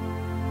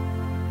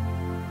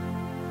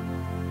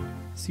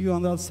 See you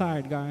on the other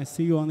side, guys.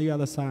 See you on the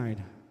other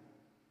side.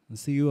 I'll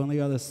see you on the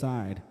other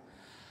side.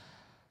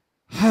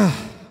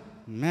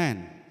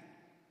 Man.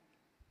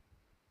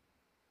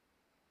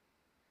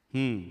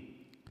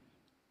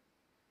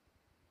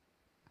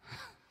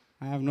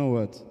 I have no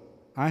words.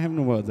 I have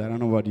no words. I don't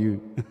know about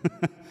you.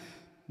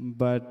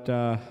 But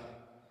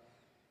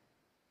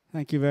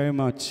thank you very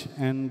much.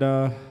 And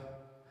I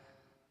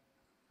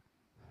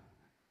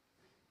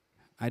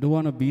don't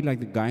want to be like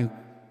the guy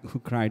who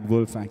cried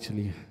wolf,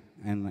 actually,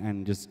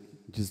 and just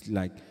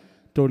like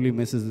totally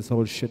misses this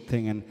whole shit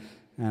thing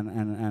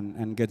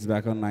and gets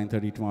back on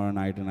 9:30 tomorrow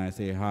night and I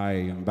say, hi,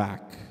 I'm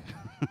back.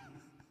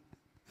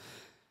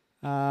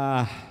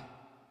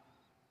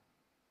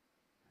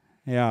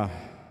 Yeah.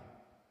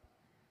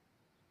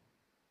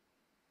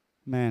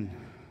 Man.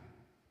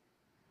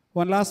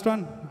 One last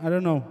one? I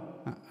don't know.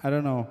 I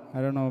don't know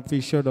if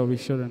we should or we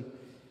shouldn't.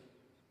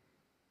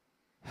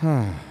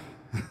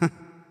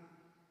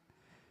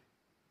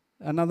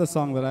 Another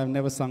song that I've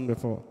never sung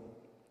before.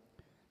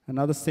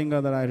 Another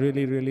singer that I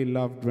really, really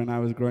loved when I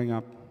was growing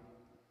up.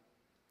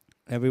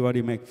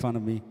 Everybody make fun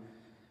of me.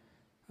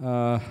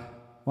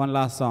 One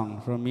last song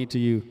from me to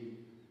you.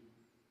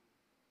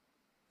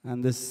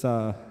 And this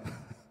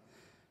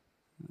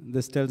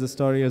this tells a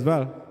story as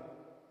well.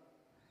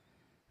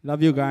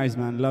 Love you guys,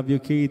 man. Love you,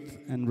 Keith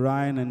and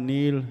Ryan and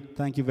Neil.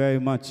 Thank you very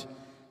much.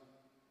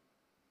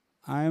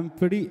 I'm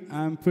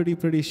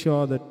pretty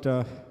sure that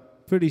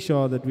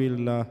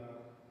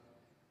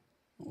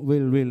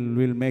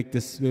we'll make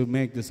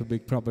this a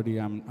big property.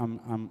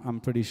 I'm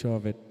pretty sure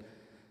of it.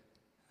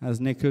 As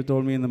Nikhil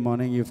told me in the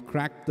morning, you've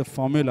cracked the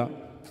formula.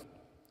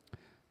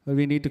 But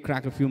we need to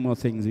crack a few more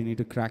things. We need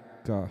to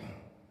crack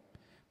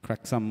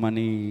some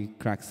money,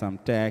 crack some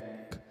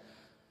tech,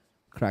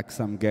 crack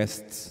some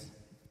guests.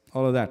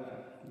 All of that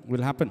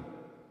will happen.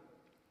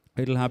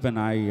 It'll happen.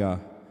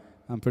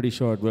 I'm pretty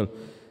sure it will.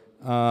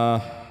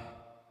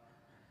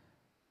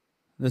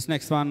 This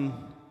next one,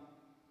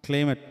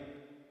 claim it.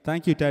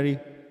 Thank you, Terry.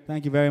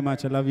 Thank you very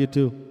much. I love you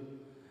too.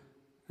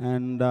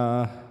 And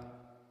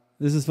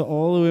this is for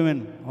all the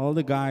women, all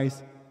the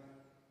guys.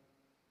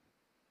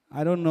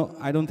 I don't know.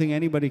 I don't think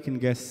anybody can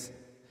guess.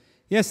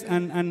 Yes,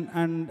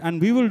 and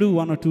we will do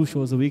 1 or 2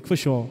 shows a week for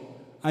sure.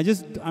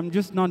 I'm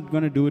just not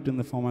going to do it in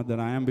the format that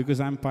I am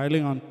because I'm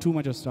piling on too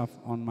much of stuff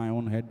on my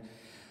own head.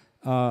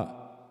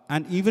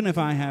 And even if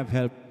I have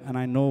help, and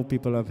I know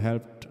people have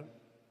helped,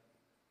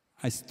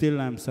 I still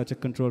am such a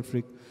control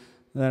freak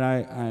that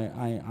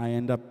I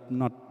end up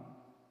not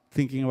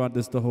thinking about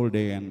this the whole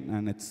day,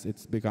 and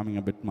it's becoming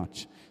a bit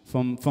much.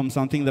 From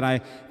something that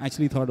I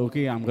actually thought,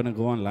 okay, I'm going to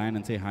go online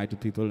and say hi to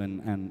people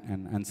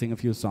and sing a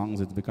few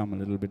songs, it's become a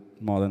little bit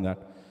more than that.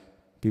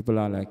 People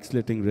are like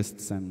slitting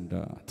wrists and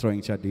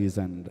throwing chaddis,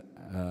 and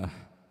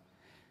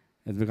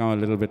it's become a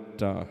little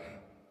bit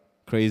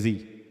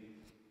crazy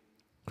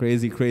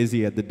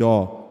at the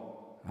door.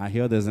 I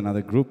hear there's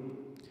another group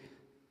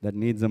that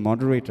needs a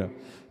moderator.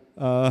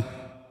 I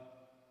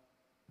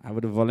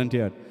would have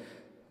volunteered.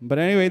 But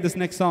anyway, this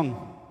next song,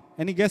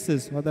 any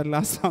guesses what that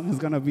last song is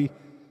going to be?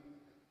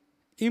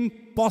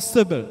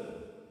 Impossible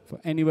for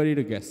anybody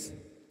to guess.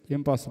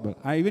 Impossible.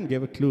 I even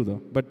gave a clue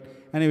though. But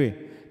anyway,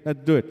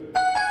 let's do it.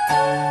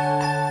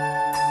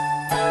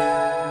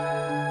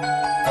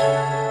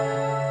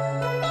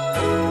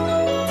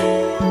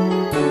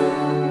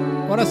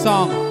 What a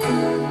song.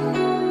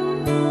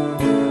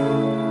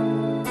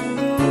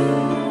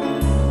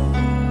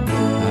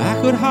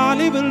 could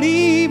hardly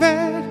believe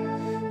it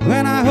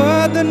when I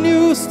heard the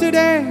news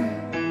today.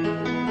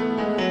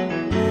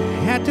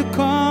 I had to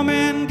come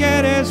and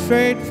get it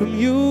straight from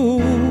you.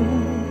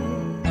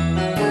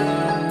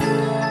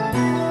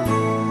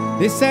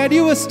 They said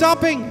you were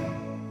stopping.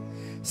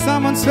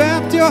 Someone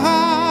swept your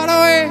heart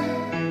away.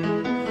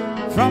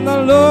 From the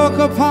look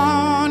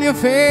upon your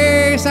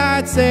face,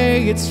 I'd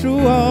say it's true.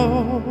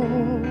 Oh,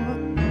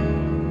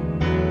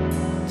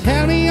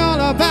 tell me all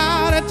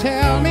about it.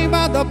 Tell me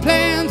about the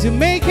plans you're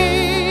making.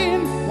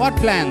 What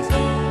plans?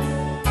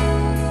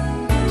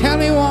 Tell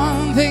me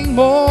one thing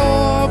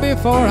more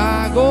before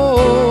I go.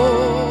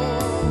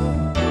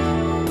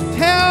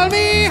 Tell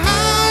me,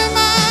 how am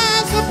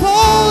I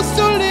supposed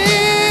to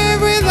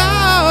live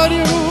without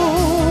you?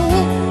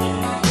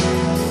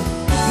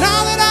 Now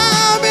that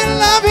I've been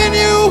loving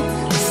you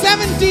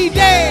 70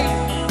 days,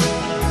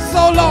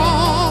 so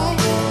long.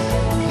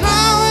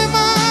 How am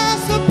I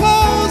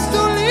supposed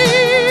to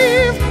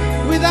live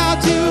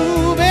without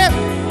you, babe?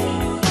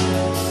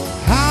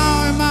 How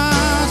am I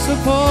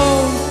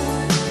supposed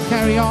to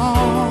carry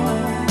on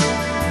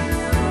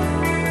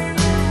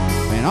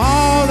when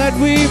all that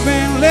we've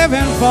been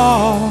living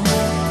for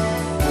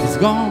is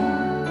gone?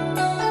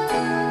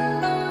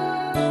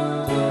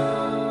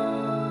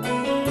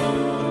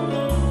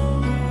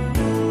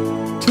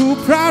 Too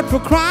proud for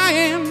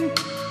crying,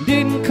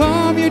 didn't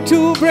come here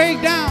to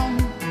break down.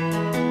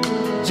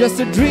 Just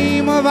a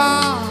dream of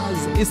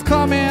ours is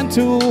coming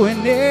to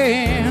an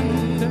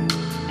end.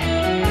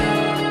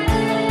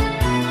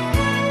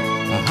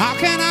 How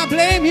can I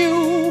blame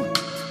you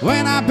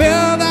when I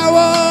build our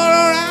world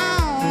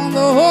around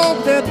the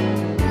hope that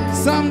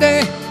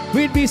someday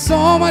we'd be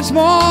so much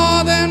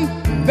more than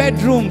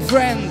bedroom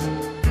friends?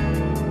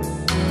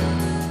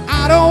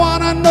 I don't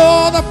wanna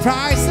know the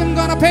price I'm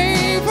gonna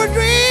pay for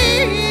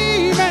dreaming.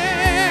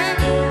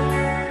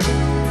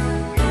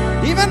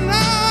 Even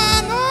now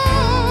I know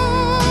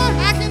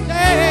I can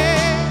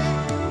dare.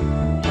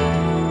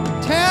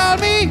 Tell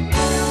me,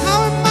 how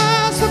am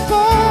I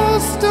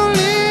supposed to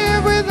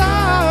live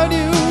without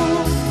you?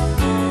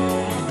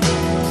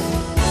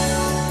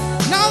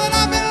 Now that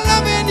I've been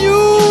loving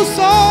you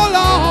so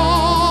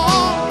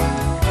long,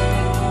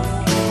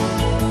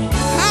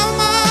 how am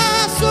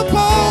I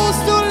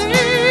supposed to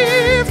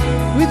live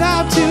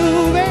without you,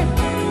 babe?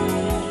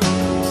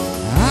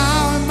 How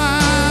am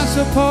I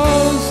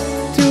supposed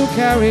to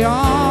carry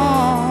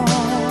on?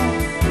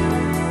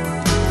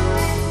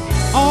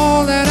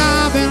 All that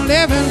I've been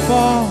living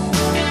for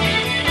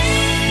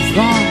is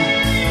gone.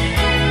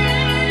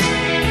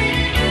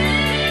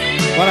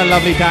 What a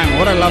lovely time,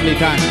 what a lovely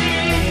time.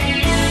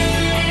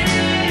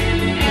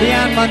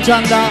 Leanne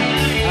Manchanda,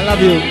 I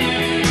love you.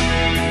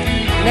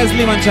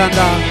 Leslie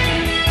Manchanda,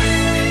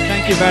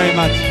 thank you very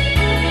much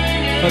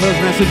for those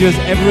messages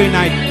every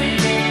night,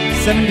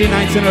 70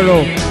 nights in a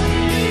row.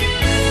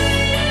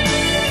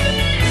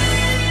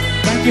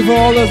 Thank you for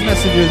all those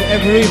messages,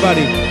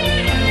 everybody.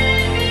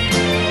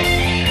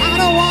 I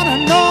don't want to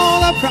know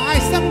the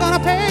price I'm gonna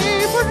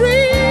pay for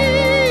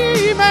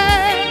dreaming.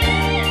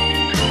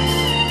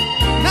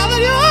 Now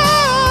that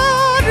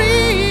your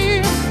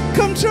dream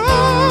come true,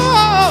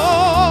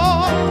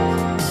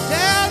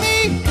 tell me,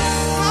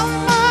 how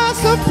am I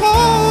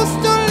supposed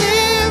to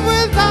live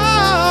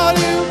without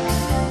you?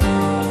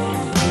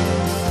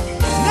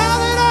 Now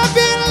that I've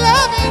been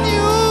loving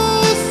you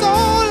so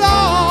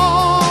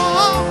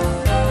long,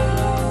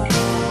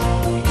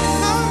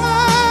 how am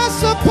I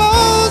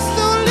supposed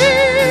to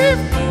live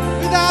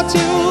without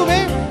you,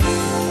 babe?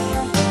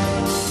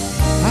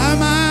 How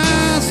am I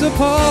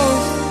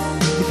supposed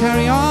to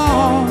carry on?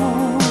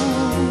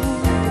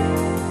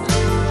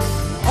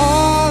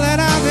 All that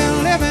I've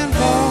been living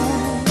for.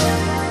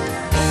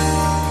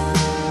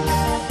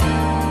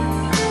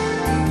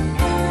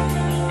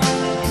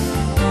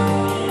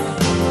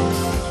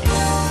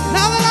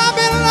 Now that I've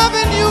been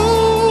loving you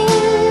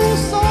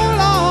so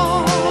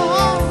long,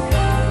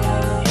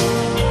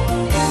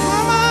 how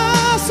am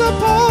I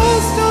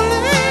supposed to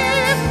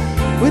live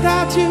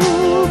without you,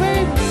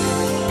 babe?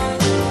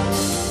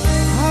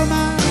 How am I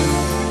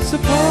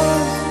supposed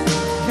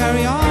to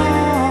carry on?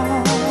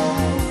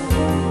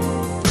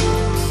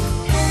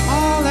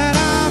 All that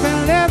I've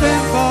been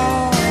living for.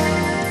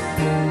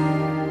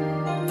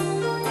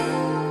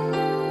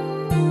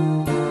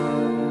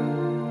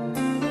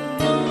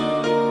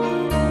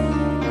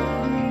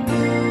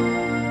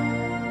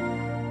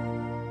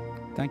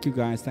 Thank you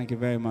guys, thank you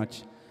very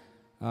much.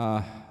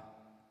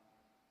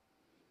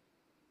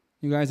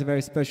 You guys are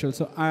very special,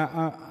 so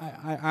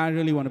I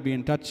really want to be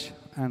in touch,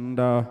 and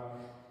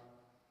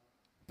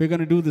we're going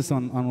to do this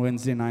on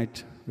Wednesday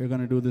night. We're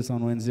going to do this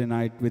on Wednesday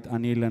night with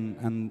Anil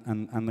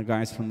and the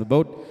guys from the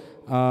boat.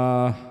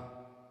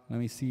 Let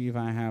me see if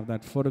I have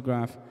that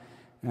photograph,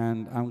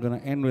 and I'm going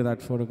to end with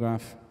that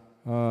photograph.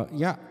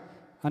 Yeah,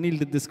 Anil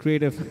did this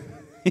creative.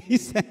 he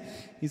sent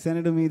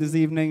it to me this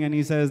evening, and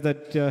he says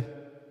that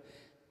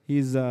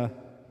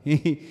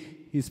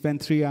he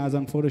spent 3 hours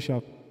on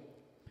Photoshop.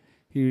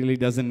 He really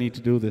doesn't need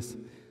to do this.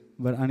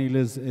 But Anil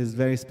is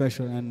very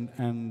special,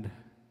 and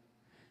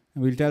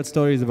And we'll tell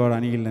stories about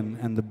Anil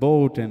and the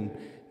boat,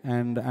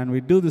 and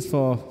we do this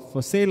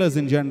for sailors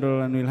in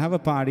general, and we'll have a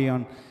party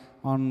on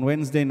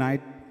Wednesday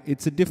night.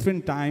 It's a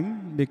different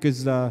time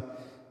because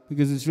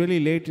it's really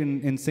late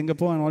in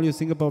Singapore, and all you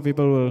Singapore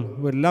people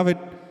will love it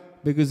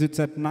because it's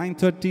at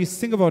 9:30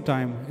 Singapore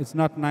time. It's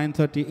not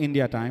 9:30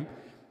 India time,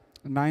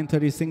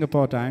 9:30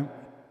 Singapore time,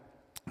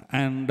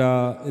 and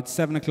it's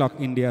 7 o'clock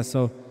India.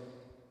 So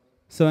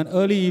an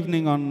early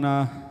evening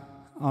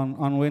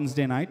on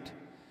Wednesday night.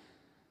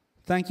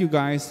 Thank you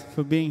guys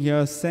for being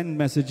here. Send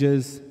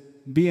messages,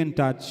 be in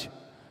touch,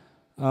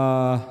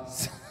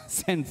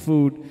 send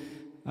food,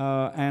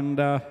 and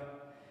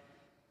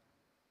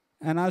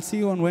I'll see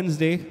you on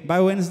Wednesday.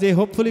 By Wednesday,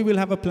 hopefully we'll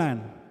have a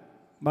plan.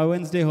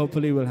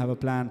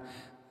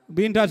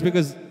 Be in touch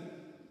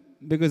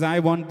because I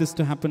want this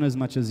to happen as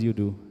much as you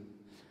do.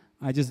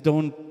 I just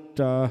don't.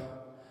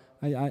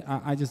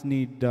 I just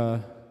need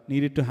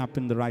it to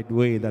happen the right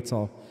way. That's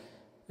all.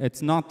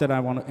 It's not that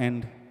I want to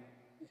end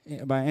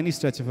by any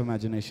stretch of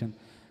imagination.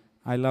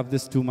 I love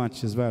this too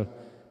much as well,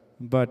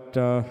 but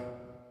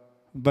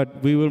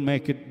we will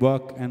make it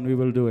work and we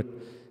will do it.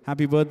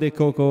 Happy birthday,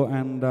 Coco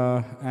and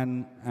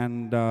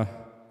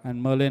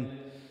Merlin.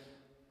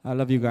 I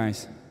love you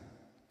guys.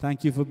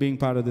 Thank you for being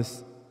part of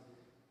this.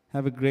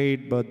 Have a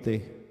great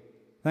birthday.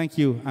 Thank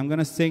you. I'm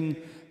gonna sing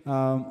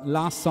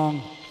last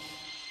song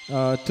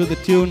to the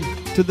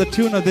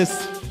tune of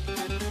this.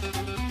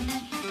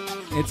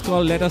 It's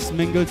called "Let Us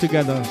Mingle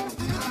Together."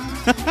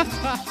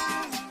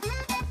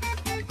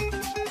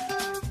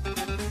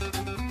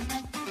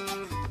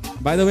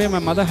 By the way, my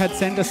mother had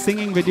sent a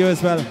singing video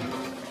as well.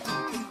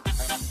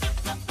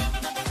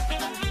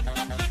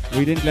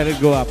 We didn't let it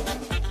go up.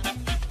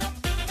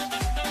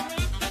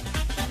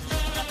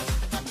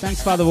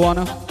 Thanks, Father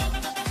Warner.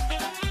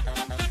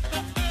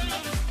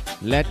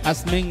 Let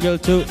us mingle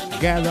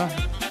together.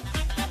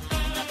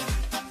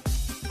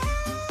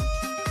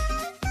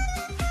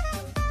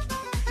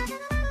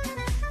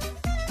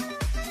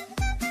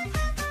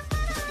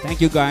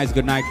 Thank you guys.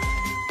 Good night.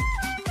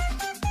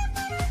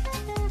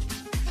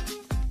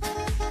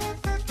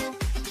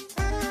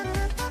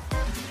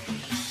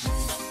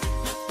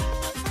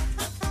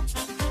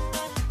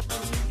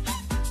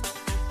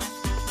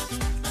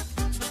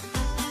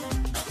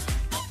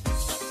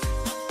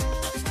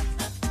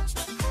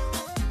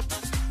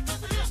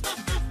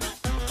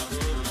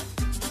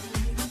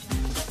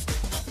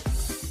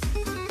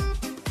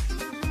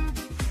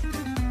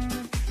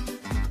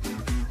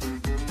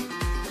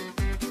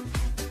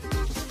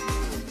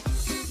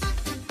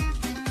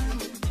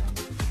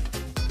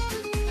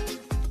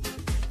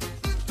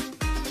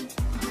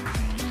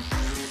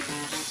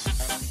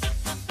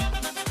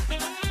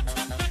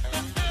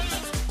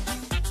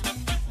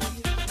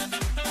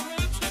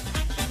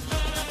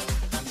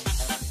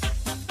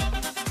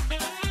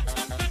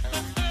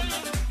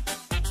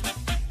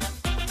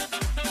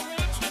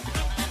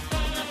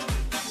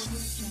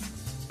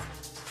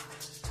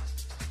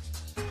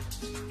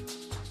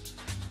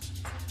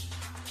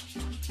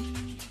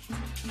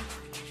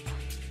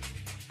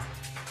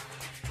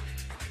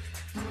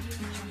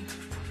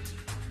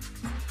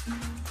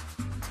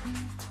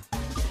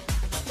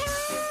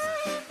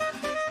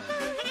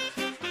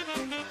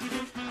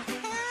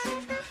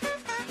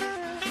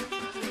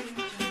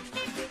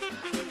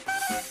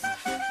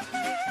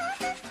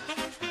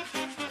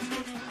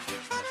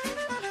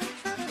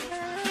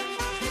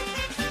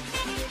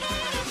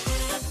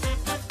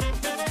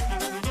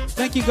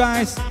 Thank you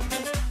guys.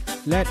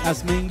 Let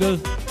us mingle.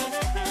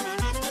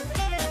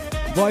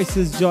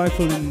 Voices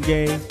joyful and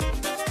gay.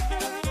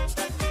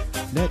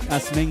 Let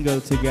us mingle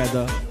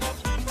together.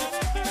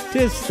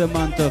 'Tis the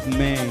month of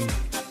May.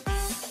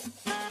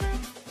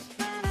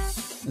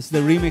 This is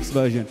the remix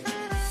version.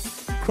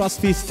 Cross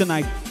feast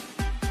tonight.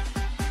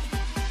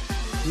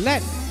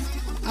 Let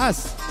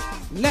us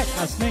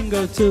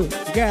mingle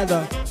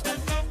together.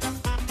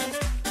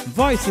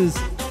 Voices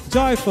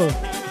joyful,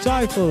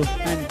 joyful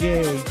and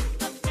gay.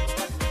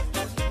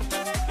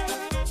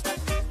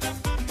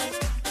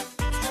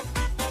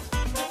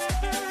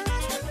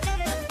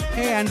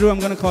 Hey Andrew, I'm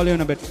going to call you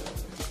in a bit.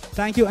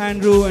 Thank you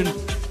Andrew and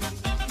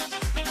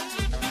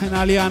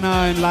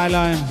Aliana and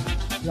Laila and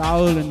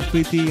Rahul and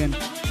Preeti and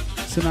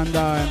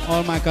Sunanda and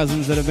all my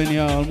cousins that have been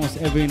here almost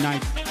every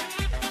night.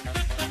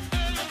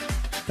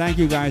 Thank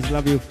you guys,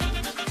 love you.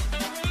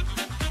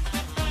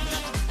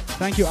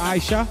 Thank you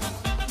Aisha.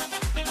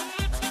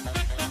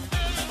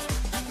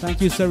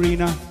 Thank you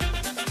Serena,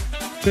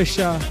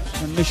 Trisha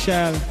and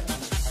Michelle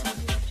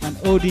and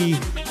Odie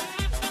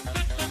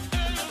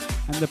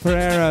and the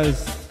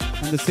Pereiras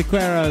and the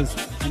Sequeras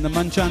and the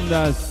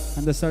Manchandas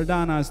and the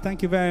Sardanas.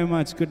 Thank you very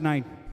much. Good night.